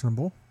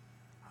personable.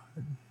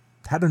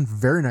 Had a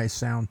very nice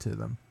sound to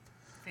them.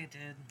 They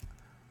did.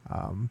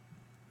 I'm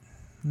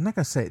not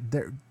going to say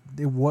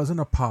it wasn't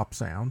a pop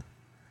sound,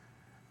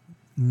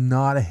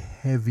 not a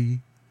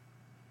heavy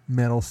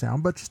metal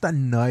sound, but just a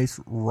nice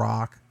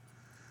rock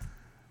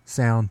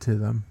sound to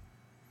them.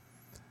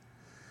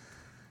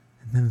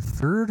 And then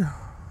third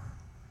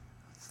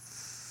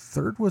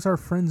was our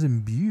friends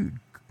in Butte.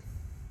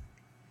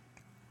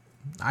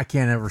 I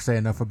can't ever say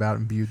enough about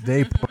Imbued.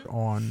 They put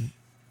on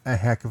a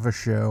heck of a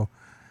show.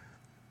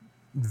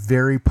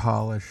 Very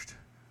polished,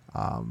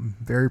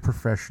 very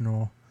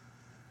professional.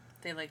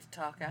 They like to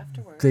talk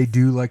afterwards. They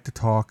do like to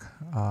talk.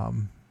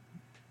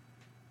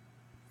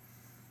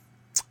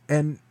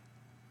 And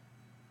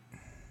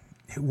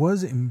it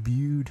was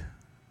Imbued.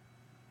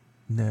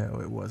 No,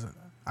 it wasn't.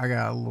 I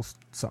got a little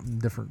something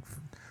different.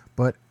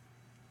 But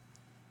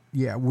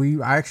yeah,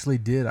 I actually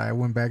did. I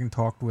went back and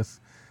talked with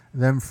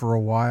them for a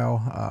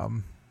while.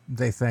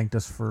 They thanked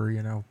us for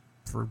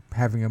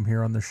having them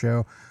here on the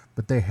show.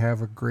 But they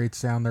have a great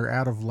sound. They're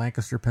out of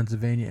Lancaster,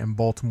 Pennsylvania and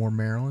Baltimore,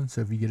 Maryland.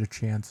 So if you get a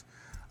chance,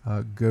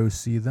 go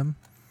see them.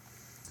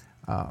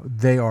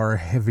 They are a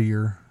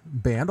heavier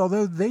band,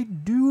 although they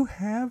do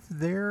have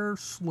their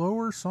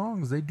slower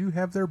songs. They do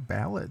have their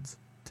ballads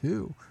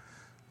too.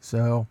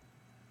 So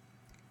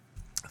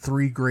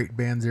 3 great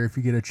bands there. If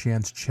you get a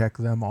chance, check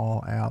them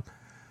all out.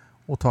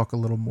 We'll talk a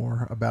little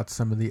more about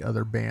some of the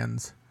other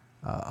bands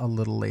a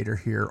little later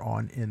here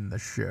on in the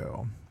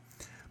show.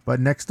 But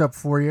next up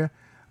for you,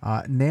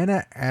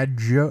 Nana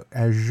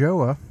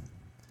Adjoa.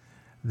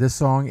 This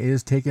song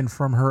is taken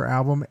from her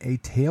album A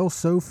Tale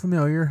So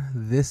Familiar.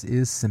 This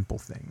is Simple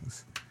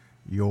Things.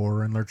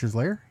 You're in Lurch's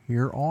Lair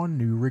here on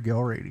New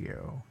Regel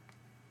Radio.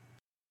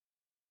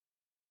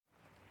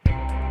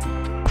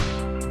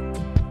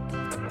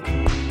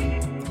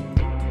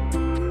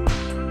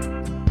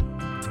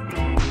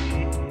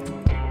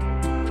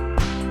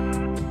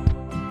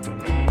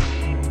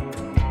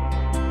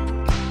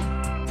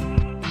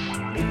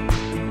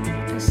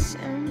 A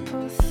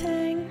simple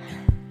thing.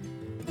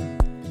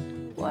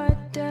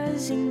 What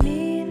does it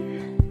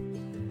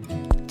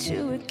mean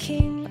to a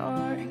king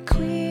or a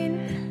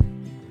queen?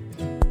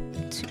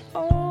 To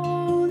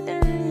old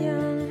and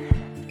young,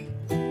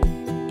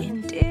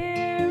 in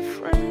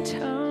different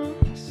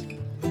tongues,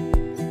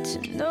 to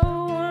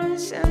no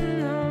one's and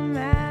no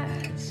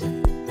mass.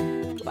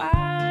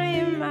 Why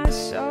am I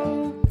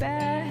so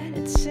bad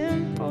at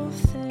simple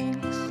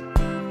things?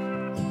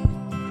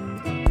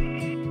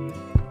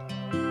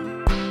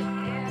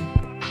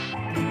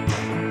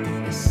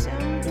 A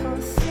simple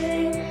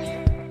thing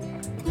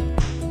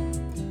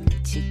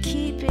to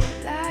keep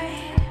it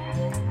light,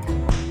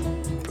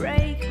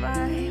 break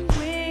my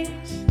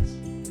wings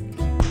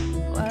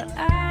while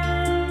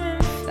I'm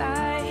in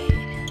flight,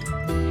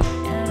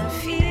 and I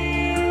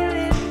feel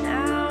it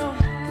now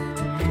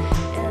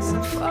as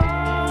I'm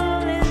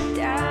falling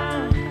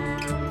down.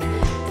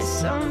 There's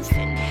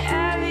something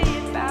heavy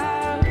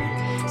about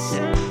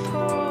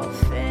simple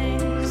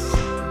things.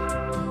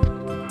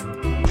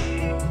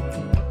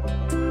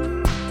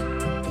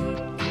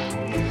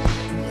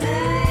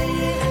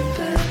 Let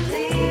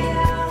believe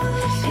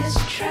is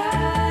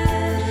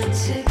trying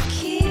to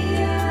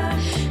kill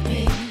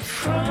me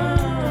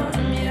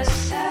from your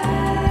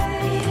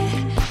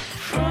side,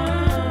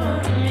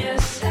 from your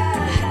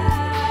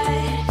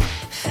side.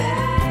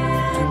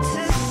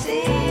 Fantasies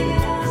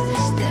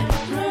that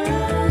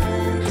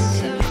run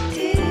so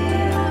deep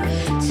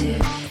to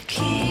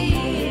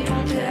keep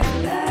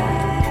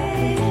alive,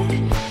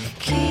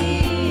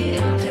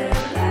 keep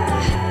alive.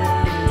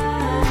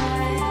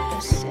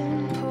 A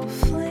simple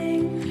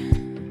fling,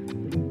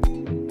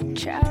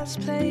 child's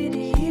play to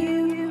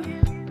you,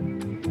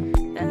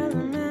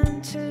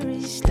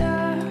 elementary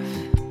stuff,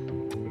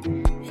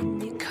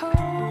 and you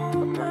call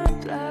my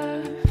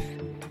bluff,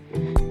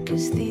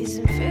 'cause these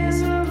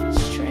invisible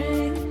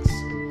strings,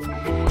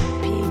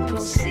 people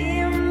see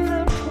 'em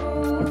the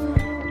pool,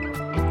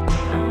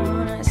 I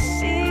wanna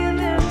see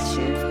them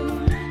too,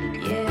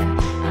 yeah,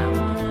 I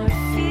wanna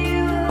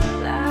feel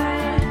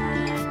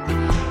alive,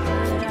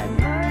 but I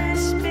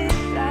must be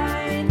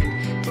blind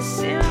to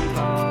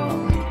simple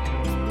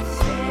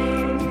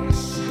things.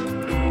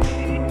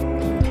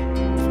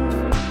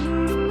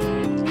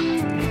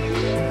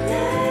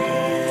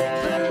 Let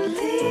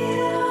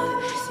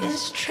believe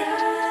is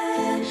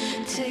trying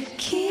to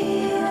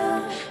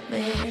kill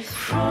me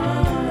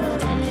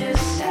from your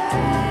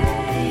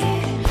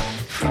side,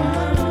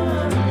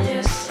 from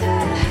your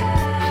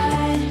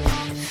side.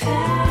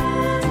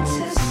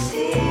 Fantasies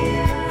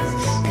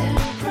that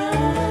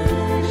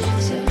run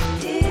so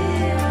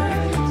deep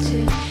to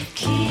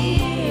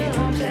keep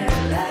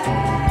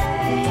alive,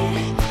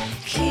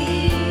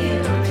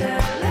 keep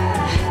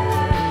alive.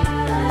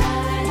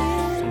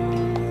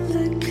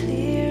 The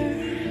clear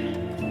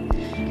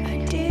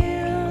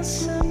ideals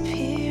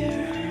appear,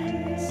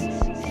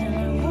 and I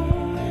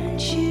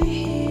want you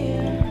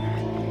here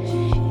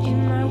in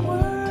my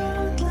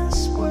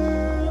wordless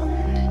world.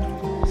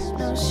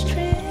 No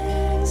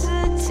strings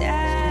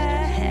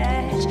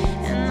attached,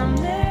 and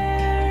the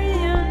marionettes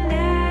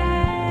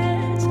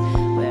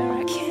where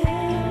I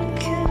can't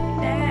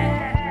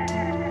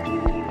connect.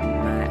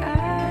 My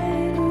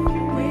idle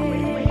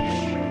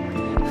wish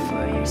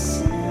for your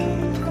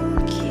simple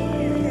kiss.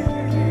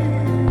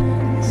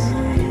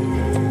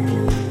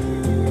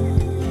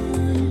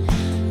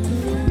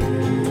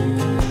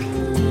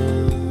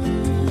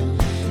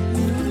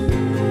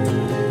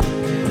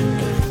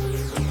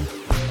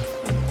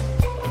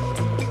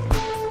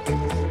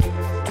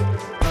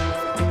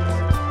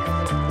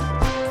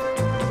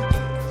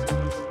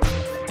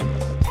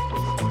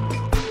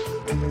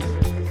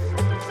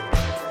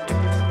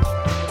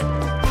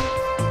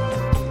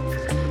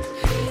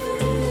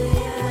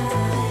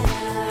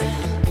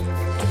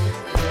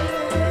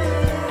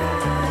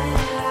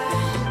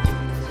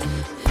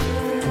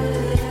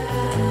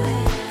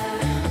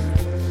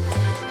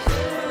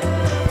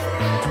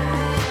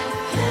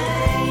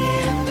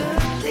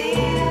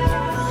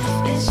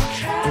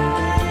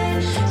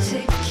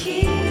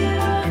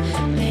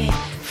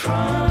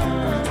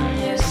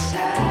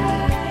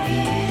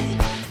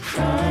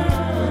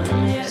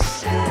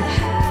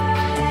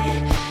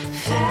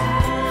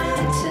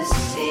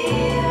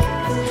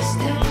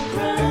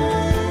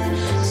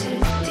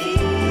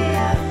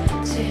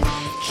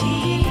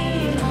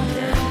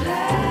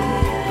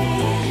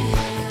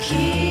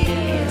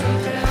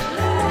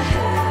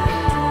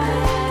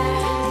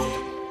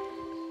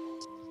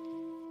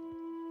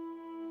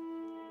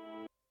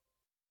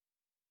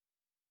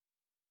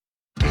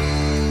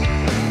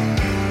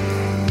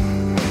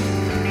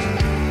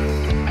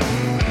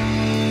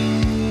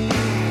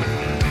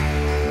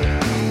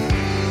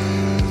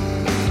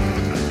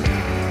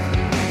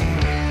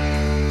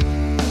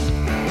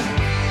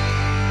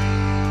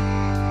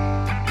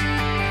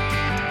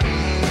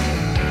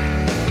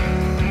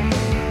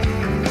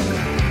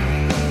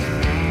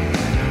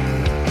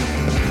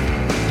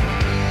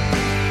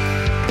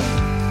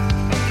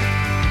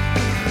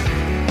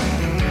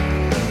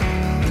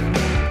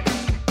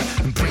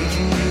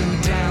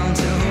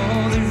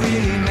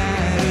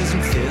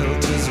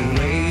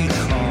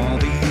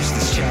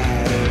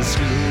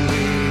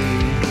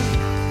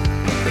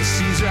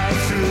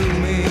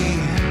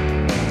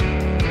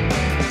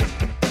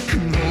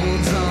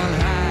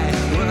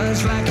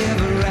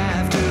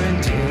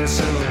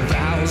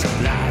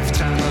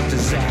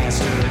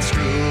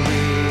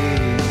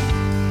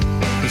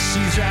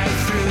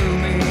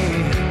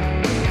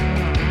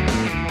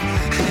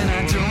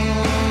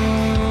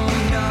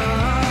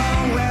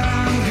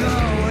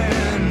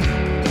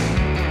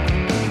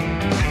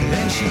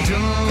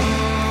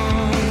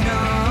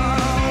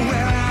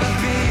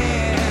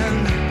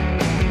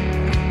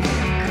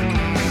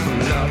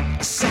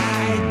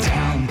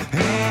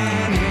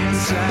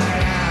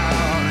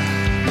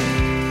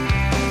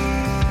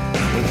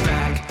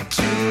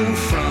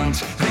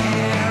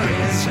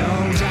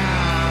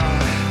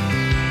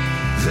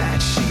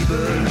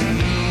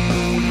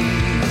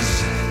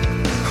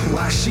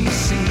 she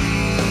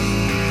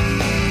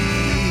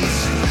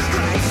sees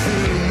right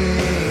through me.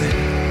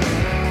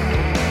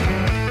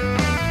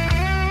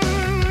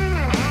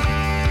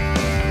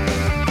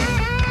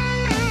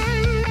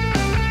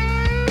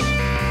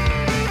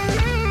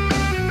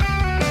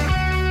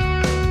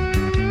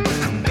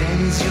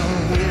 Bends your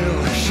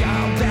will,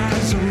 sharp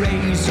as a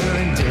razor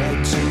and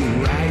dead to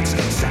rights.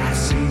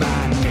 Assassin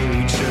by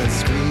nature,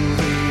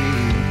 screwy.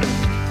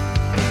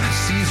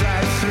 Sees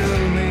right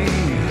through me.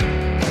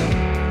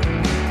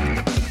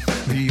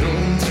 The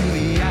old to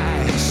the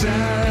eye,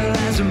 subtle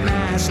as a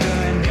master,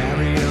 and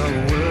every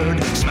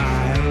word,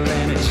 smile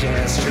and a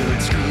gesture,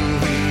 it's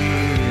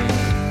groovy.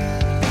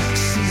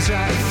 Sees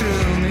right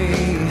through me.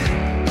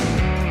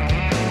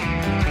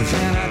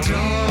 Then I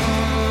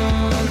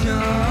don't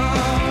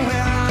know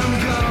where I'm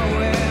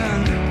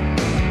going.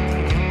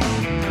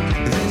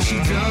 Then she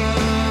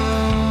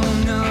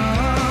don't know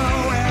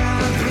where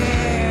I've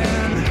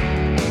been.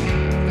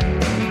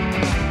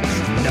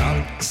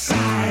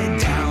 Upside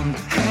down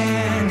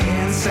and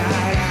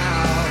inside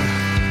out.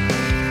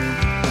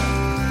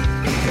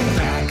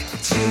 Back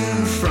to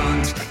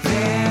front,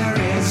 there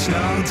is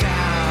no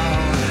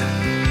doubt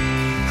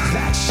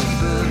that she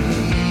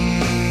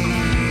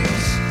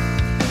believes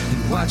in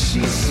what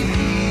she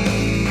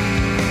sees.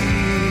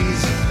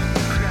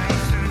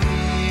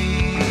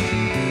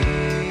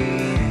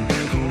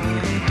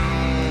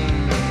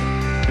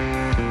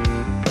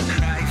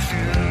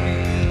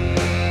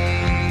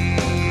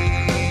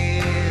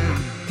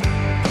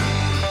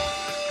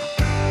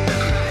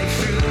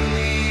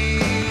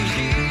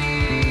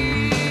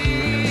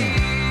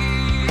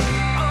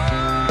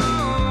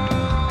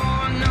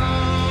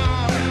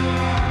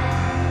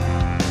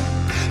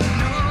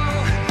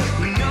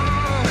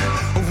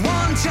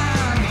 One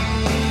time.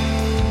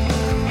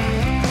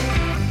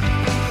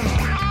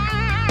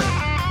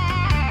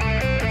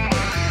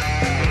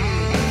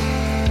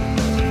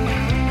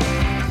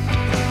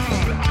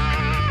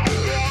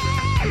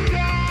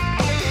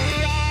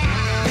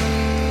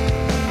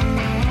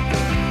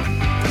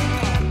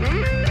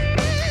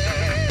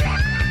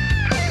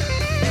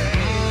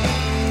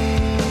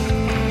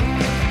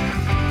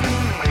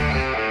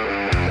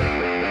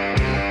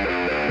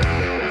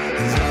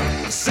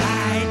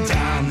 Upside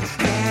down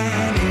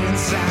and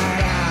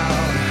inside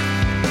out.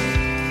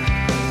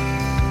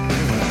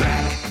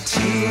 Back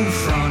to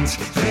front,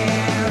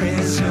 there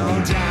is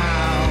no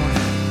doubt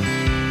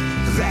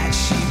that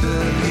she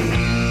believes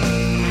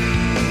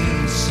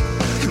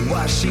in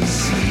what she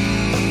sees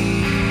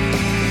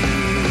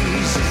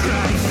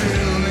right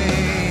through me.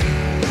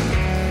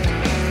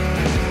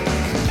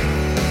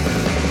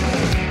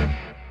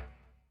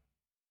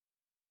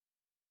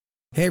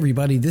 Hey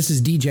everybody, this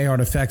is DJ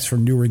Artifacts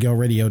from New Regel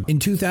Radio. In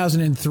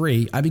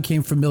 2003, I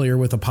became familiar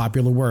with a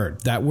popular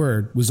word. That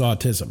word was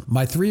autism.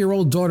 My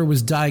 3-year-old daughter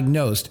was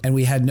diagnosed and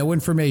we had no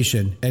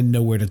information and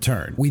nowhere to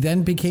turn. We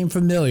then became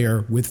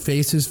familiar with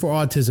Faces for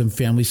Autism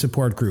Family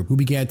Support Group, who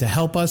began to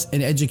help us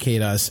and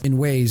educate us in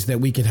ways that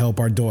we could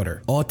help our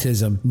daughter.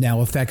 Autism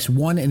now affects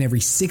 1 in every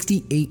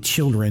 68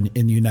 children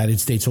in the United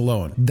States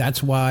alone.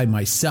 That's why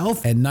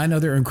myself and 9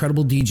 other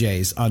incredible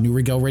DJs on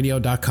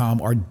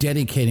NewRegelRadio.com are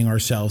dedicating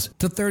ourselves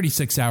to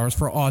 36 Hours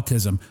for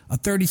Autism, a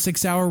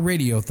 36-hour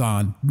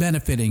radiothon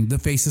benefiting the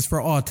Faces for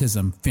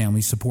Autism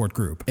Family Support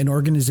Group, an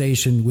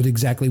organization with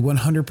exactly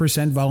 100%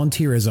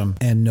 volunteerism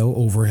and no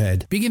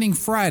overhead. Beginning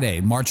Friday,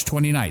 March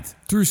 29th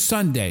through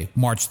Sunday,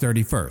 March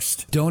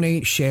 31st.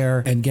 Donate,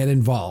 share, and get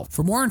involved.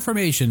 For more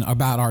information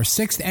about our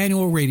 6th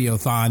annual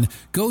radiothon,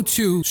 go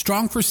to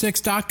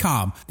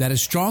strongfor6.com. That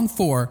is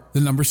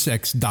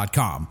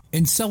strong6.com.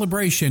 In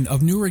celebration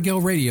of New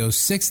Regel Radio's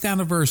 6th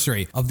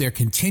anniversary of their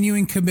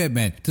continuing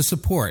commitment to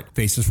support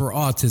Faces for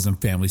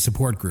Autism Family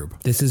Support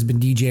Group. This has been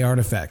DJ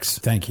Artifacts.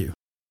 Thank you.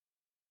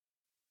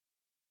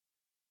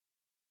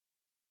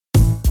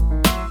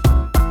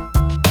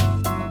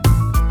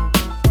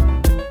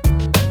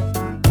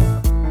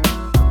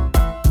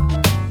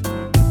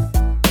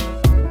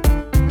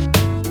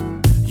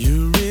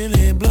 You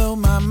really blow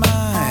my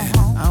mind.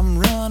 I'm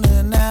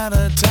running out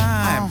of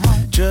time.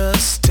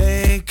 Just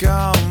take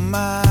all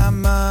my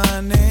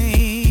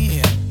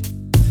money.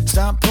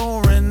 Stop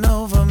pouring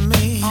over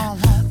me.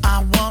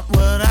 I want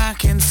what I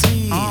can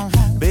see.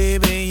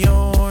 Baby,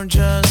 you're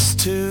just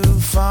too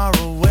far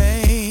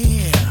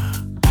away.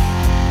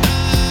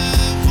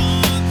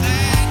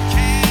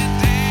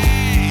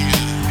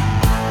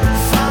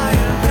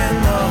 Fire in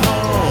the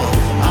hole.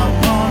 I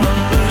wanna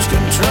lose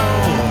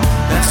control.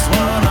 That's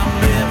what I'm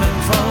living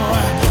for.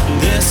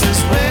 This is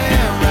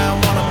where I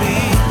wanna be.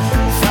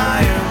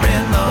 Fire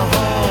in the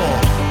hole.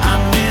 I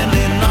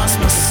nearly lost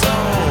my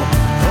soul.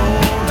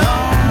 Hold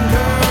on,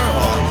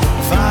 girl.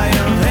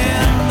 Fire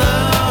in the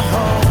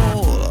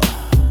hole.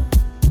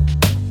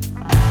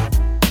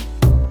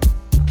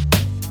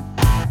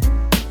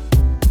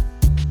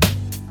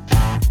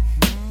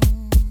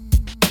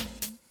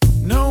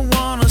 No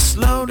wanna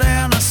slow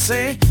down, I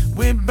say.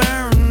 We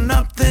burn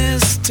up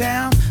this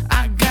town.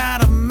 I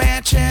got a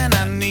match and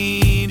I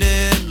need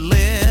it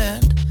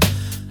lit.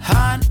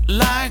 Hot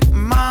like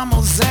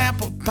mama's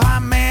apple pie,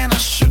 man.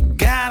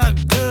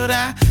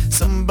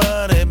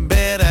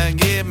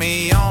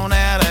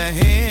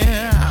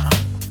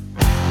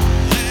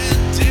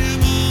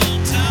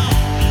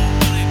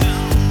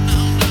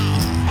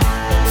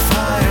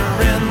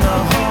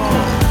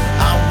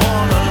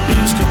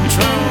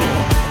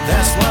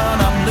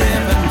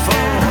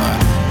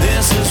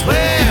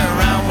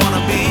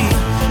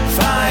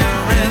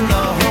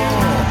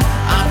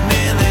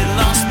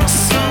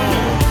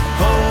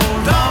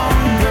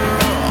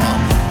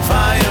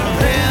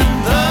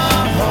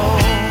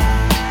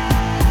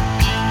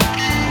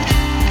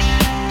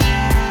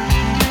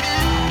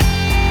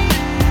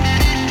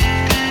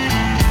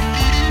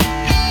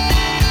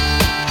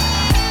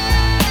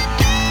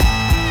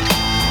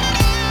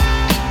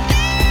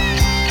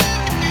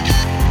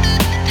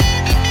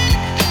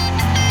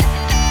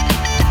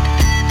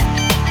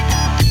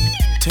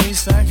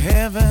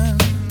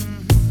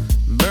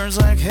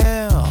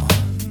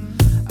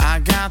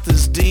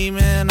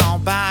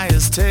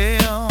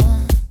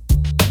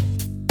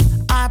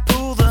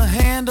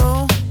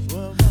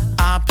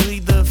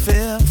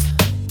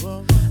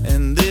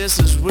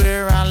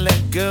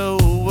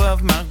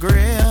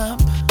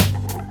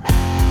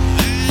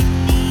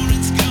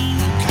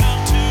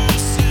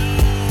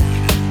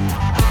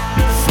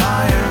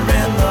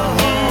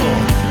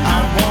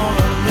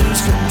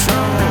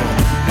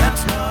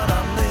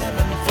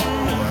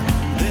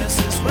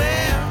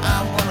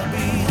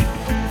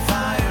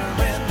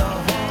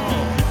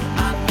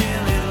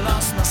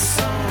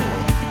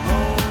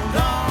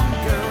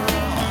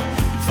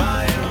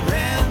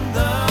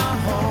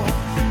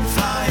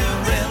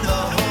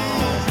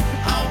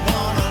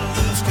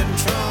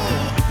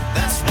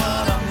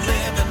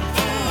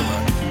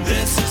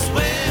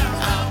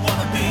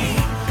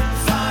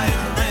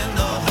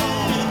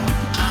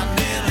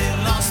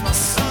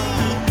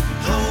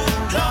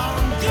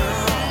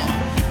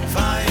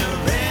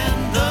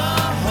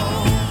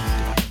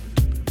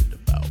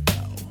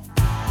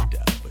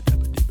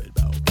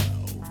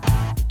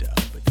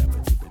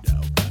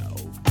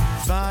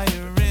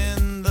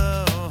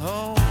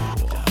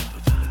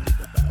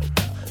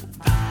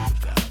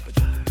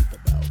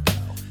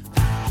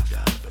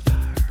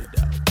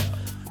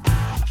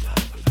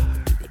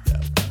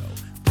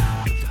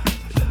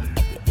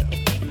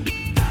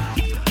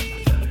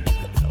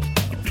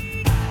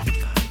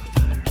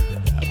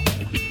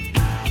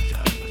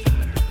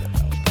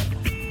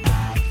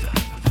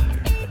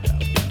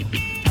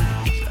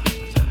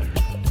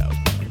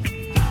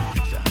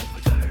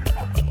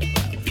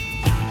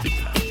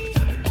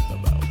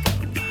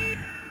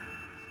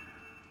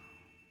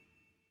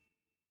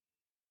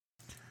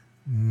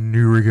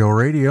 New Regel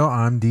Radio.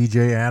 I'm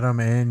DJ Adam,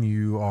 and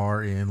you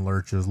are in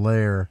Lurch's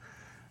Lair.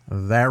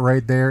 That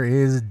right there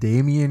is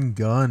Damian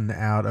Gunn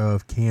out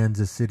of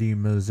Kansas City,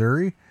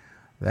 Missouri.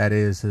 That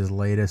is his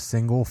latest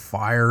single,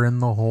 Fire in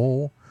the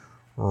Hole.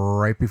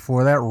 Right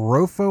before that,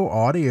 Rofo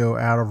Audio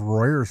out of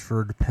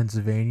Royersford,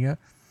 Pennsylvania.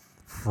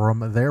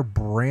 From their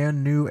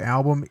brand new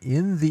album,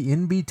 In the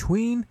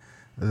In-Between,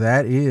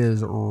 that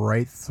is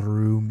Right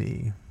Through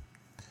Me.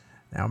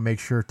 Now make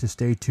sure to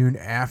stay tuned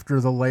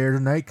after the Lair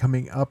tonight.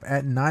 Coming up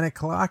at 9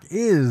 o'clock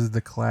is the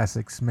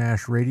Classic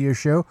Smash Radio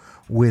Show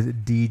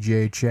with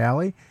DJ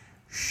Chally.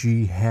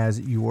 She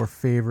has your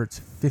favorites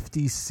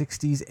 50s,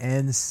 60s,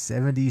 and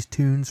 70s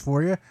tunes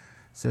for you.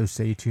 So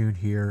stay tuned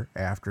here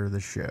after the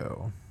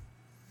show.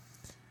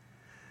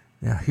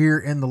 Now here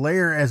in the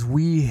Lair, as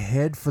we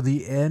head for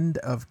the end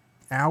of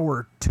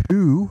hour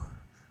 2,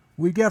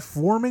 we got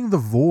Forming the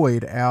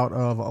Void out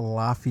of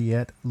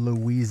Lafayette,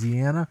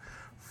 Louisiana.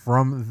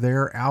 From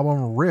their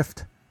album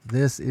Rift,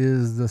 this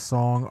is the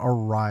song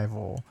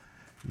Arrival.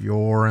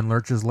 You're in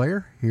Lurch's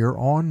Lair here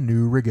on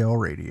New Regel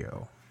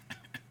Radio.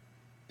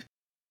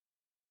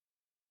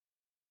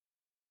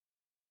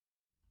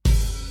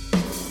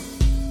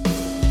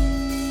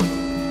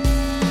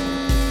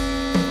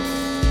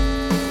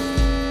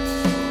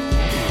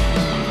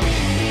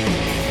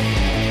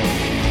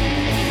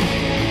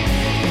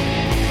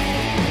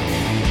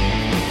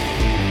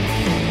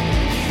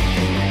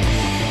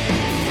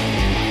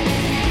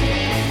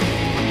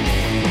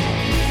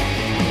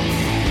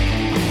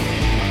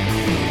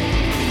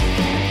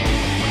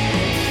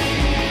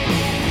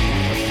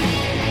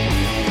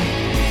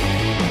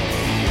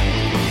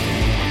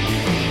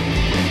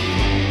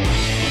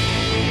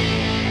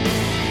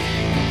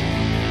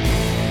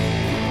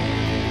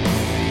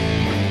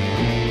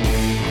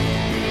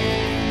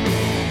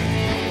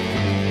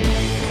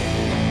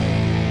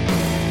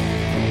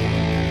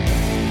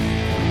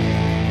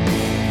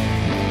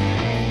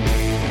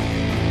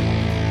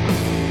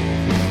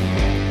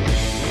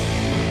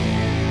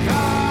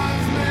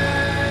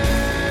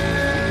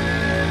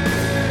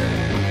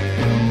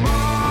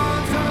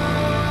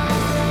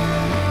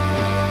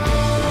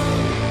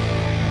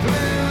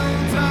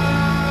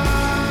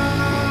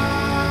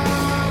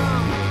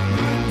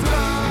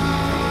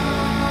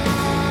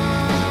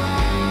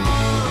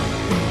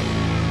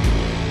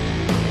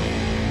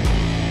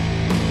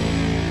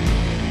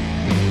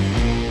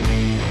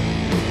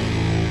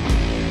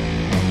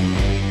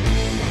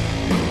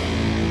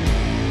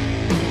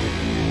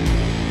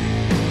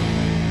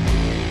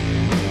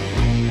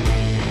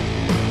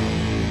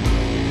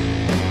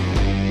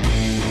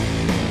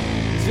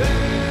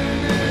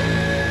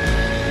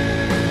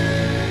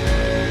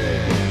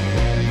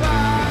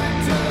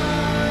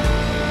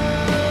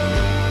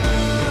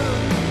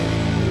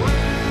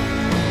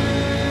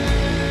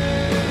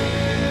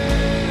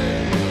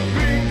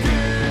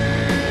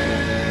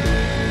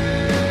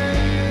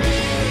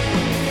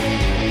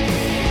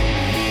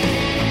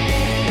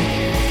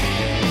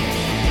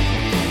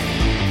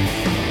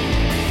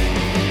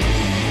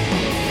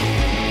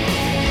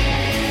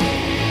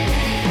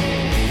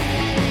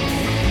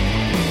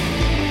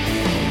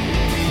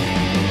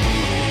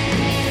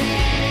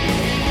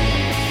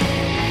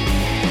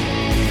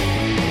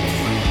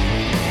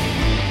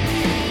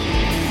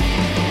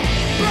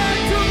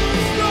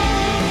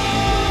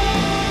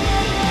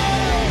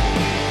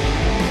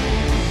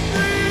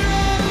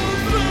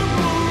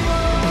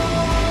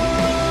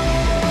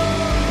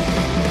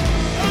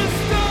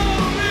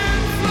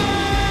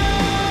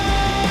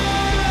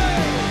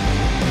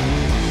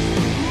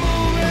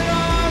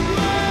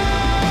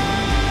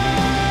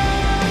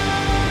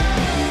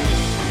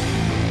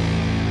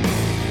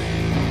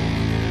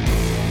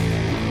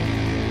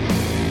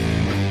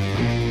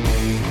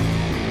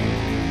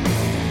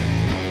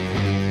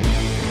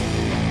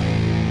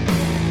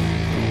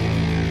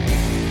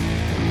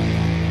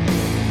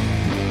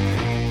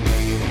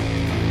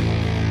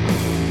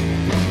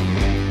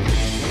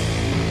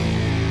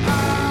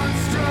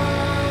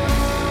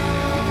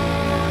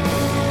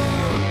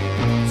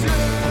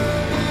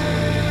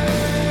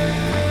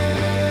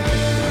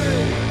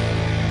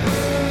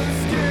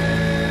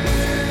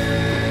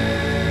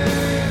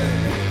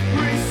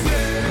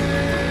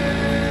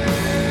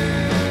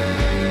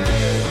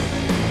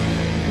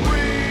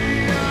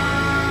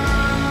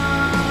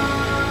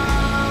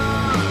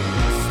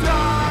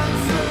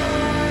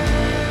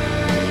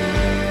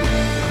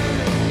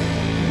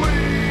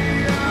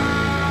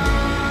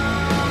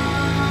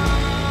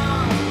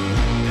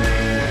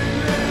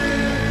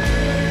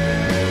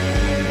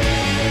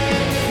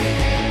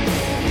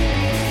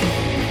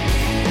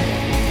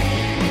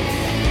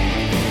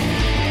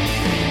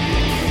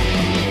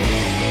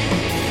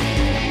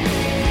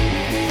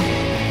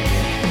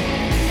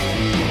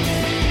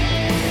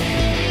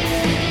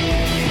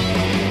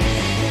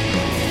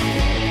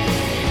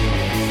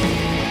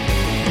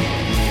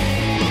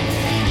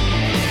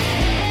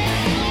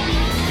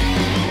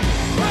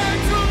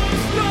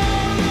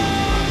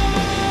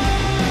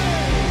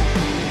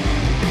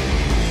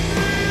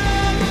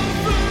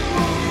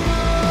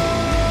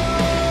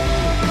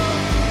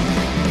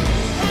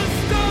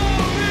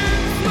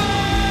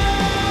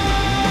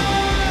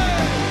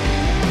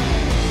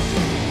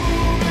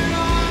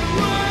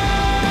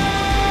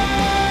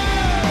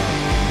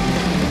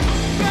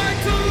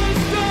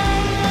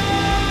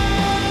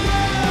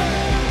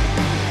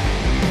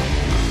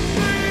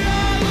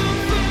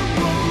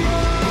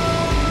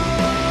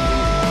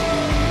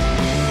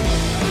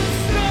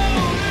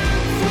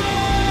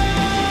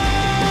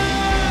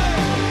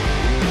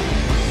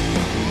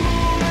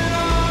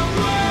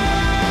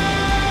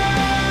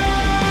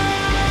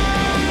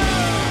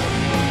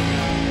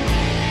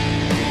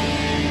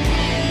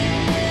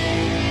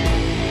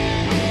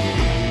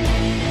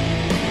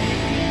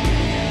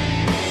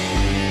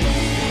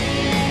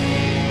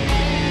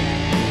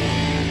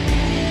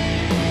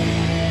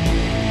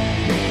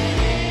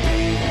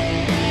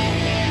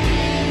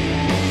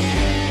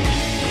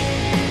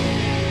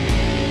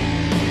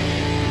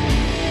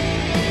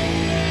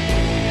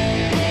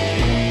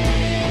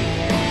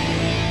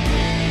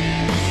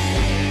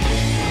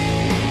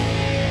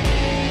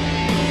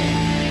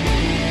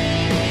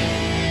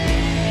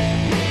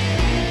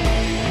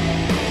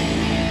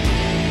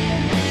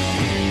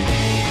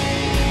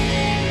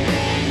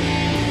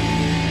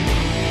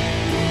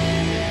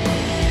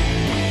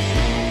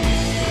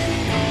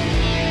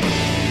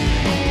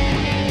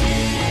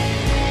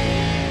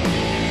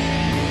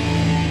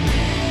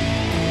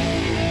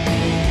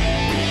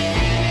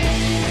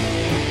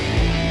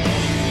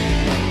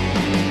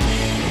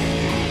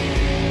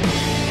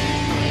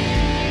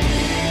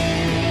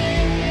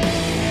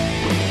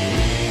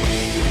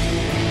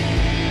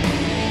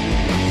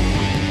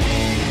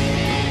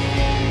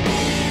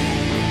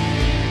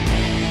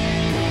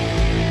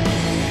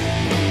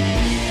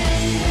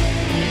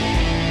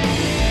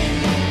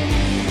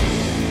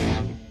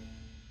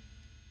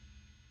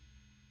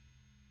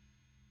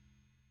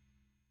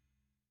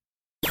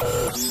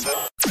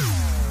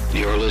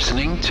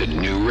 listening to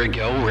New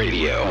Regel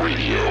Radio.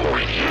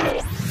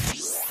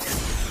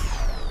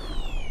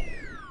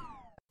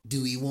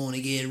 Do we want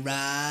to get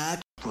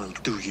rocked? Well,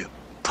 do you,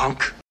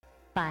 punk?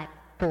 5,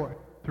 4,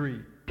 3,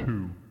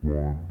 2,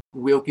 1.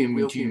 Welcome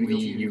to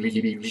the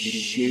Regel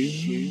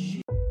Show.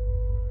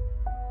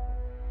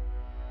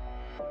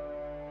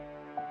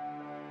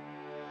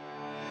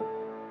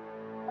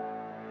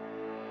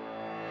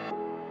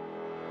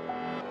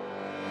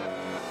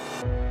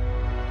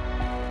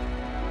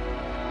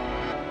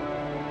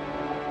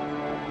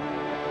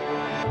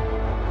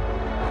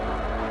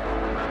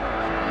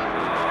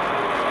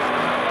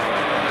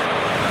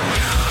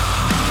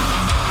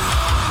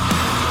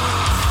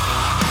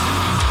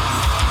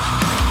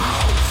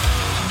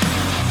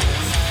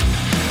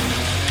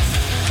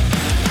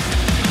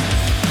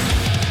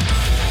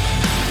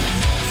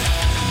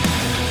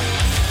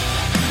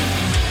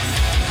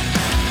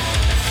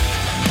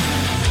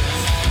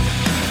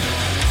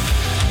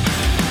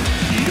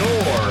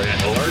 You're in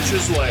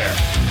Lurch's Lair.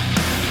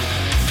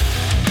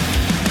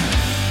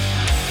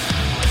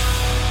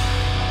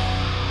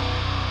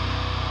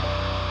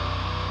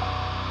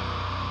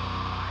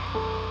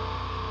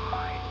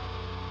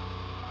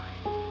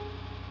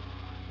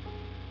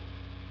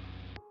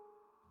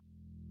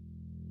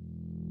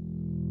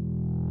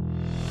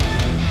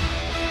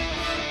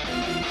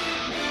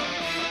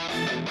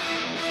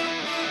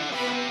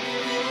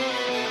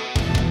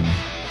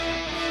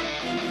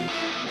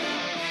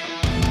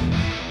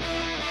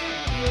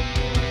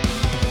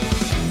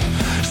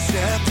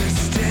 Set the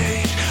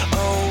stage, a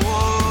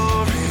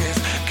war is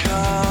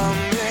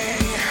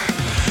coming,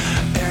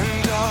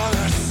 and all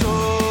our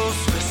souls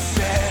for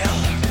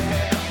sale.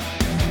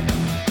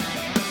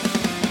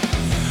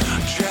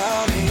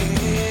 Drowning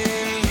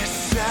in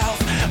yourself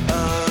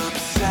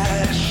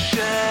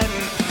obsession,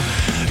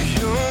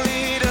 you'll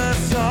lead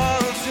us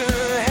all to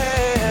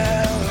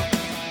hell.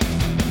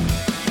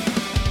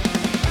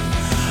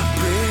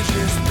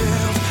 Bridges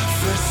built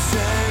for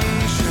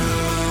centuries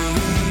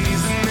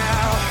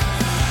now,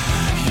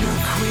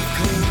 you're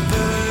quickly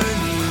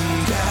burning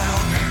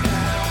down.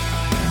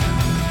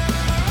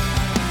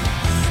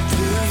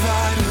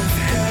 Divide with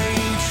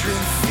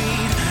hatred,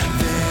 feed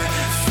their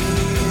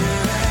fear,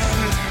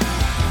 and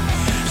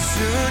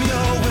soon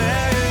you'll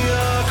wear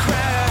your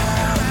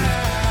crown.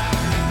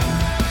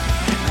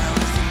 Now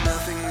is there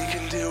nothing we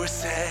can do or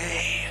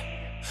say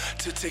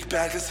to take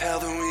back this hell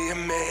that we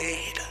have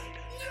made?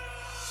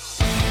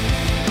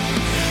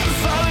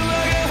 Falling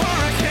like a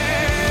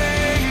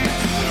hurricane,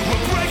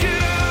 we're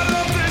breaking out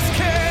of this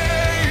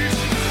cage,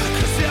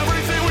 'cause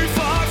everything we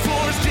fought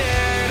for is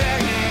dead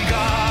and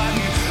gone.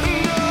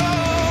 No,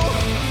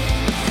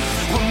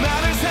 we're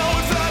mad as hell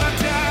without a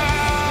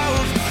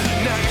doubt.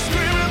 Now you're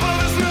screaming but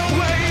there's no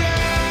way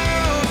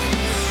out.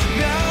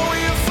 Now we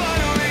are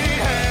finally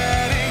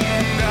heading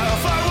out.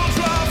 I will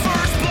draw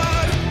first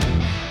blood.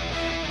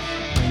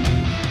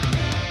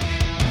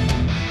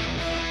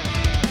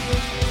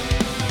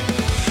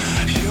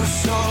 You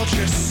sold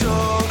your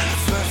soul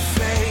for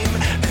fame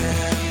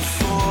and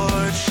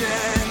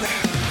fortune,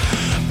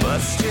 but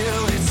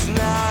still it's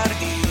not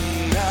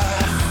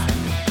enough.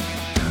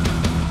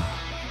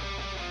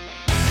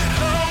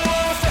 A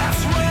wolf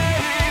that's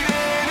waiting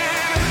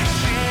in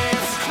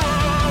sheep's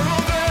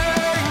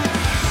clothing,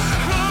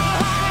 a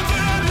heart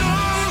that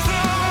knows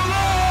of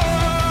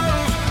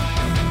love.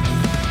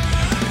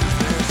 Is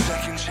there a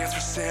second chance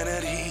for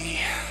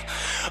sanity,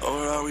 or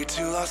are we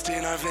too lost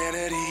in our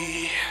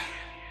vanity?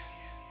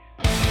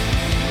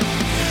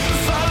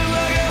 Falling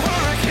like a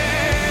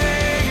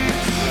hurricane,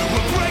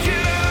 we're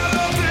breaking out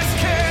of this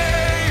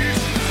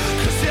cage,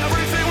 'cause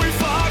everything we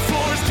fought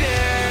for is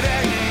dead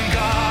and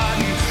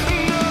gone.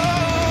 No,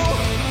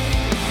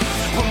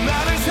 we're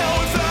mad as hell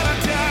without a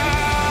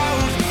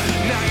doubt.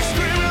 Now you're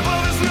screaming but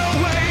there's no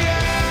way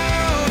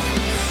out.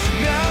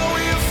 Now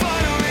we are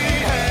finally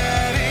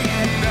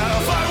heading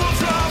out. I will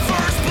draw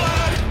first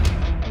blood.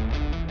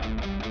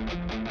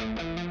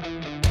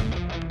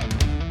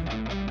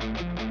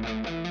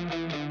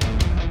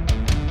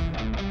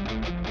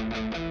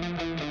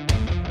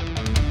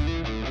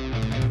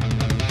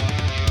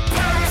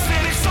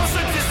 Parasitic, so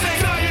sadistic,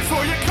 dying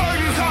for your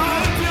curtain call.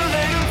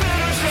 Manipulating,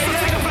 bitter shade, so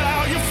take a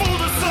bow, you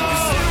fooled us all. You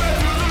see right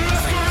through the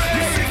masquerade.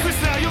 Your secrets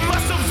now you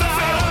must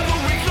avow.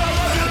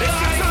 It's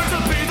your turn to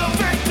be the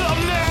victim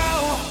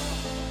now.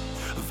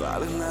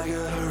 Falling like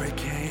a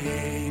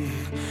hurricane,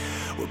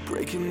 we're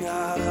breaking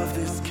out of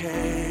this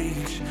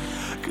cage,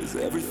 'cause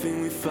everything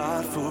we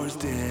fought for is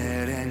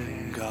dead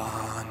and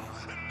gone.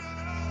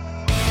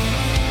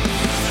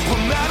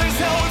 We're mad as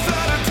hell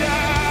without a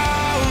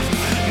doubt.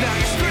 Now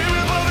you're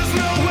screaming but there's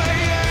no way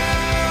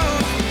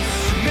out.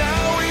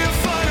 Now we are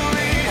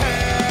finally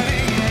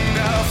heading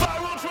out. I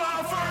will draw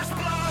first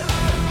blood.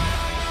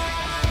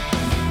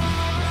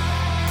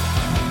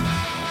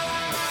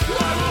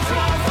 I will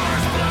draw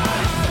first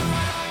blood.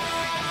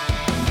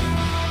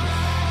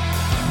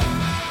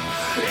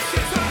 It's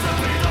your turn to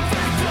be the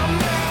victim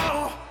now.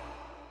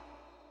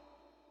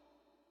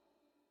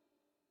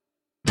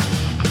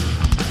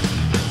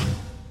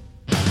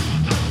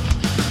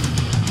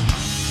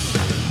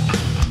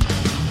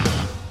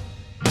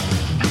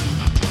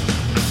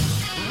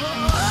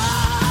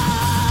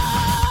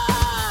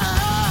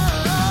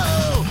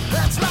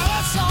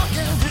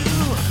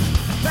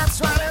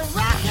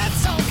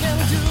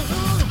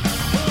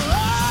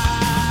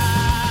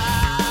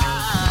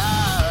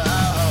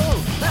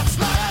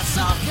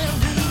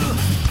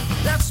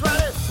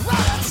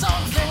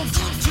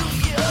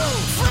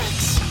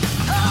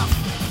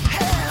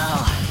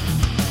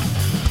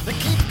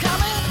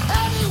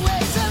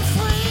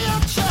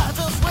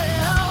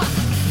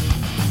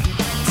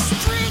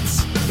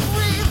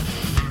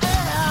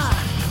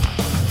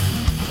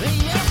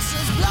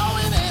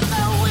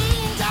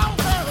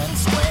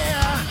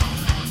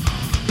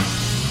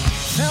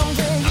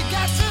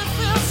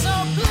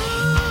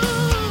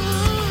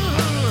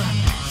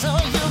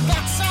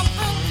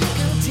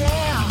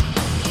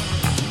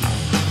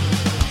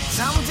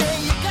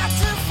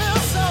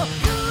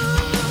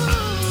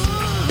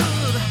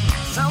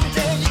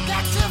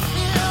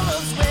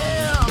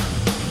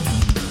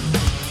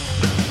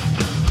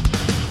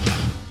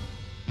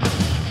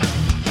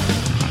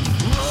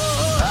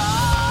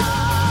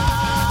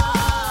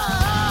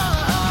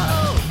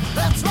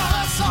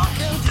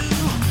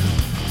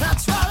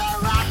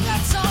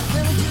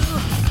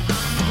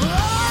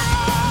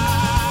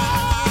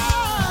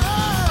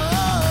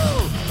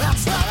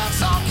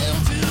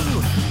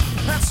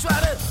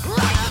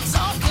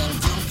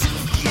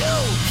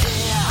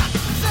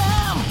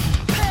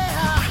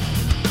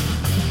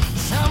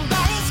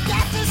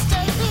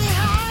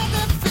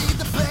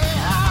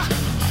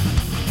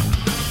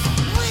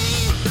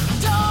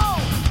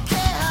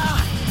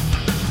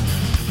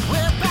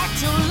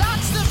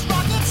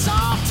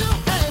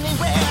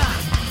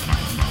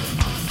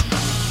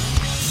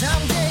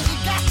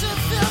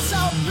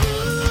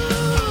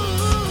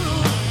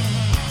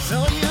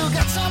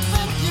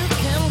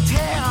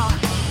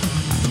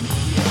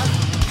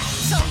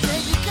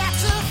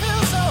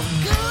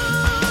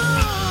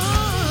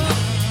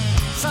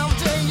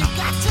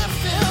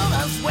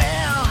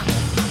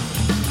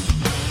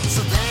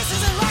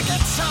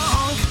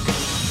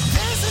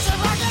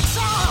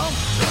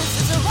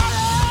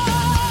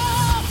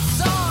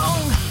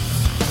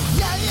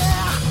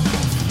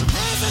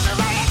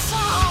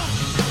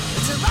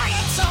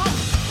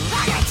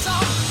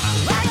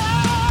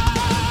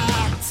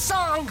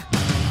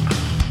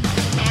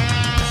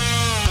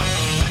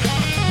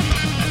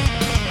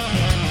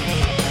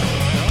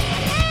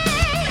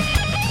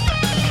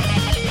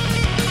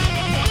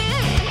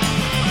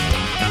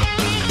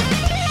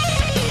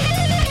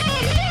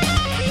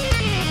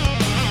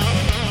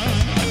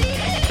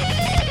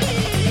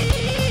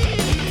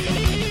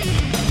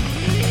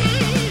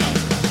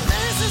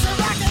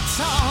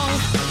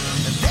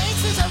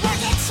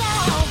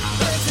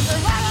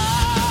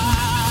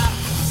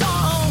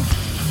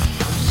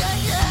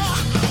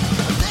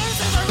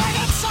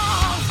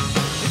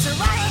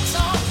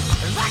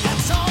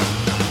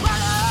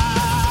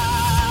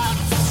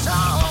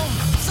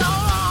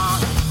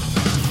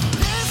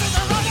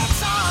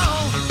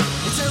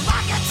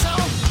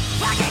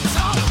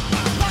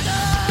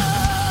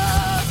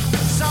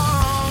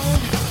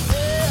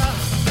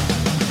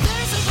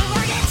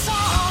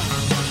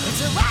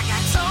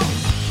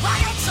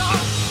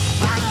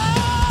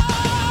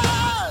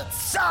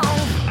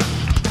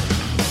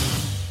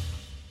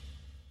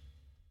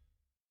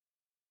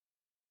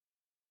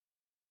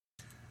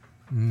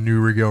 New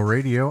Regel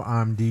Radio.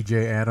 I'm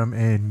DJ Adam,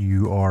 and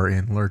you are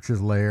in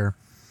Lurch's Lair.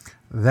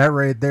 That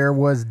right there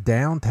was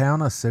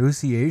Downtown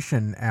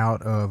Association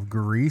out of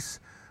Greece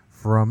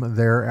from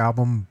their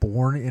album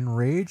Born in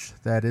Rage.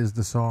 That is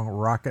the song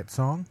Rocket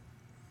Song.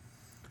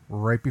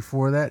 Right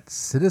before that,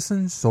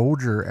 Citizen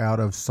Soldier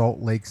out of Salt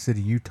Lake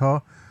City,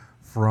 Utah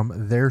from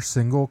their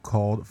single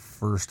called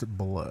First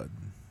Blood.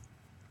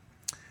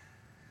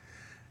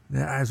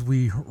 Now, as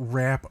we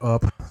wrap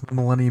up the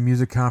Millennium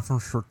Music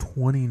Conference for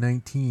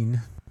 2019,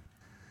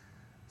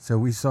 so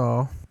we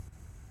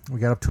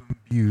got up to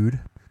Imbued.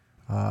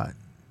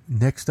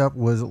 Next up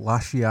was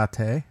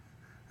Lasciate,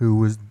 who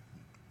was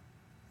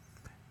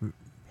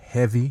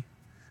heavy.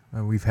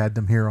 We've had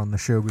them here on the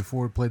show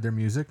before, we played their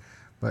music,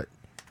 but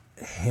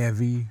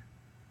heavy,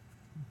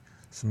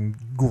 some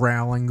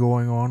growling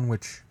going on,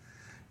 which,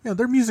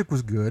 their music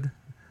was good,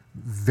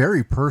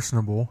 very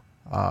personable.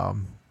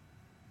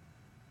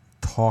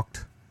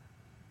 Talked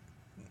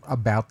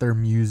about their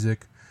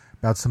music,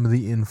 about some of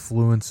the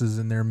influences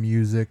in their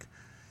music,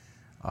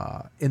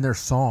 in their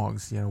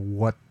songs.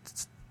 What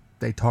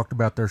they talked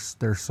about their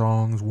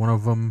songs. One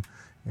of them,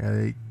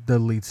 the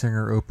lead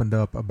singer opened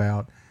up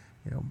about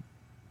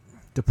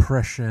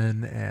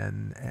depression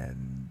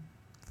and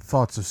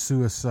thoughts of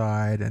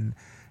suicide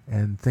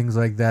and things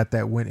like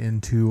that went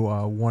into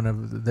one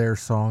of their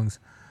songs.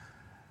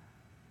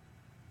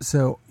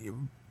 So,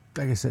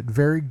 like I said,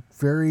 very,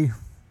 very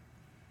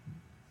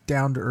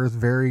down to earth,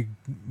 very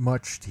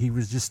much, he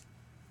was just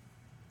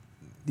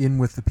in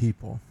with the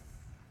people.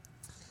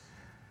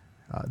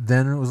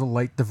 Then it was A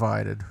Light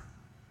Divided,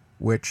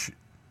 which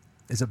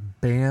is a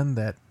band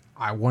that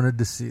I wanted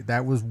to see.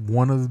 That was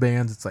one of the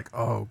bands, it's like,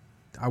 oh,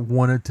 I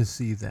wanted to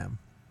see them.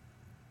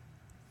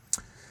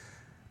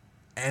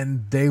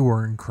 And they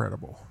were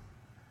incredible.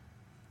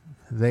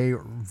 They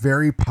were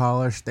very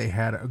polished. They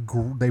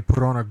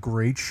put on a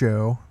great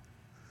show.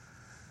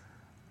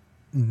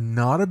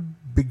 Not a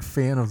big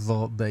fan of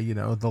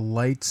the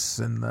lights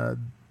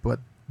but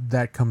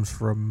that comes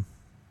from,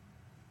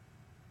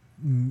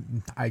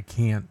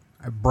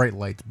 bright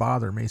lights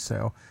bother me,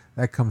 so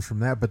that comes from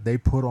that, but they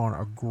put on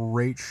a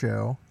great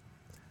show.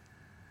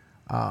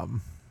 I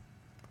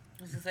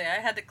was gonna say, I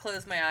had to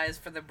close my eyes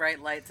for the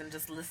bright lights and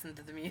just listen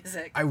to the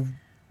music.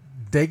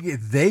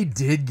 They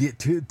did get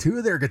two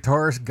of their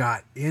guitarists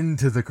got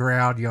into the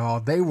crowd, y'all.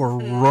 They were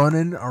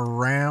running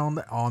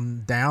around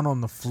down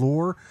on the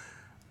floor,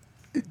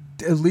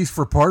 at least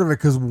for part of it,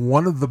 because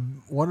one of the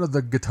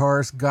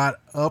guitarists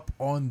got up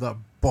on the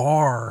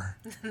bar.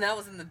 That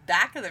was in the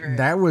back of the room.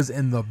 That was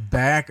in the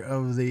back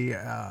of the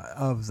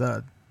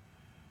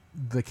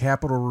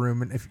Capitol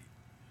room, and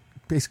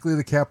basically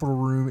the Capitol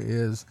room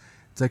it's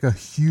like a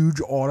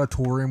huge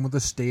auditorium with a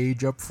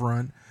stage up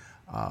front.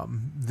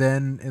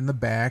 Then in the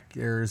back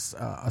there's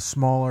a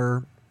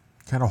smaller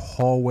kind of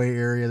hallway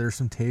area. There's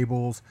some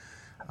tables,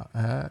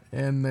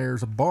 and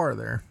there's a bar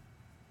there.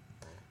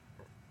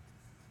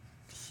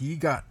 He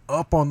got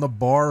up on the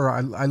bar.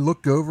 I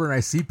looked over and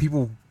I see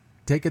people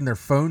taking their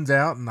phones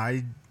out, and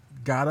I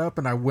got up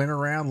and I went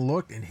around,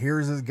 looked, and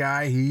here's this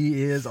guy.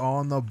 He is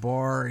on the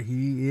bar.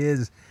 He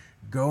is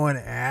going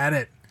at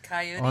it.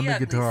 Coyote on the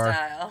Ugly guitar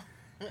style.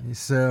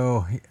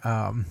 So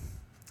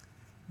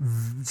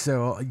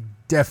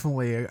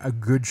definitely a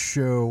good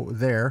show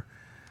there.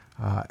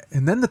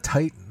 And then the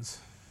Titans.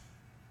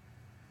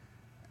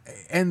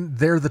 And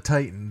they're the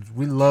Titans.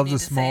 We love the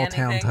small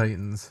town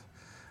Titans.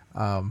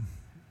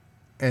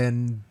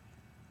 And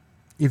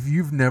if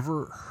you've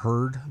never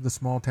heard the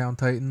Small Town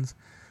Titans,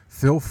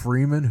 Phil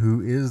Freeman, who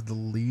is the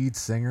lead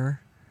singer,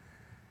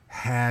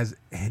 has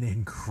an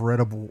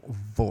incredible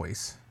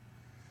voice.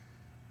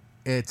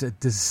 It's a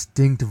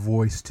distinct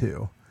voice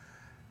too.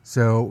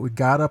 So we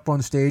got up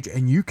on stage,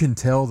 and you can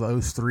tell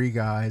those three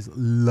guys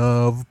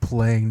love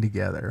playing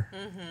together.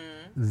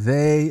 Mm-hmm.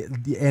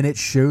 And it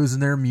shows in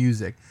their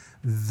music.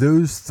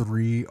 Those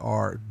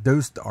are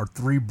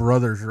three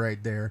brothers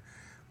right there,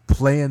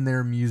 playing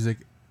their music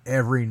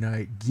every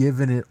night,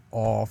 giving it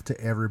all to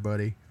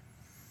everybody.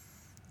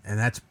 And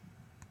that's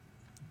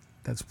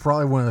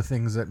probably one of the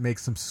things that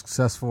makes them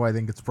successful. I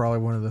think it's probably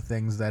one of the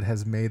things that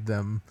has made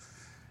them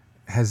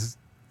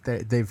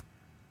they've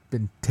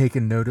been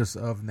taken notice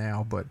of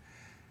now. But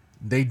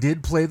they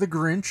did play the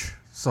Grinch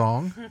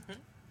song,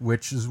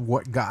 which is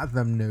what got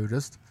them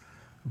noticed.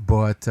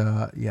 But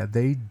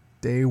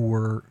they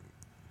were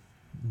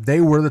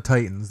the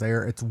Titans.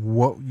 It's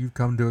what you've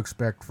come to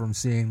expect from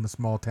seeing the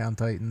Small Town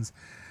Titans.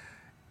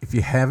 If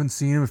you haven't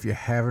seen them, if you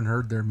haven't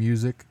heard their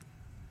music,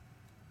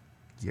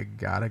 you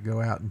gotta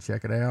go out and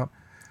check it out.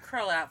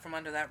 Crawl out from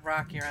under that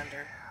rock you're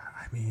under.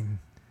 I mean,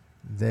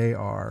 they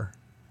are.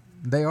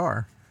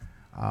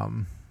 I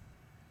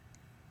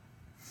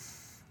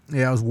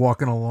was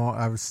walking along.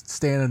 I was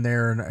standing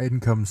there, and in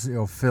comes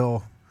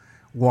Phil,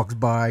 walks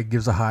by,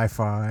 gives a high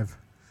five.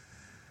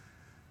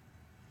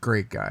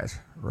 Great guys,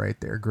 right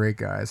there. Great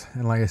guys,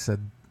 and like I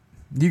said,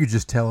 you could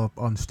just tell up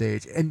on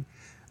stage, and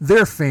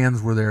their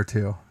fans were there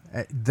too.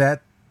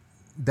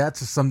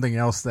 That's something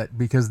else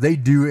because they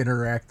do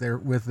interact there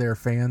with their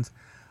fans.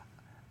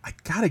 I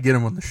gotta get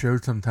them on the show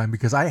sometime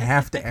because I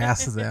have to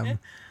ask them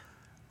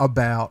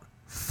about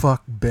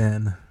Fuck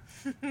Ben.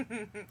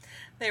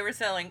 They were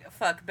selling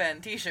Fuck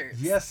Ben t-shirts.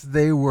 Yes,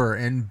 they were.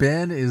 And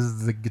Ben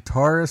is the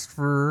guitarist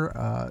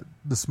for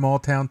the Small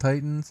Town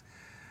Titans.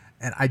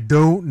 And I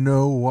don't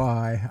know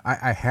why.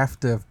 I have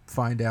to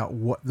find out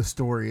what the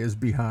story is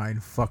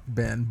behind Fuck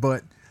Ben.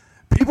 But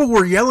people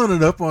were yelling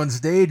it up on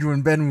stage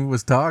when Ben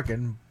was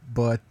talking.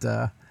 But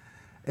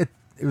it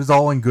was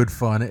all in good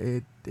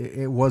fun.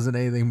 It wasn't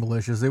anything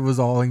malicious. It was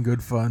all in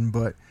good fun.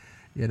 But,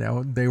 you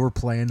know, they were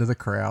playing to the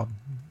crowd.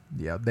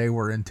 Yeah, they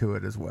were into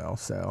it as well.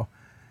 So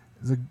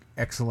it was an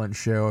excellent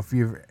show.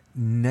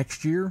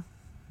 Next year,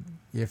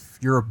 if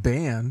you're a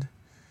band,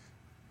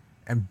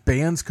 and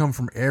bands come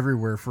from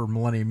everywhere for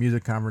Millennium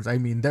Music Conference. I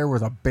mean, there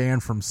was a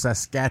band from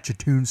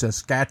Saskatchewan,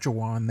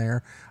 Saskatchewan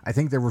there. I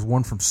think there was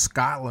one from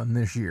Scotland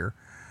this year.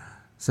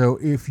 So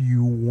if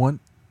you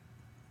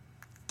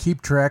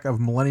keep track of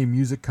Millennium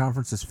Music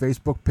Conference's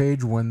Facebook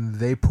page when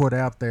they put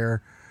out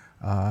their,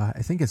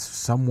 I think it's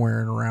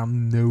somewhere in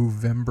around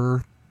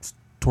November,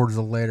 towards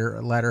the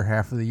latter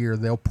half of the year,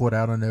 they'll put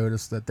out a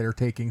notice that they're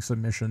taking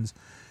submissions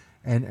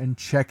and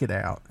check it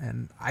out.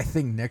 And I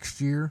think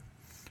next year,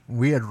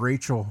 we had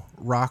Rachel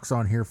Rocks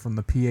on here from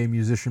the PA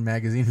Musician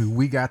Magazine, who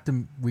we got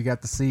to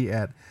see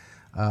at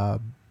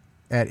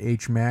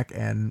HMAC,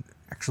 and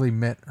actually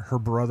met her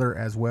brother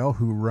as well,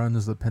 who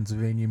runs the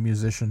Pennsylvania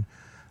Musician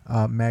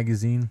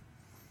Magazine.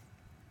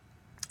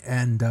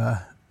 And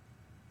I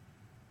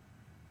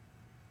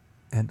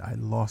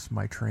lost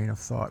my train of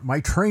thought. My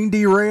train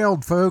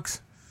derailed,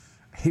 folks.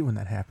 I hate when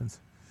that happens.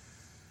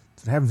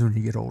 It happens when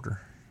you get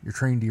older. Your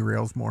train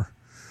derails more.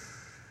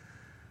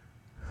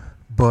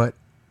 But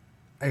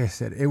like I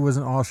said, it was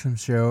an awesome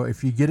show.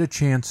 If you get a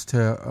chance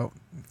to,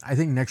 I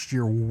think next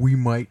year we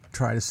might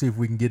try to see if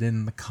we can get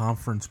in the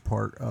conference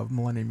part of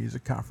Millennium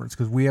Music Conference,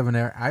 because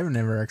I've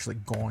never actually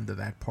gone to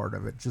that part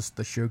of it, just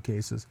the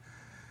showcases.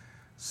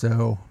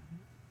 So,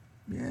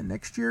 yeah,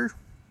 next year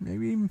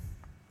maybe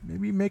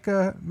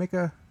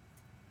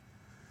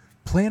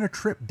plan a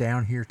trip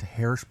down here to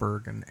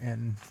Harrisburg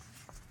and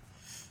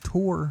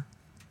tour,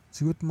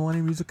 see what the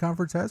Millennium Music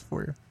Conference has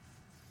for you.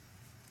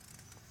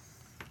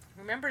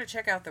 Remember to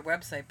check out their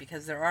website,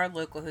 because there are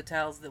local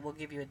hotels that will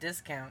give you a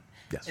discount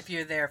if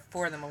you're there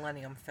for the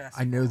Millennium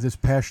Festival. I know this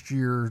past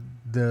year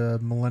the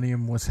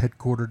Millennium was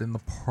headquartered in the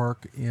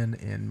park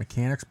in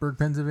Mechanicsburg,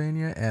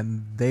 Pennsylvania,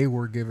 and they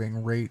were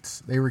giving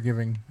rates. They were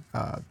giving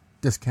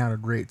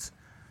discounted rates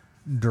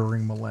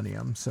during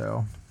Millennium.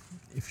 So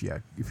if you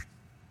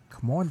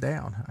come on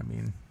down, I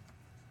mean,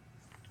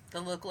 the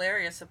local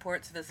area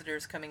supports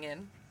visitors coming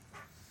in.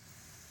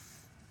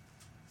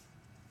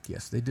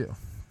 Yes, they do.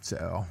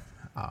 So.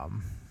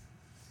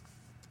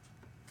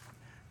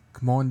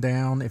 Come on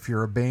down. If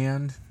you're a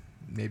band,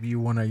 maybe you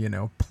want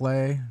to,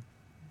 play.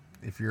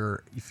 If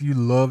you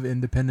love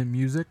independent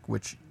music,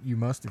 which you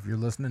must if you're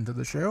listening to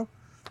the show,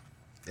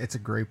 it's a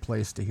great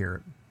place to hear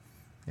it.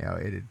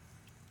 It had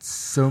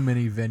so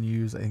many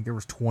venues. I think there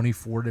was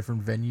 24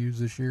 different venues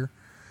this year.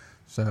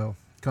 So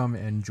come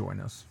and join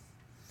us.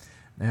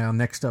 Now,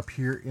 next up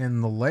here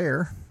in the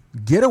Lair,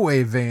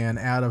 Getaway Van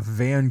out of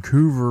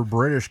Vancouver,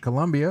 British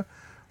Columbia.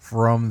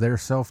 From their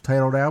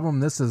self-titled album,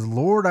 this is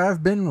Lord,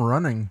 I've Been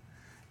Running.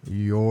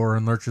 You're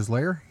in Lurch's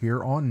Lair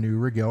here on New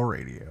Regel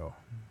Radio.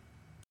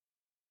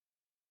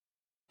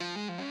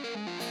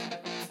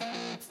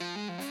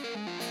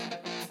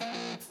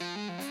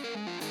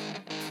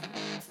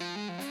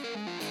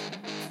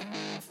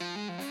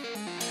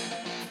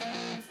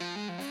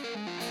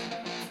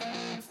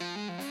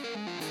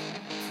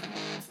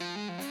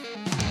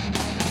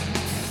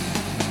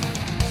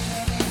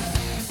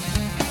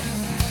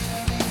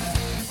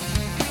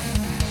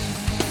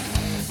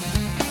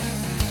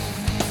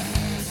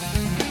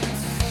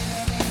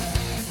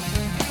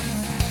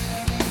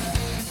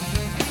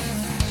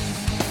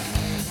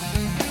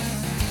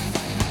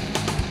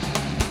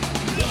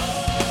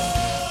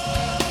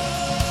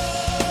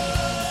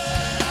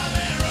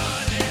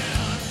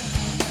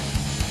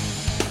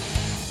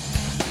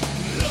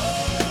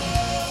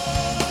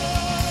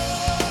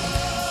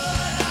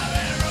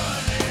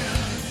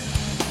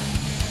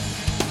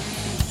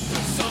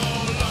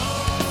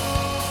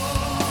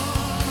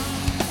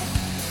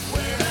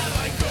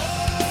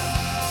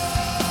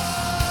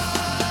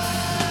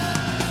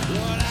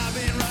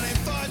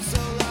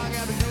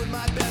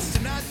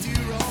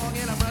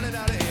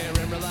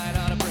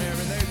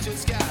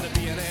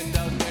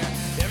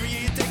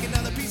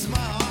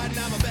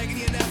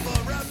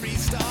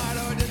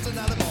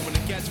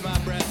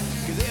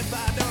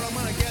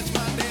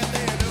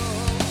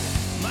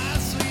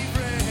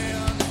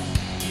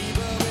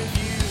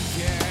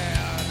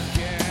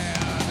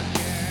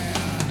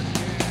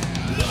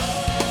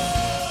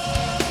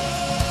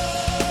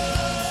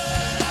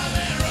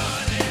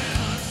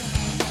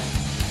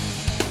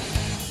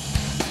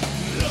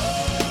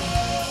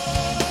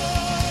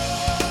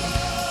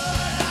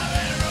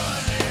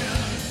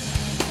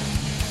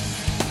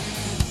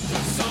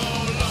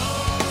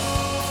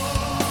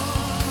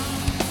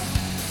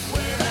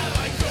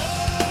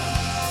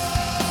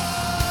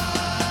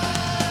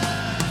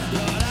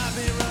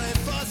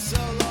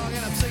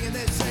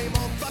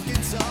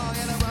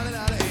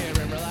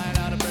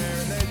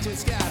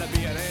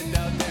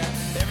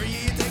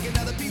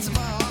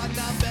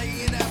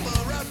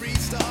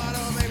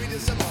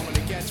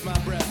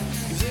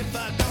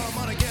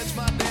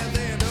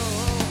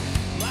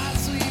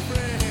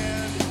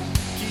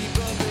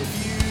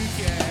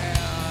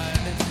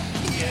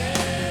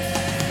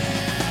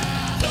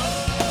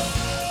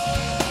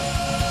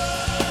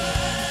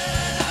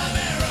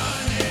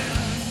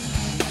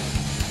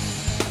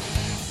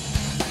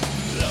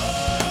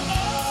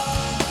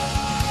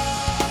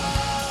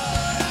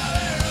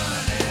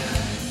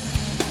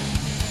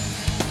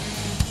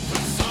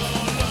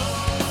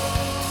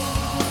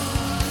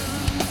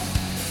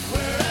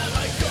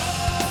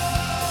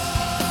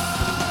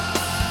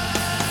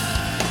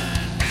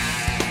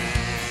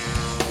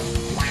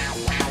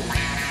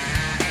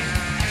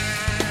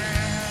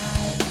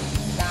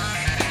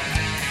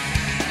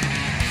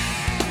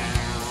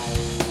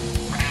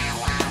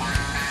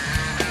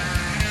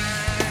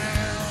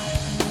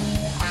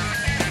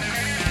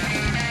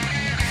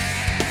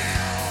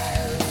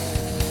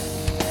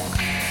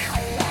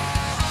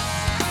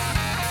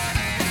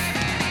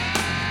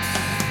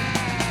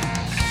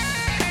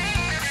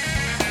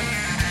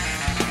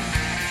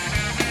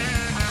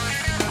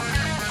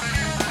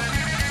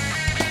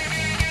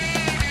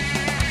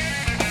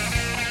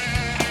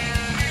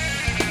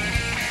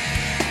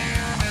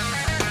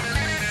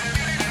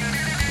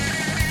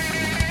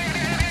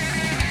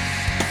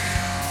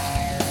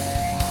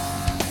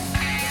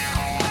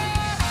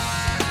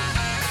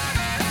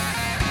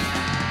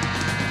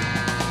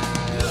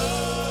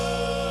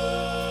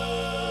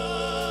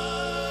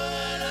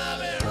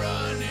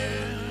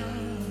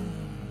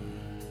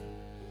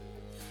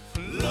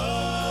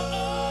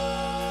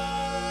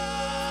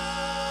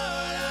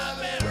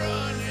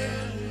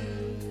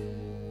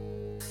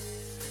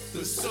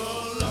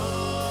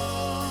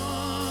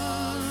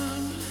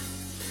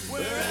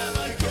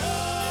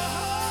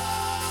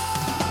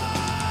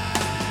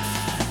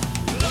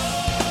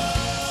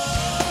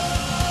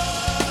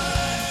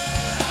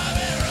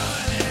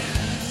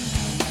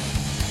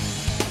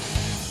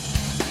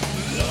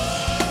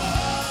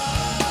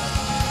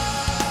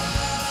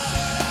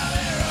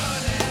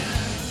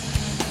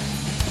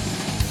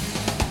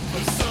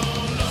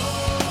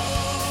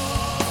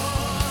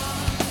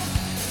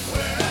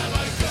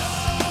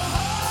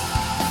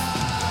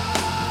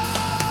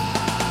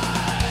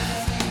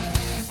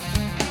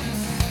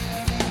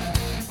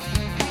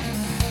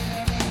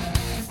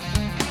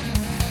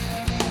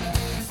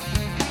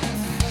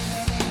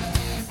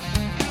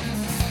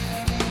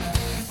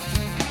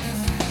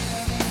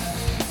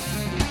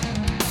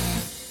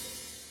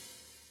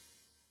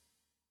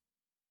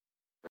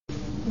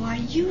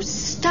 you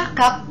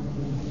stuck-up,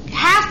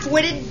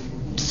 half-witted,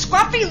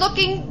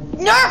 scruffy-looking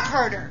nerve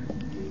herder.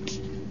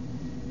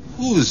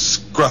 Who's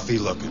scruffy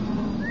looking?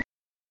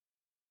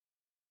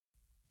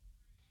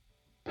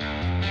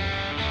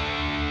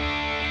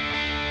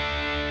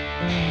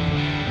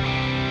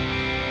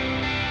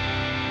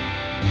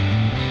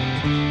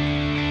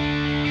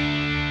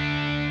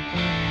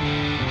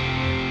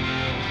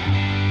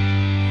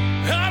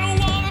 I don't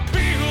wanna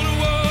build a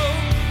wall.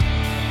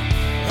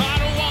 I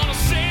don't wanna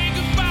say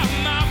goodbye,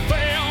 my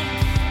friend.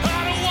 I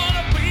don't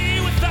wanna be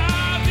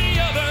without the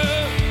other.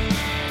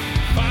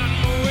 Find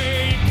my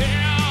way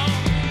down.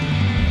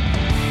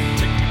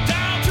 Take me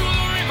down to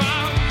the river,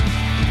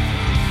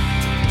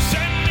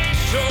 sandy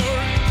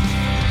shore.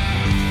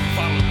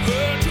 Follow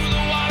her to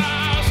the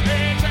water's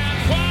edge and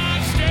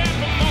one step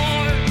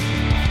more.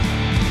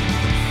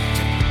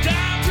 Take me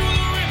down to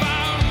the river,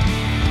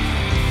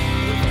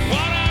 with the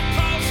water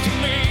close to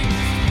me.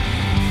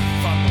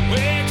 Find my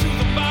way to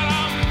the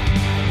bottom.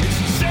 It's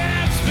a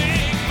sad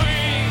big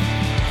free.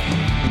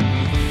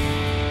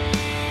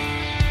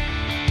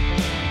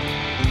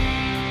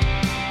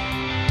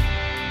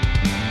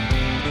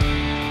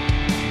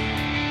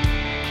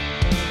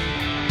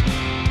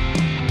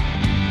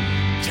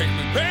 Take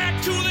me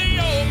back to the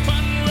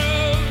open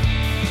road.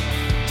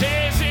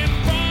 Days in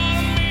front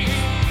of me.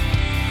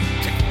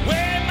 Take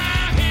away my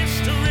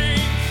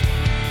histories.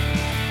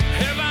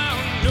 Heaven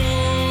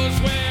knows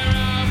where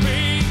I'll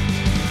be.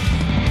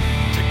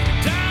 Take me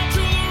down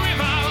to the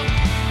river,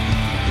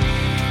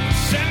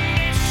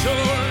 sandy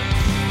shore.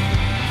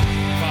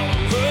 Follow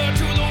her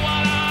to the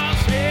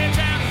water's edge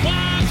and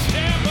one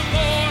step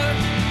more.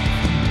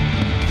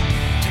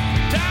 Take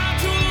me down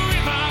to the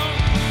river,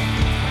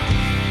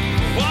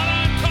 the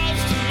water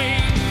calls to me.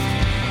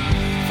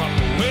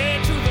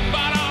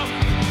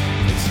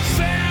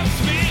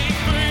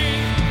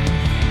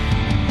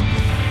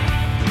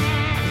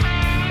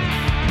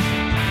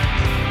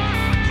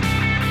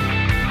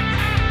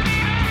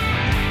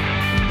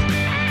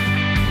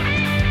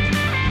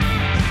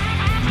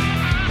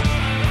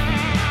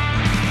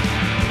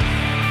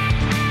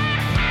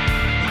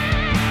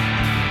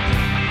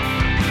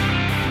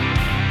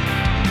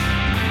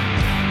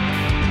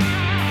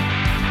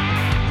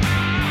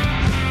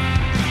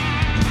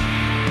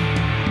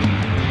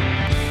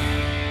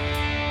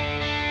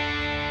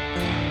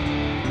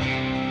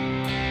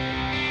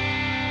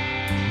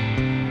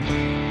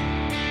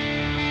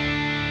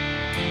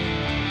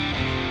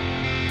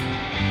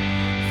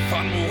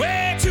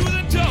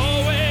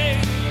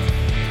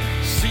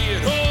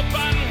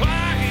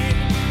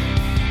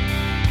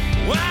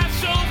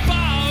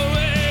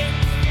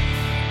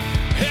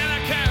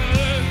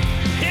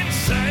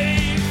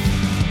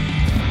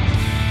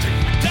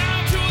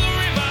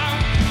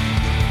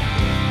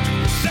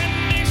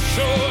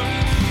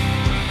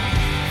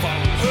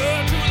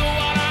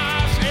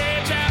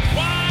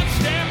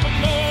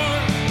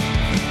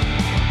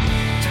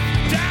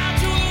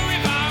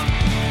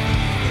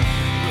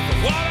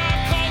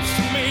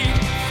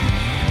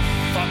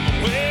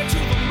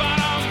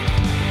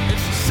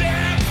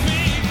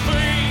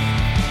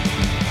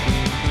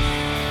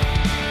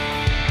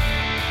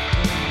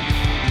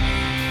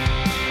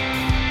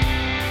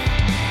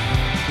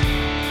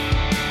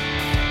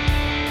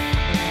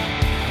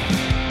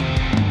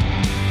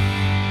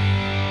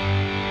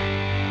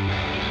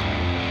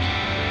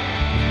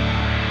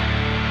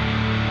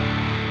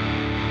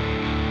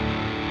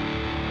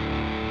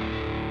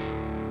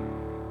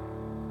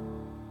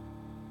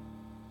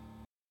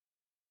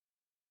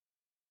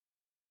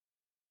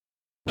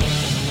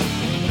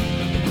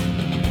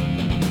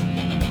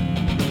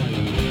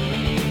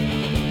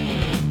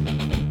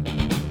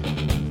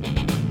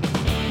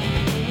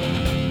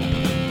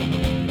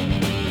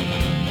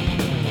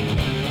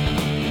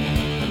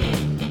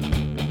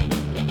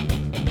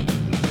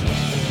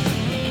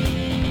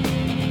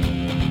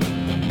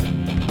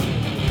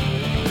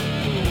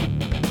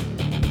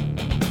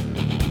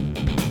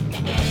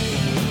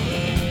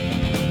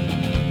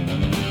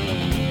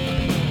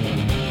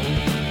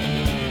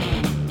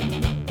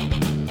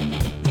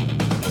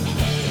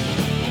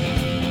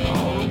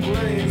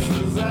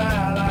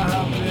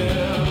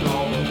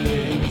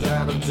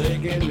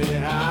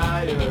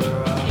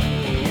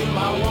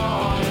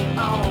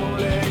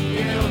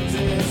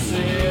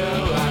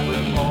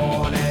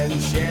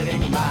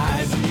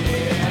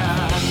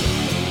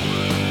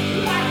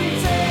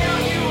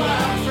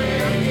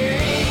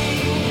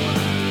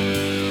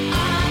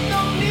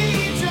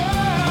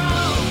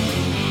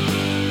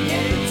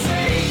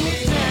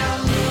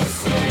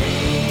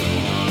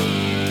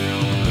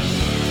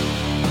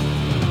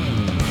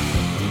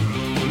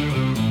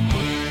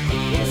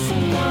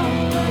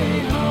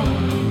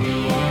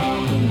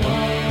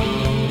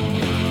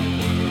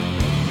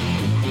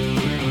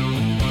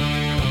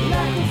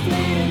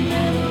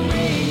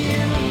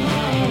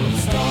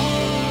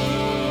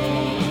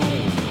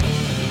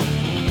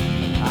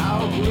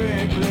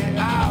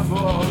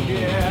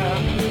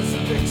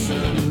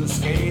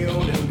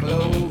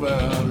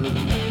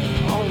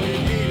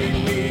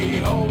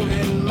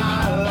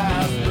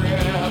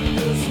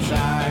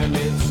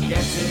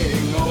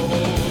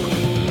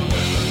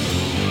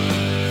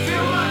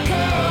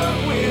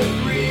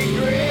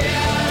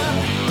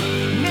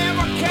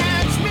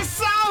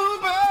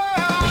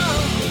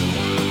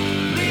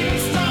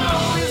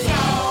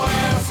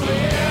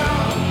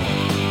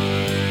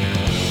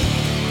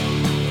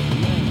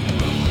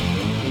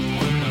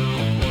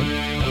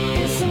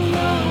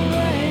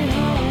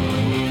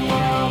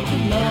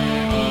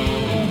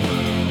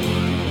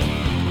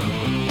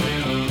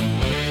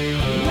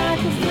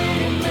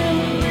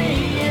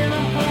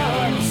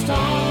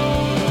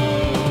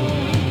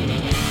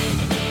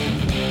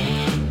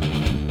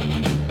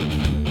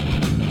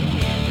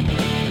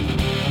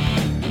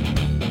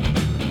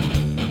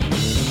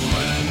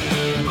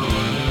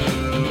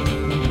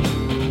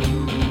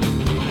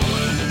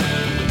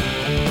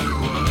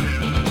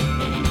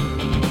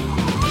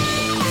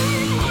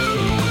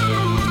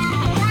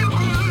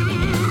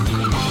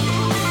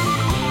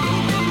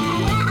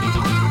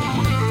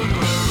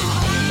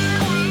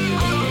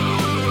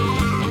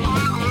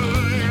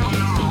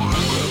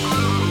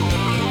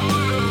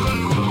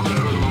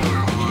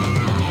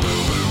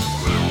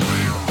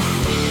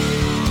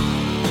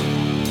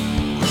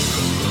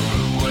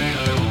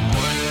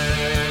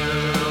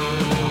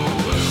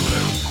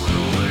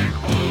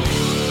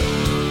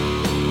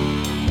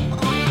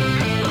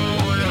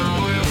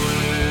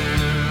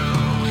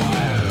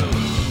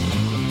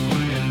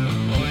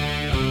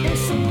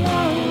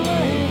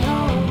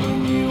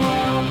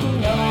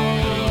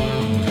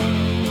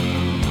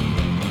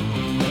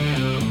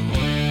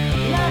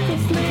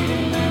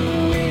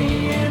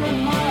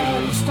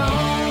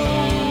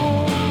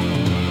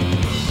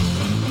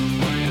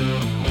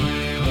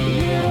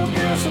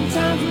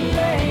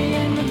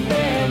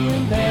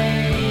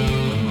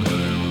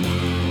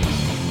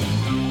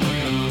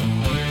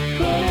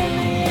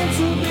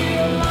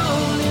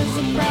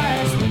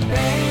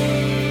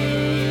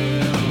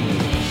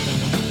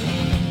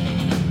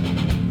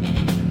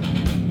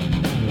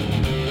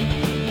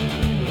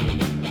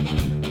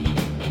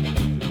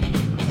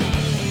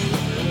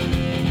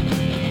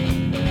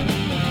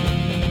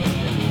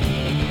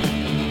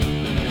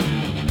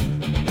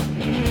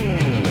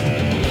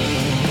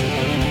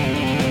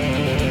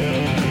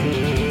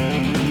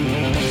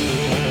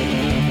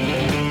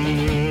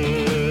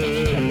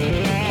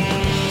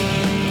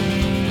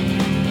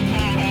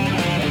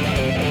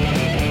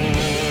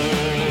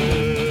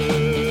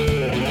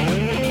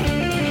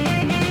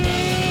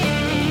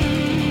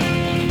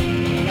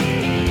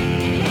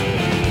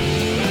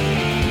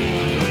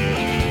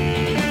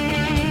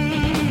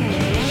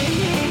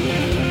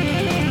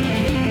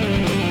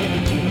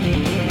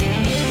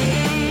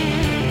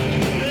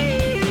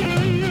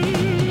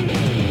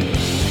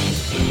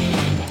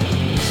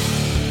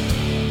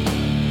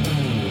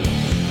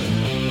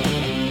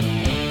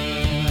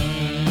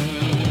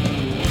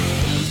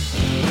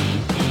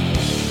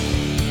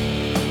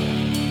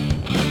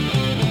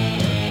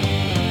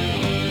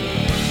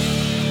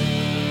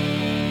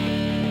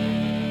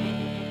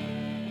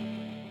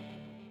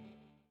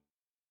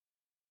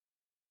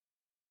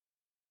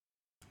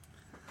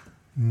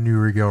 New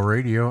Regel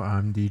Radio,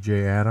 I'm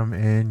DJ Adam,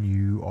 and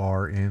you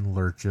are in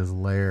Lurch's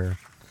Lair.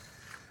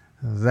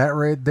 That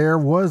right there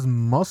was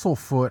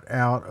Musclefoot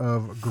out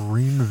of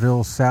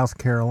Greenville, South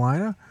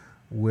Carolina,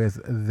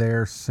 with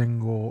their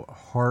single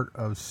Heart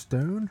of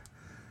Stone.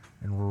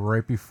 And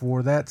right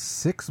before that,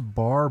 6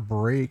 Bar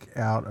Break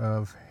out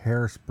of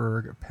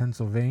Harrisburg,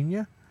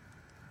 Pennsylvania,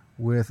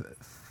 with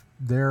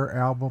their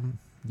album,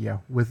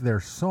 with their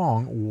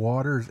song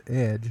Water's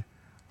Edge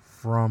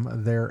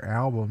from their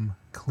album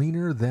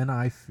Cleaner Than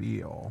I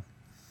Feel.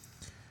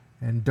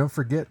 And don't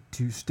forget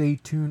to stay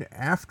tuned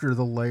after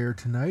the Lair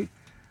tonight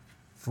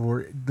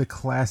for the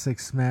Classic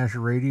Smash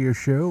Radio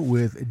Show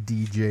with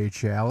DJ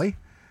Chally,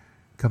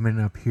 coming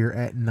up here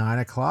at 9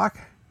 o'clock.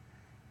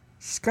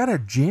 She's got a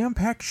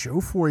jam-packed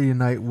show for you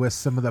tonight with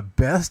some of the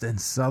best in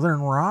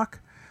Southern rock.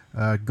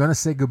 Gonna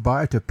say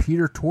goodbye to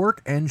Peter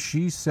Tork, and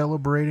she's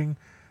celebrating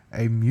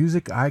a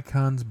music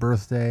icon's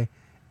birthday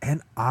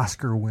and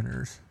Oscar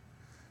winners.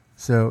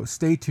 So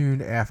stay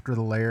tuned after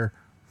the Lair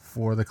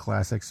for the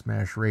Classic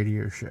Smash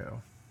Radio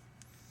Show.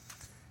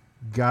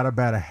 Got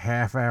about a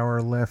half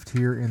hour left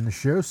here in the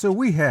show, so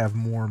we have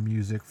more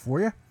music for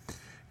you.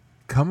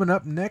 Coming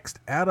up next,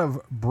 out of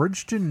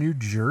Bridgeton, New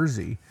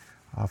Jersey,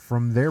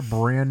 from their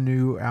brand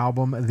new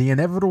album, The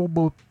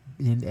Inevitable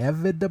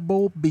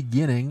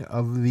Beginning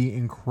of the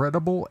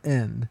Incredible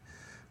End.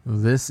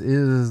 This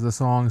is the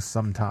song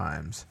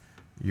Sometimes.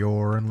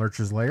 You're in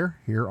Lurch's Lair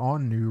here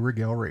on New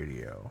Regel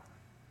Radio.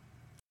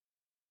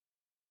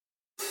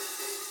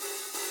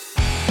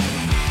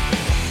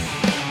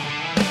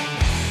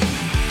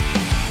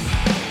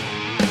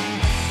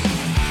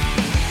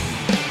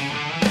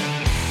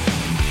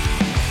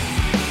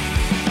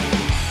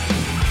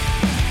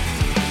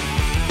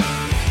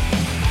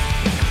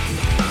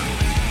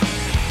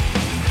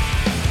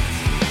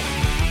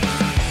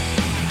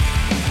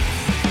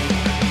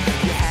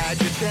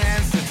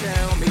 Chance to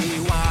tell me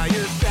why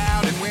you're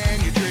shouting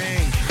when you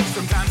drink.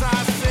 Sometimes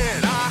I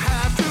sit, I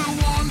have to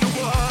wonder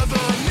what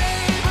the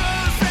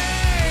neighbors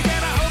think,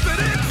 and I hope that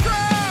it's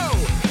true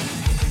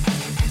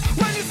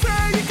when you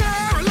say you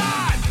care a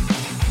lot.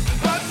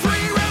 But 3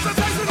 rounds of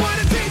Texas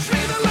wouldn't teach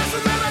me the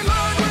lesson that I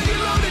learned when you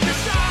loaded your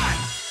shot.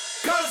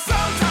 'Cause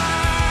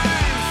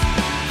sometimes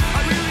I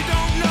really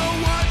don't know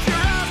what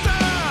you're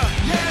after.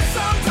 Yeah,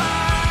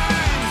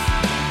 sometimes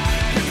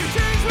you can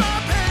change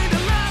my pain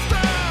to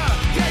laughter.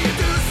 Yeah, you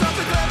do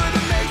something clever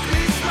to make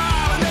me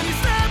smile, and then you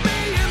stab me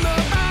in the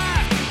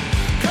back.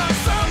 'Cause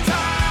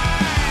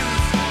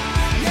sometimes,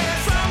 yeah,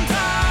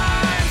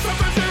 sometimes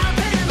you're a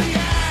pain in the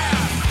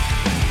ass.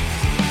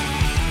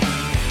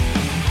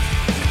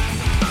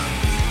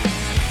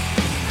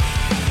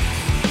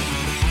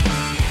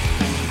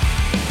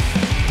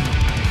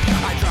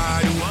 I try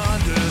to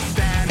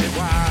understand it,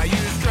 why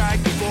you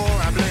strike before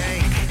I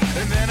blink,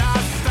 and then I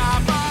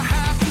stop. I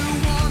have to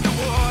wonder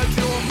what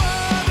your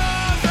mother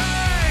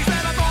thinks,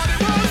 and I thought it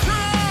was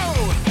true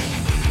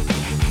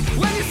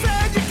when you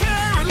said you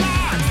care a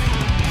lot.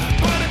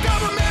 But a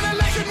government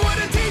election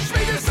wouldn't teach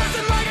me just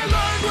something like I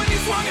learned when you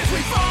swung as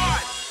we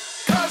fought.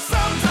 'Cause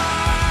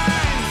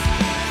sometimes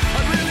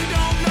I really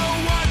don't know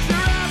what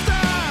you're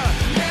after.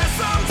 Yeah,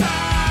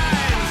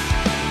 sometimes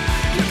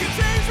you can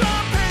change my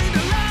pain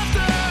to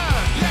laughter.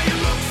 Yeah, you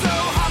look so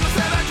harmless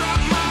that I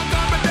dropped my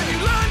gun, but then you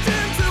launched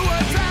into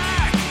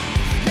attack.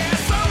 Yeah,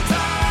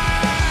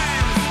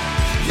 sometimes,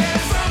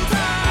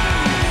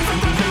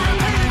 sometimes you're a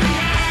pain in the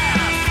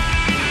ass.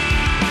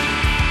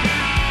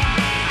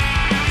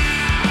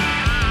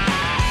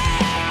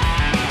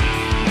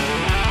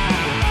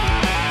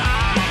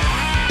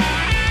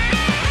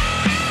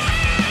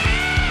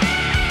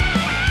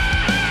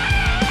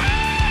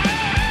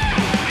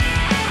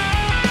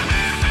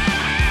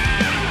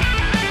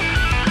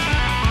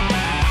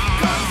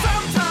 Cause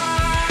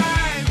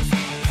sometimes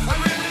I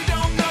really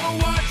don't know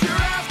what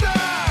you're after.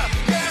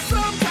 Yeah,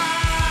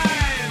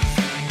 sometimes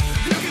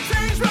you can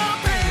change my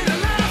pain to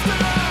laughter.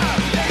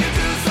 Yeah, you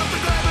do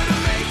something clever to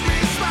make me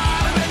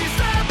smile, and then you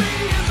stab me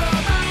in the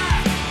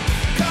back.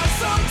 'Cause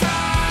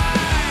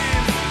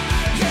sometimes,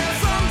 yeah,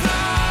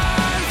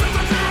 sometimes you're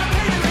a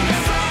pain in the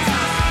ass.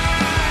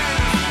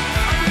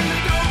 I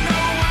really don't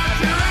know what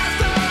you're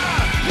after.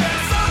 Yeah,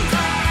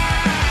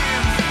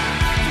 sometimes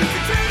you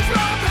can change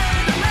my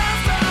pain to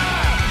laughter.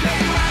 Yeah,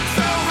 you act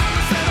so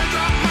harmless that I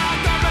drop my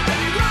gun, but then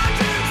you launch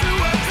into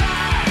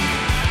attack.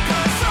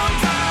 'Cause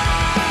sometimes,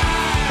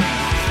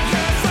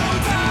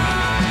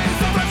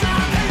 you're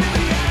a pain in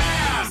the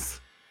ass.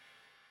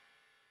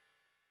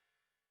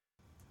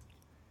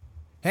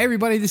 Hey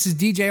everybody, this is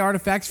DJ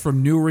Artifacts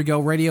from New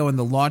Regel Radio and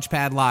the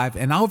Launchpad Live,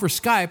 and over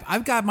Skype,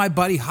 I've got my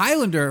buddy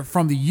Highlander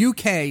from the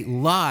UK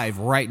live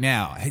right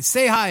now. Hey,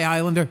 say hi,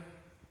 Highlander.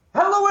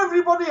 Hello,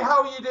 everybody.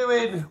 How are you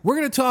doing? We're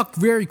going to talk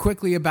very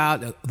quickly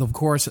about, of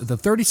course, the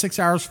 36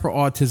 Hours for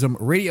Autism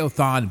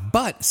Radiothon,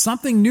 but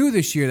something new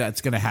this year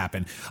that's going to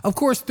happen. Of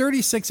course,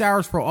 36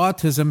 Hours for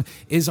Autism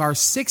is our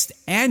sixth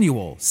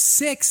annual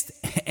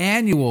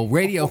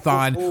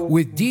radiothon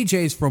with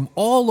DJs from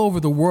all over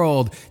the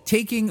world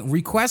taking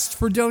requests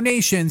for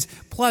donations,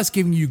 plus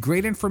giving you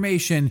great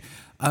information,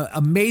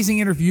 amazing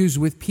interviews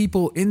with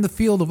people in the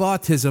field of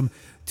autism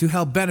to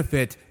help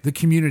benefit the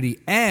community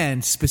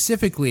and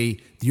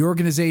specifically the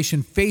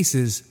organization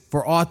Faces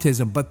for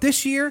Autism. But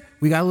this year,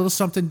 we got a little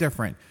something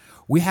different.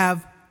 We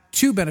have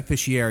two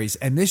beneficiaries,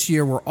 and this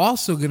year we're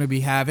also going to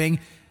be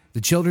having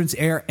the Children's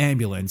Air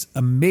Ambulance,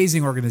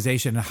 amazing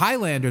organization. And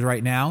Highlander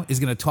right now is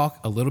going to talk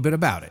a little bit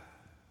about it.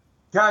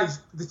 Guys,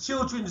 the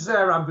Children's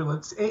Air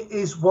Ambulance, it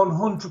is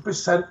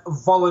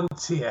 100%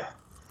 volunteer.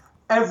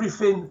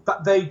 Everything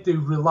that they do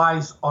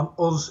relies on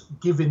us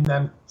giving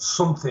them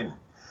something.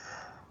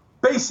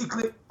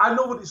 Basically, I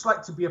know what it's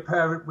like to be a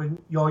parent when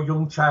your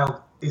young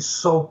child is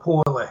so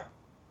poorly.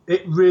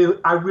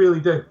 I really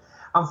do.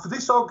 And for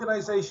this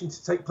organisation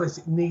to take place,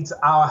 it needs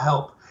our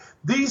help.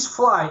 These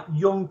fly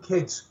young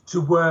kids to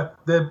where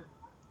the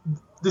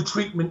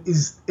treatment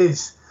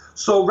is.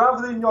 So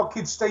rather than your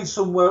kids stay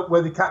somewhere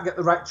where they can't get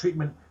the right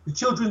treatment, the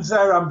Children's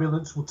Air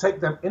Ambulance will take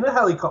them in a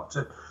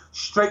helicopter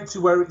straight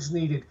to where it's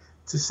needed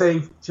to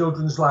save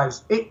children's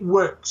lives. It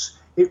works.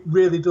 It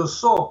really does.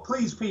 So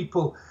please,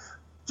 people,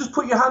 just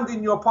put your hand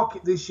in your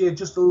pocket this year,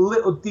 just a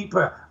little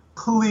deeper,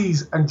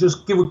 please, and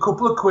just give a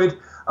couple of quid,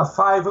 a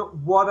fiver,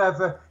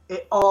 whatever.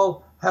 It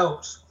all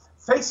helps.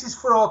 Faces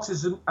for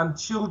Autism and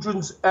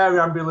Children's Air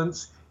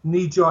Ambulance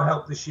need your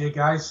help this year,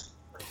 guys.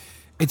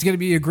 It's going to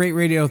be a great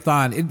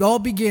radiothon. It all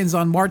begins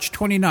on March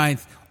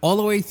 29th all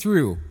the way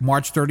through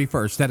March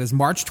 31st. That is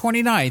March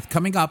 29th,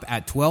 coming up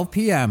at 12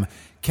 p.m.,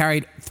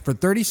 carried for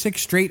 36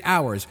 straight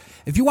hours.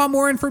 If you want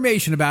more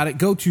information about it,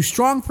 go to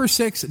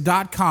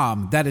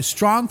strong4six.com. That is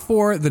strong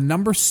for the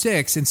number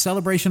 6 in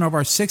celebration of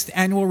our 6th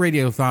annual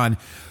radiothon.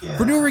 Yeah.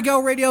 For New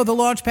Regel Radio, the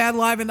Launchpad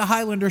Live, and the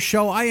Highlander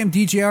Show, I am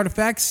DJ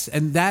Artifacts,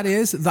 and that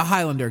is the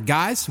Highlander.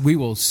 Guys, we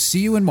will see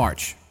you in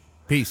March.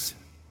 Peace.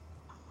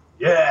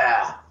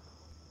 Yeah.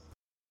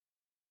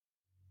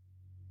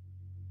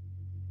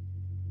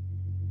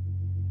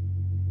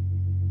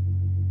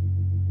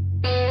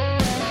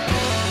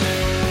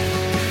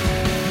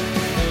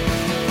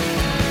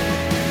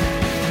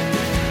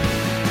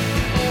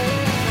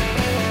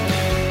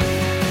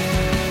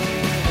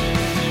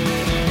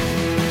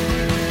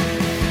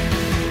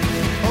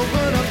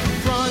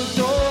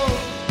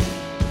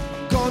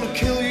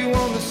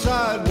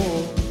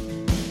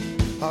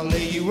 I'll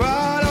lay you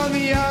right on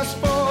the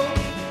asphalt.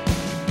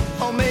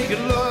 I'll make it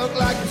look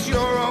like it's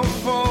your own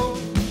fault.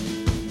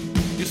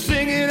 You're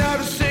singing out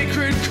a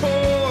sacred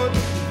chord,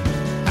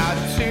 out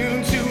of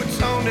tune to a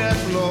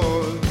tone-deaf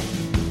Lord.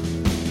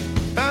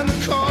 And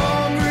the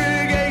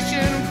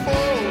congregation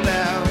fall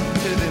down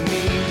to their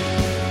knees.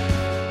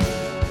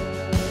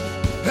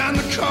 And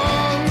the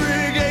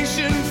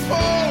congregation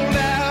fall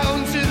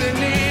down to their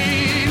knees.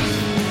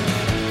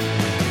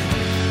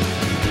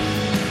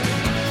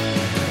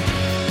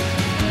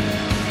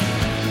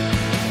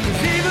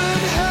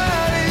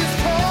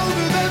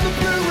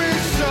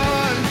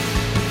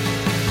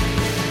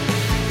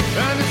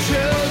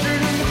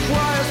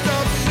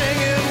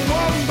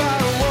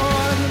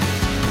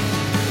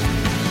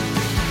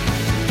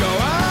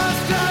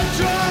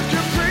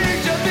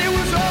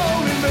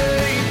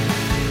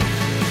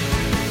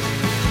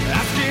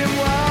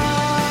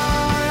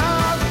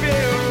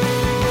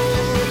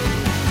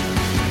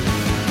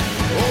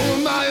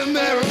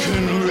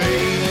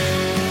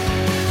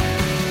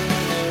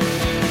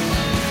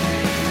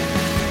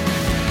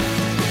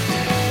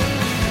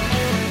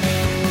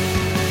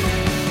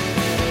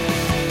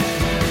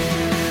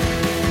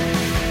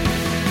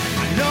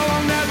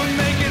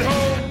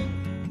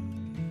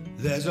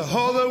 There's a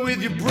hollow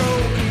with your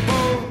broken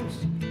bones.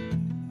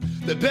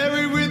 They're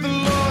buried with the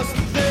lost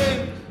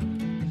thing.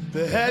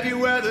 The heavy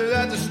weather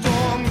that the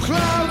storm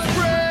clouds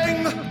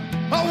bring.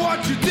 I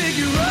watch you dig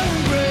your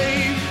own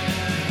grave,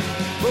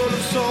 full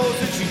of souls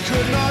that you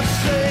could not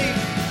save.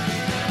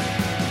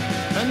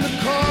 And the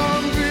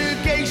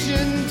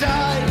congregation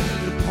died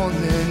upon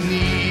their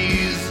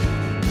knees.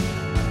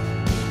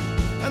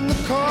 And the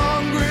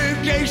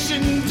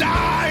congregation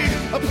died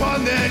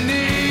upon their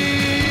knees.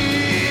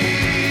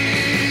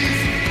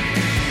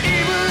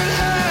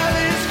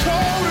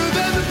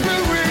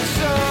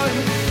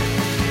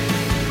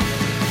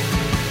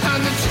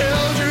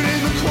 Children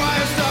in the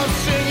choir start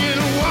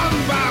singing one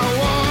by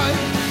one.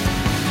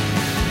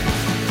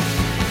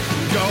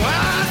 Go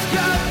ask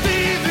that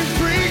thief and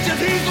preach if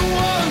he's the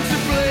one to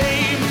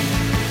blame.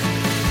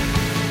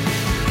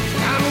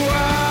 And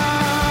what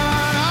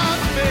I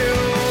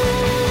feel.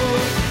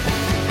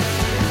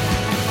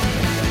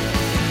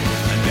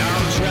 And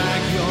I'll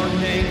drag your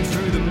name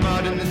through the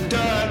mud and the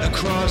dirt,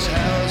 across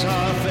hell's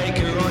half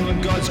acre on your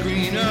God's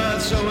green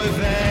earth. So if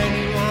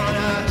anyone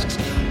asks,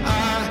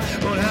 I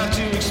won't have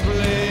to explain.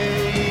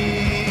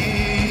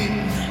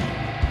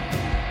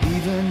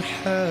 Even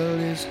hell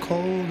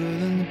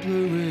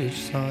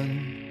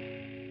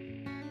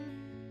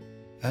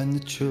and the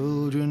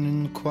children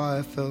in the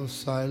choir fell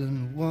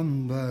silent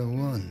one by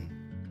one.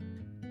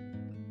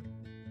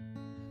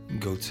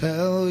 Go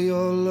tell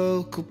your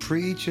local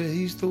preacher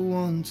he's the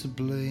one to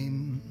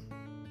blame.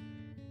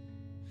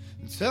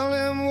 Tell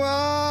him why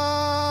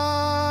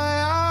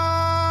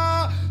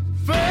I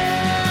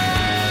failed.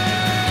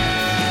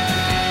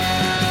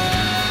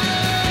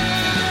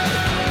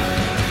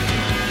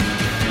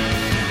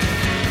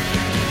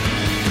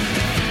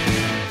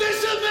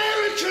 This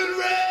American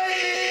rage.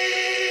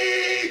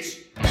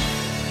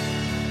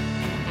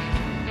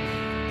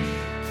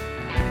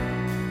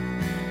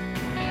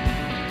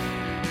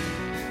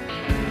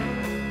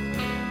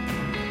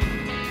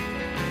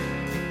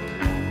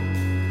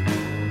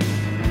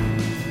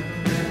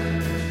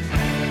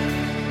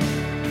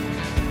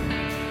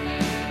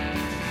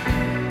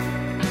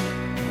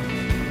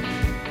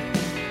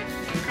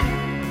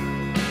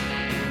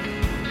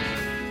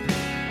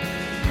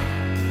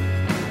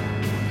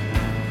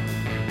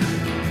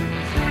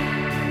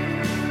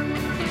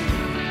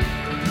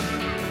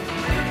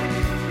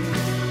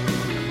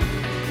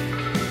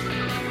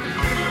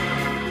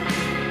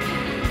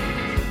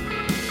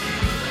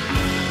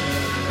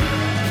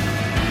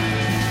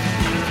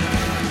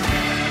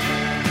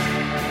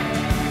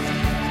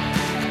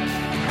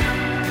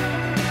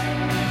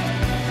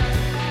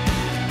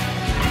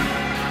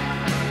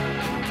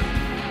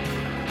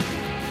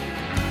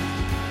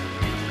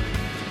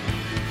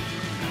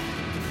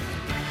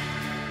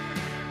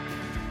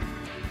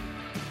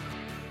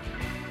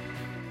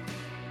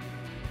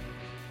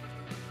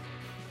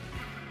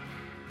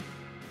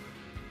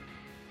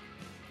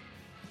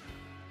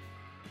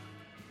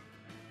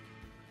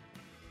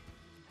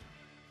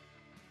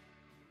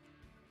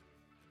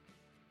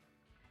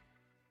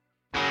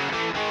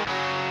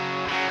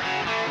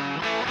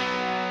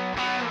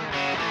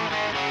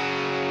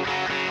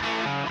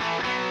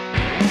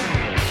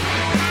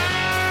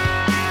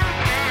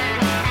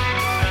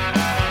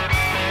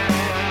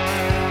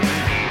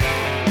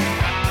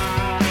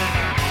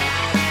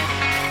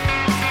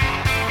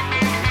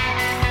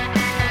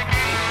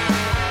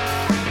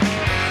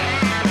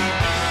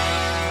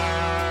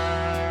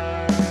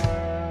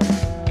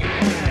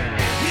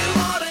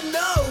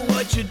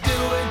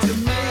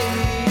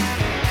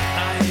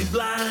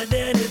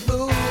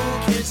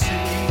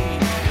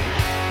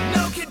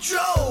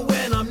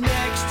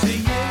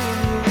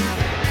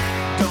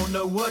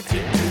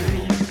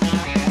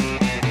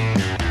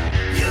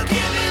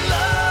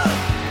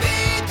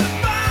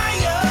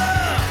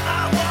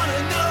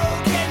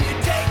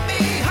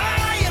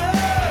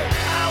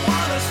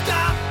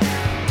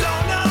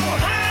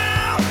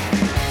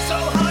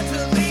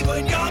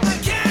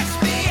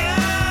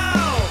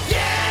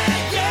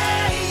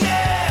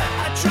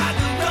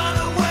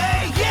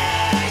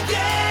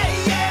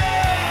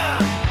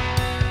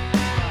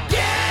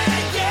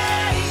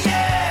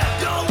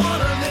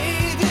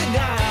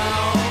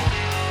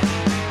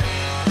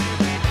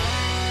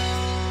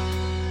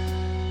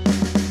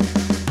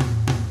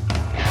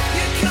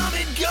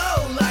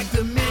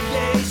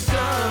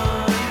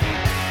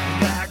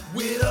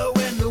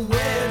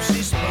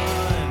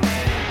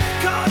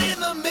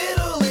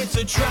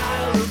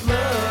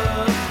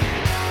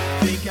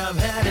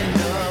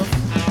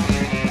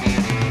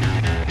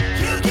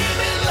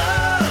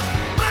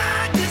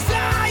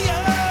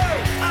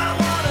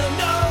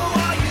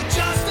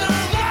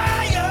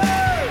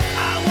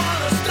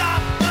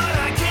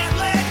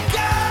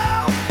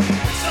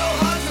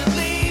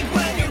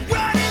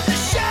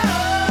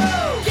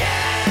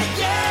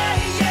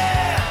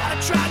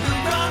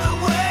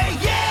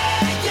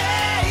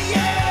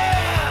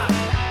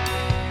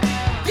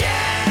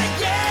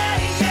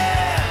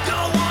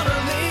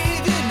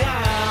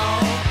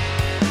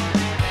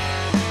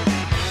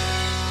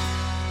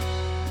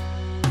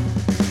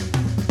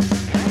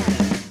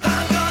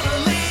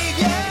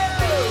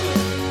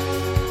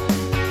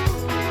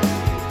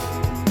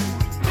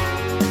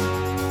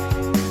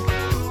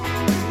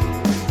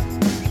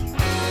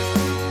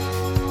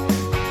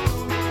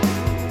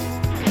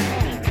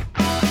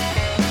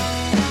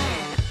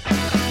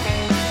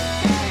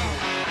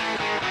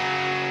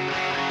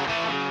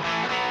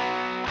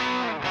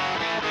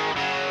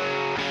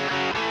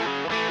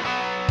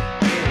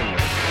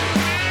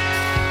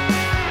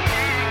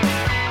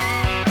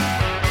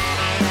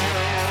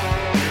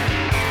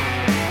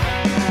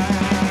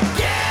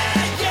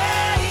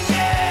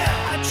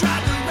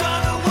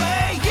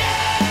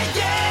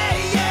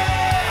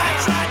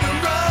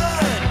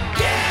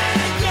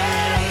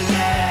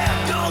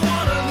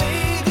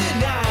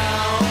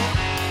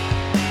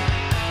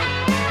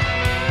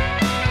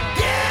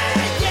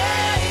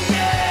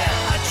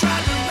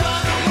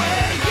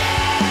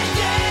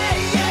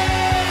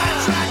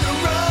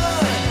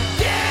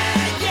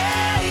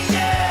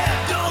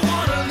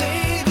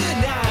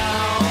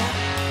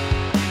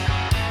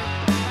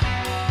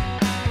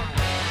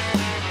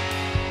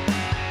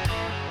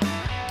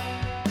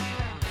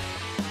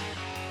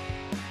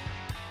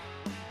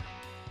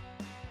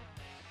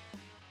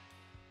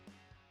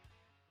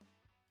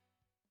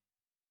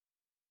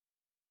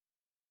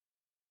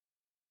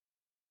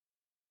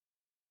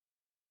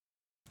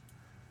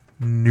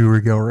 New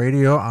Regel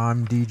Radio.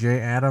 I'm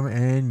DJ Adam,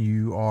 and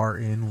you are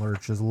in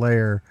Lurch's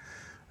Lair.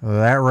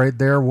 That right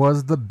there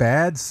was the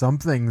Bad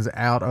Somethings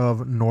out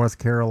of North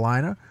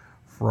Carolina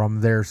from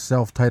their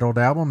self-titled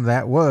album.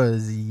 That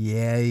was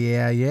Yeah,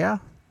 Yeah, Yeah.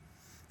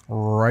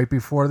 Right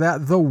before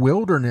that, The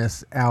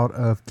Wilderness out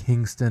of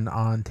Kingston,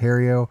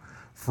 Ontario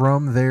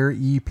from their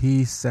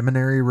EP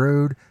Seminary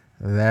Road.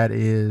 That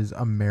is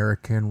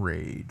American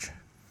Rage.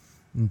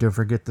 And don't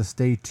forget to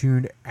stay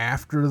tuned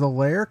after the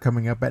Lair.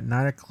 Coming up at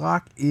 9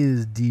 o'clock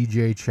is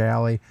DJ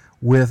Chally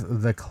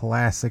with the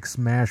Classic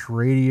Smash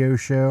Radio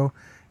Show.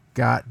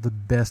 Got the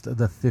best of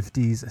the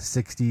 50s,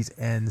 60s,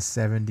 and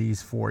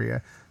 70s for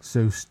you.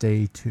 So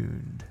stay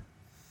tuned.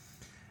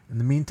 In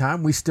the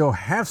meantime, we still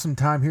have some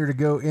time here to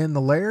go in the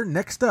Lair.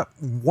 Next up,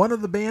 one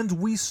of the bands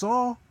we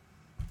saw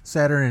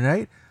Saturday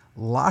night,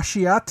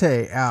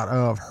 Lasciate out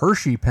of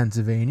Hershey,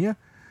 Pennsylvania,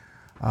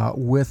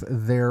 with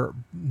their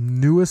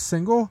newest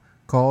single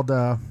called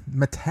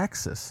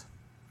Metaxas.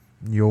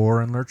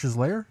 You're in Lurch's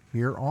Lair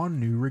here on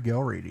New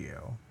Regel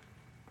Radio.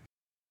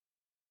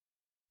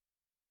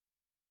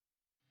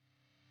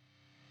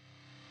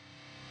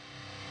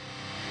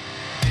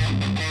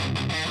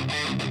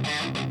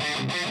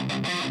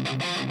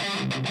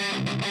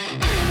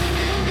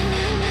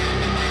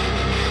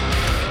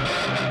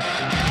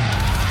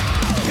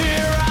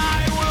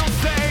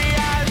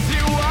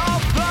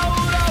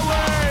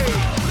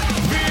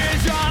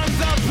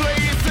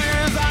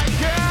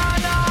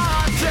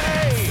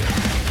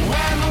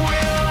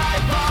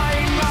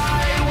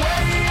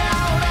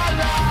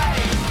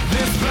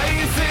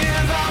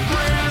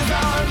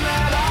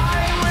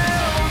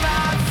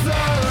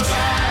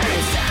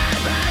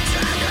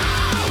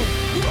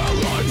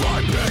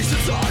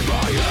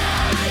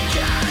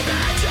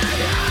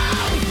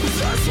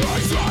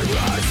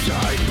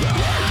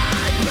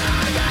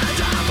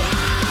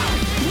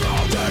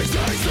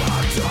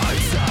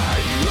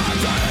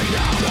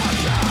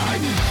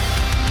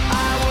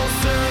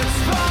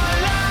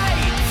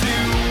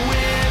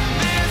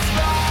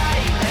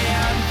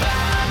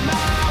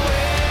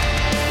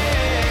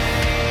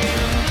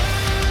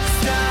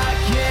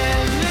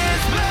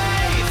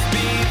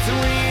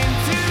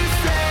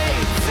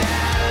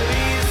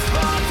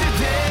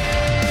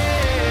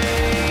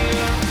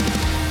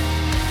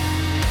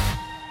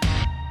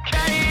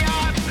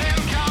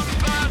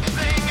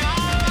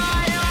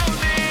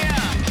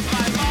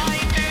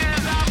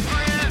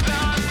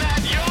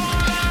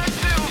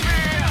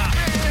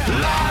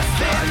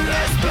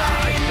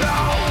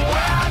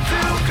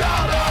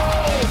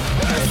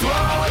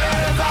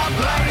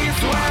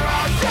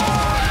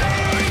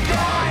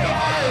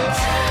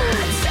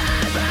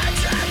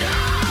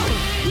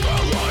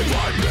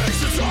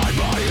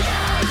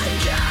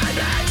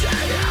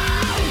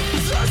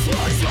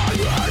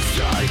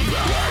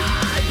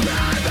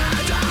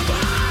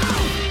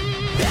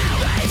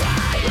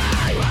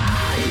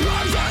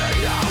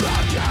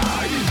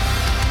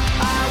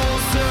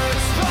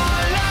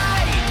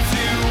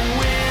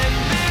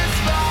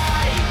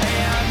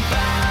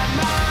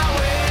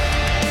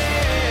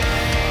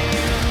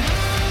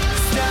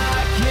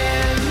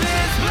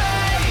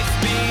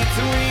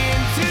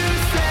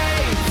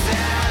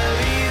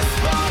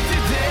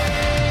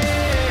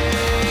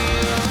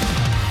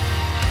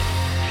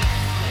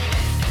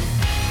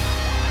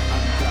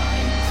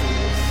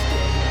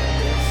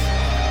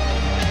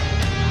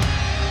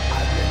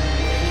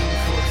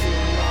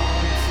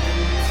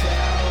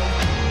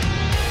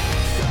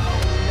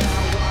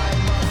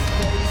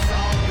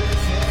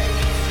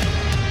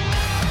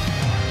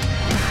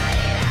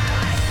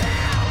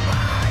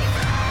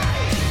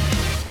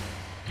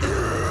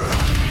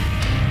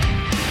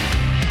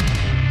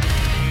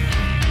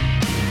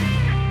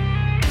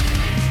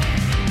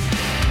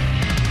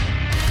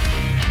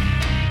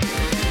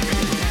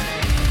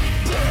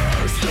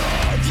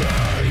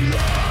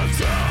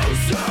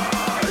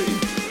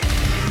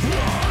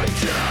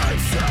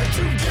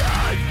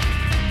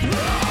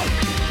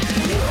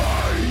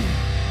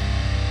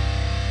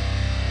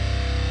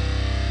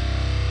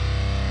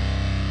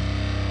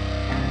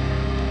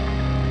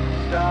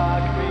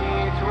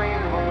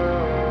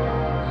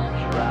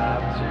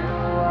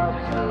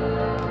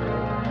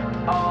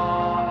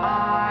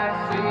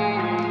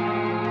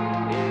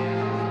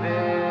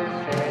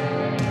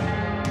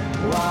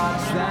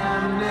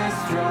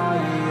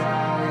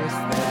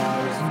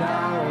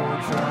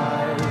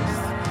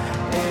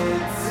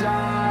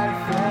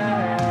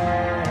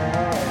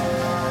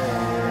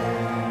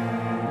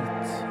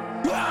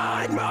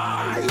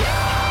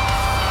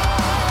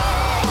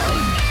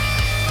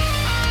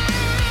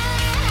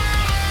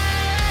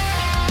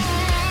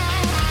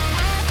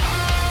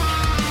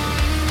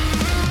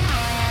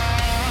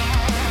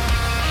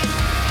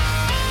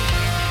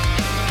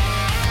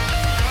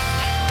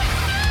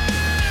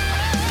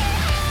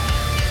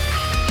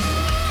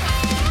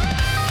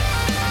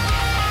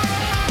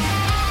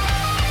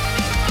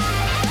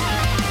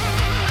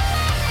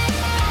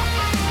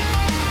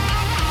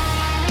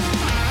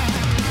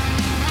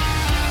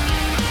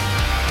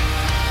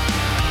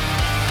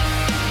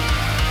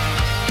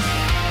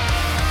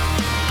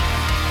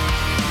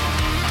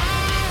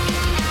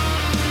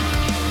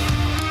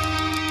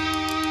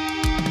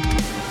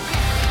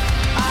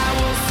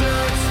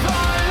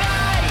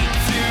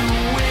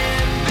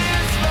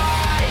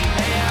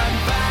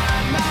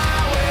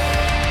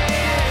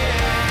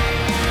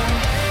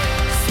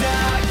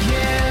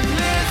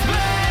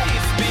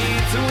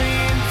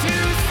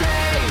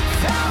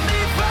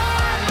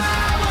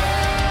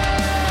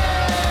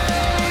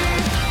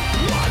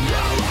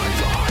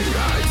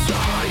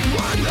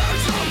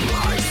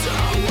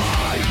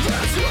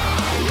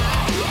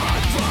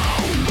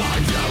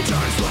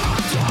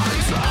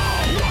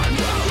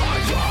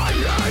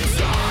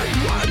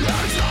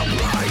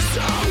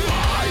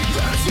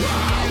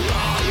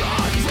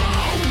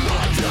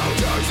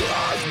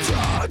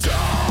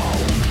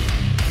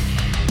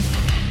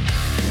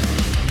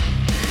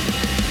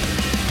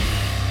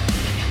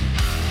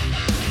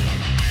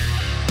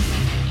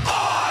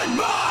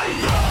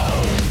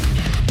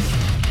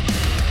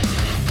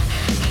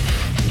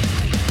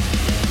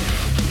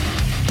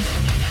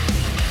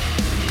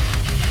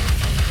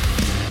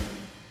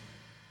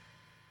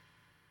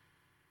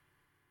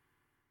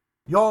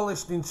 You're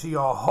listening to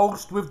your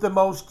host with the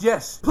most,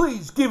 yes.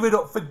 Please give it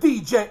up for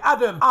DJ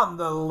Adam and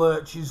the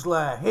Lurch's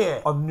Lair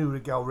here on New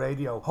Regel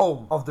Radio,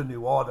 home of the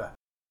New Order.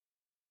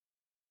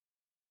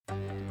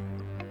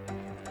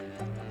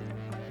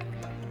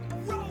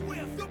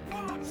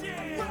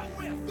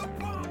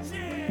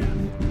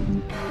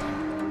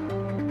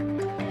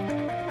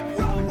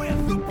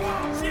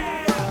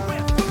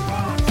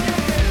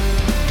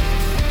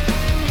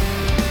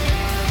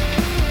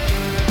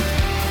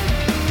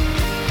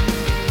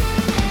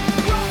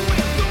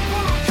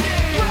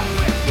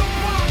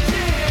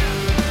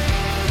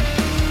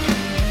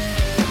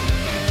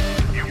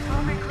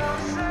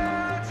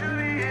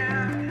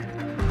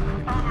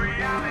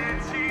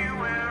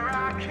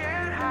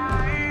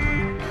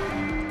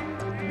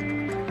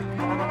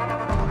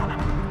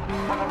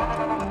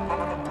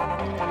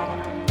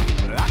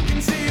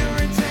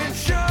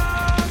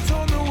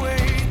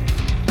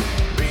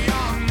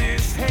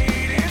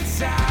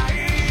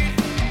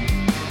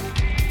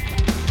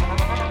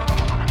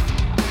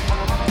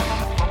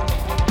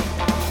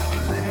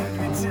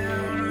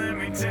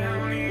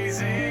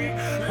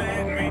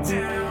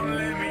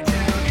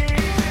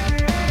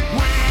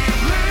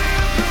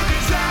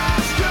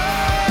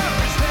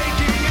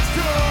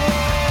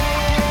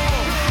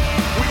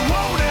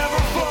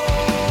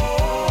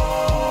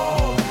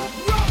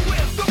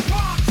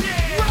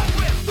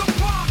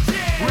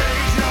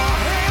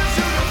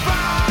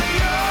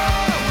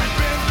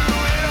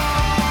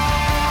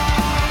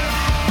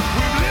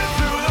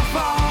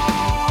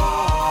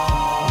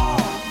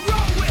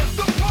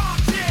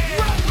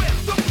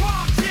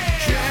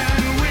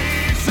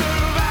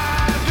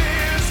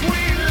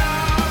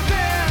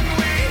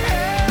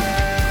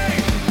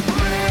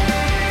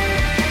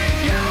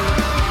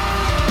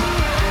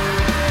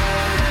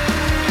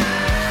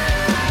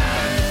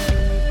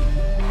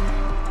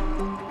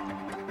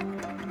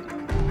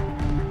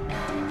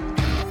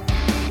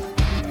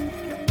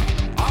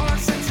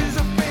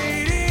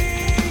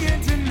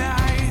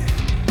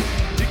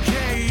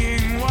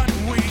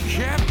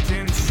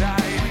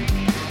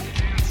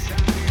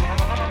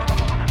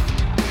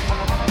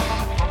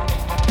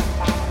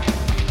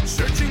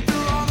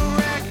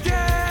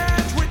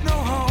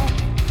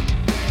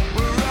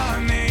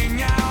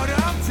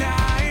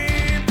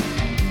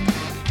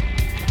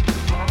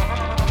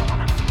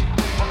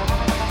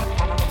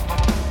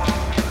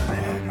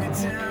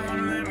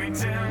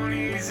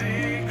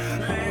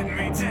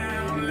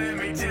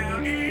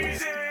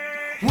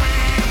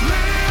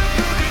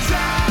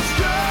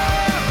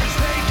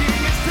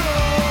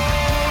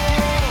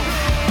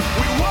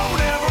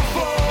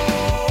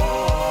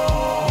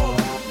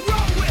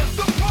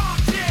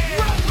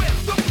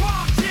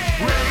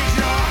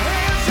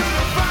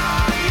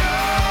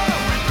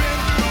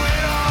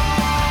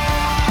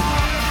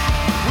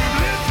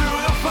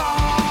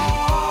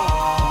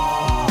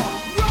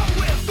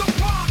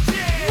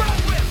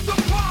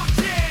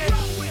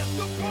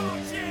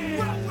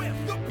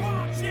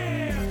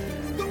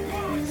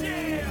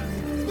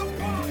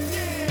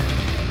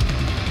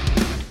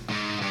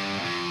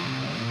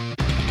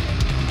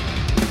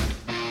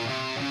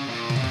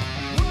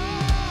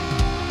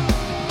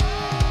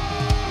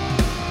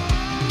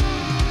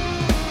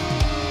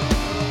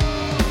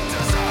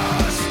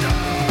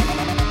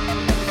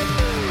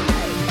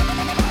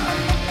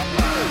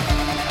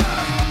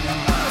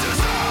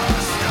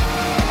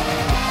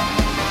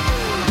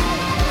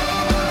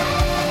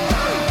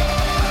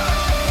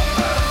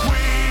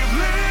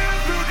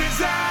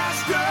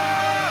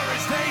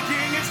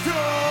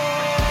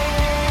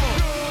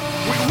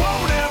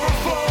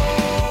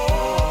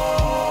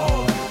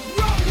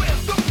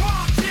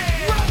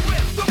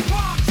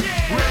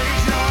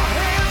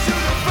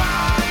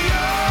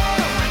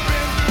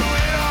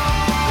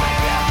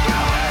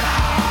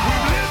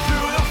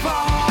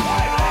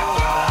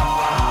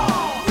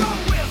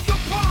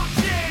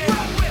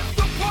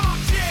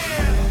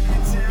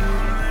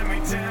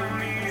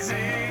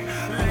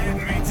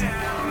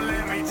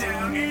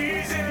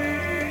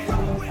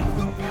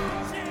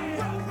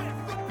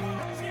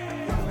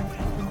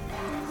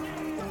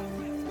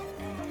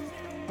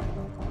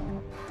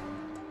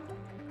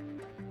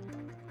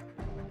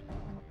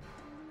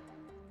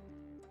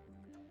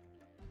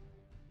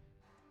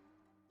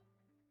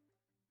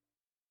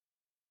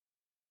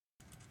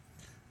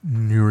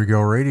 New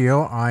Regel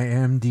Radio. I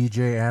am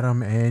DJ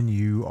Adam, and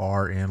you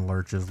are in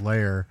Lurch's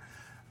Lair.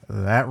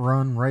 That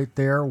run right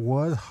there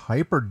was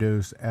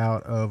Hyperdose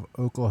out of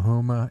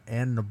Oklahoma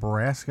and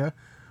Nebraska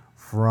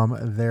from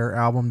their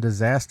album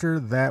Disaster.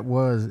 That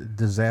was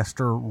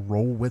Disaster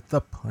Roll with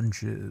the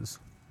Punches.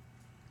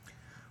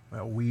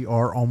 Well, we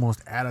are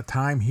almost out of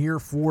time here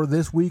for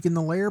this week in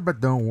the Lair, but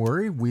don't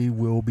worry, we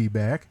will be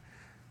back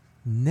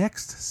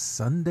next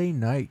Sunday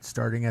night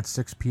starting at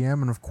 6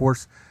 p.m. and of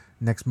course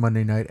next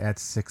Monday night at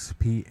 6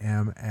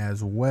 p.m.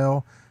 as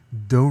well.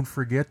 Don't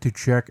forget to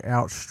check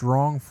out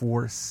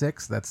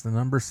Strong46, that's the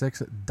number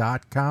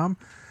 6.com,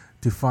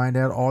 to find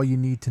out all you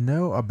need to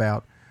know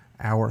about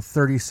our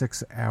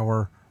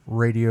 36-hour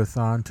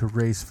radiothon to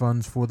raise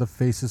funds for the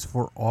Faces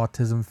for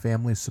Autism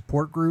Family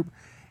Support Group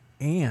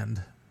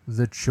and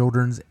the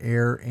Children's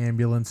Air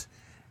Ambulance.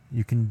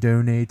 You can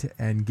donate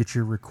and get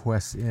your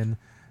requests in.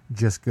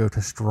 Just go to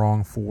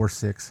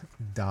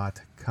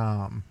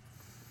strong46.com.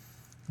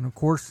 And of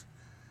course,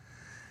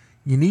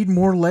 you need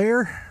more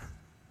Lair?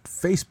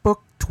 Facebook,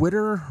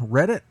 Twitter,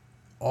 Reddit,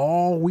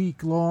 all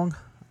week long.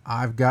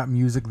 I've got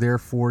music there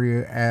for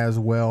you as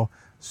well,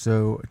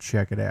 so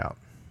check it out.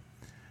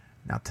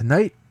 Now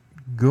tonight,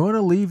 going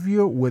to leave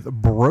you with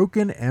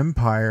Broken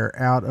Empire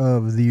out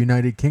of the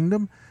United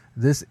Kingdom.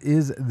 This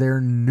is their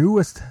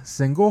newest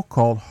single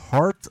called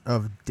Hearts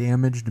of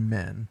Damaged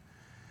Men.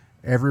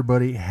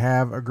 Everybody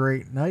have a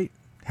great night.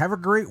 Have a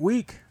great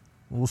week.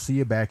 We'll see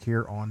you back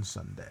here on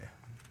Sunday.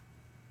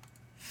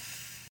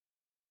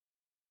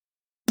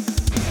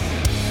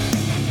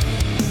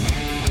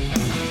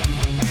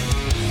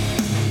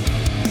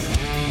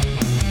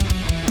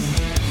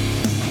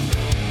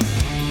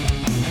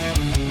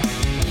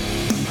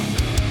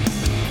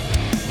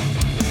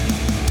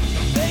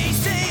 They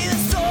say the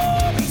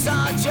stories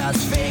are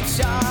just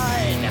fiction.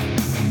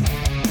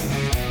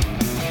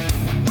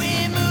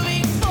 We're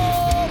moving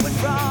forward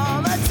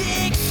from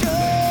addiction.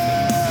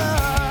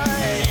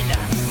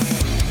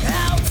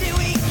 How did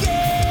we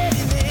get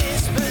in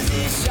this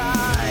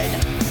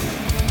position?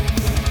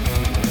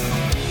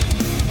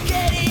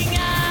 Getting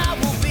out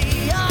will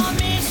be our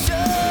mission.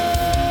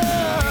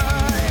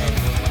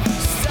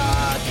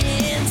 Stuck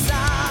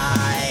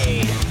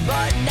inside,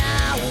 but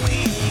now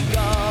we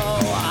go.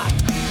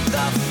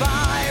 The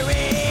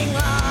firing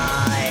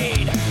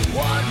line,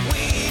 what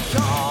we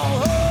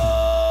call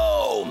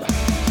home.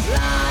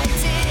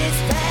 Light is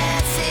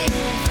passing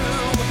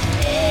through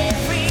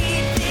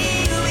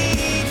everything we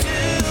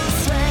do.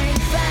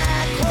 Strength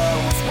that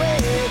grows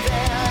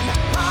within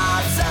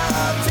hearts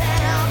of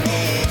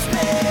damaged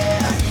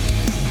men.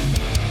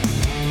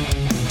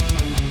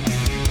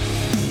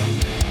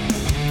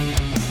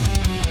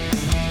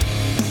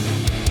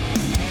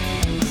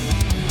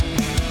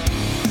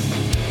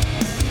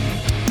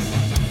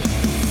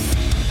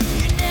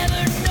 You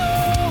never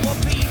know what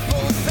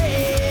people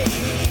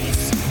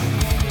face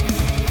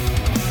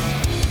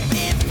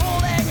before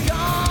they're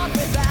gone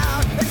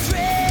without a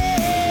trace.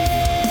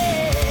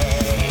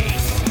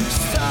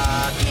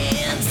 Stuck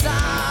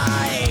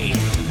inside,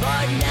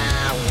 but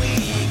now we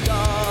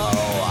go.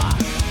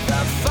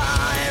 The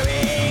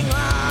firing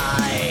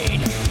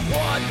line,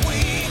 what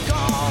we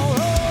call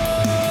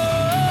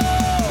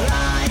home.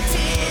 Light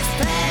is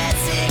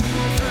passing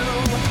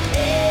through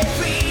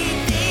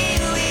everything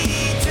we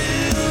do.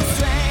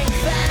 Strength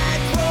that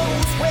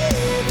grows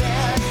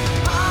within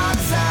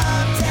hearts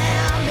of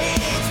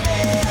damaged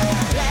men.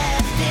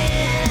 Left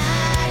in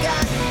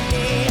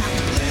agony,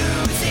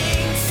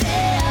 losing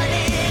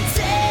sanity.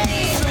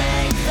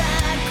 Strength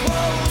that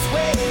grows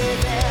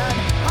within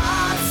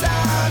hearts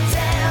of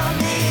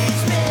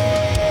damaged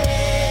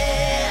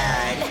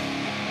men.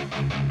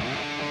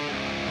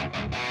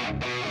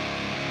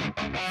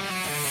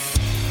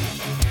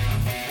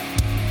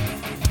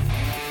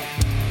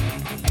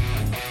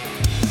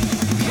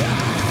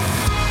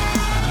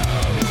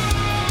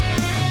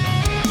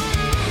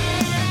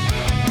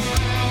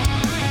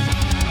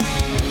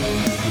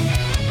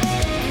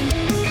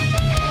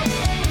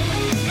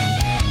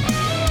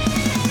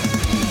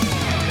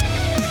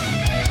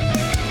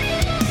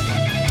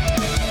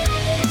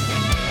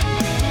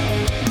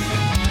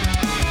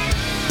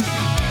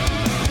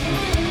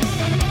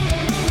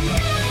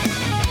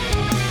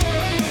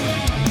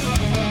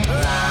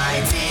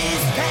 Light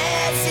is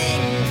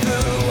passing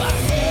through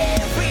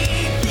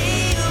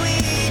everything we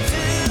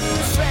do.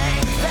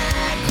 Strength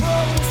that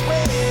grows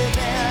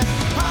within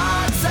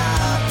hearts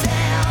of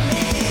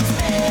damaged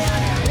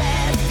men.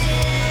 Left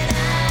in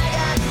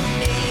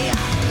agony,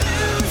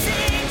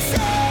 losing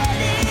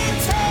sanity.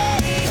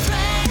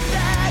 Strength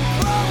that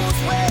grows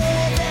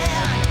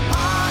within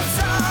hearts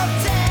of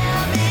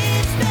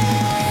damaged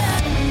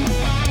men.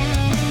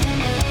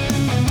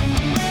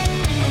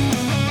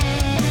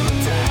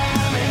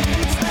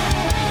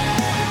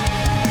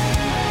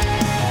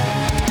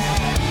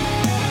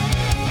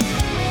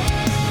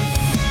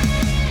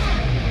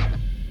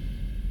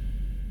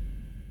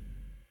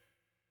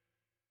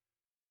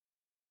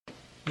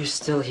 You're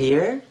still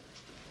here?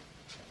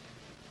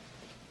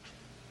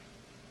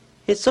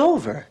 It's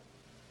over.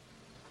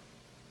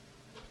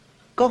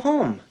 Go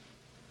home.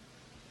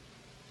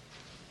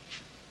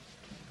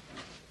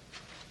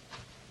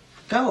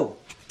 Go.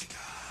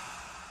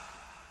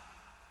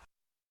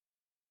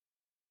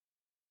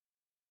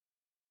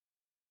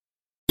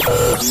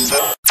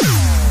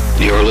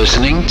 You're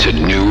listening to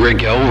New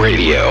Regel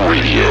Radio.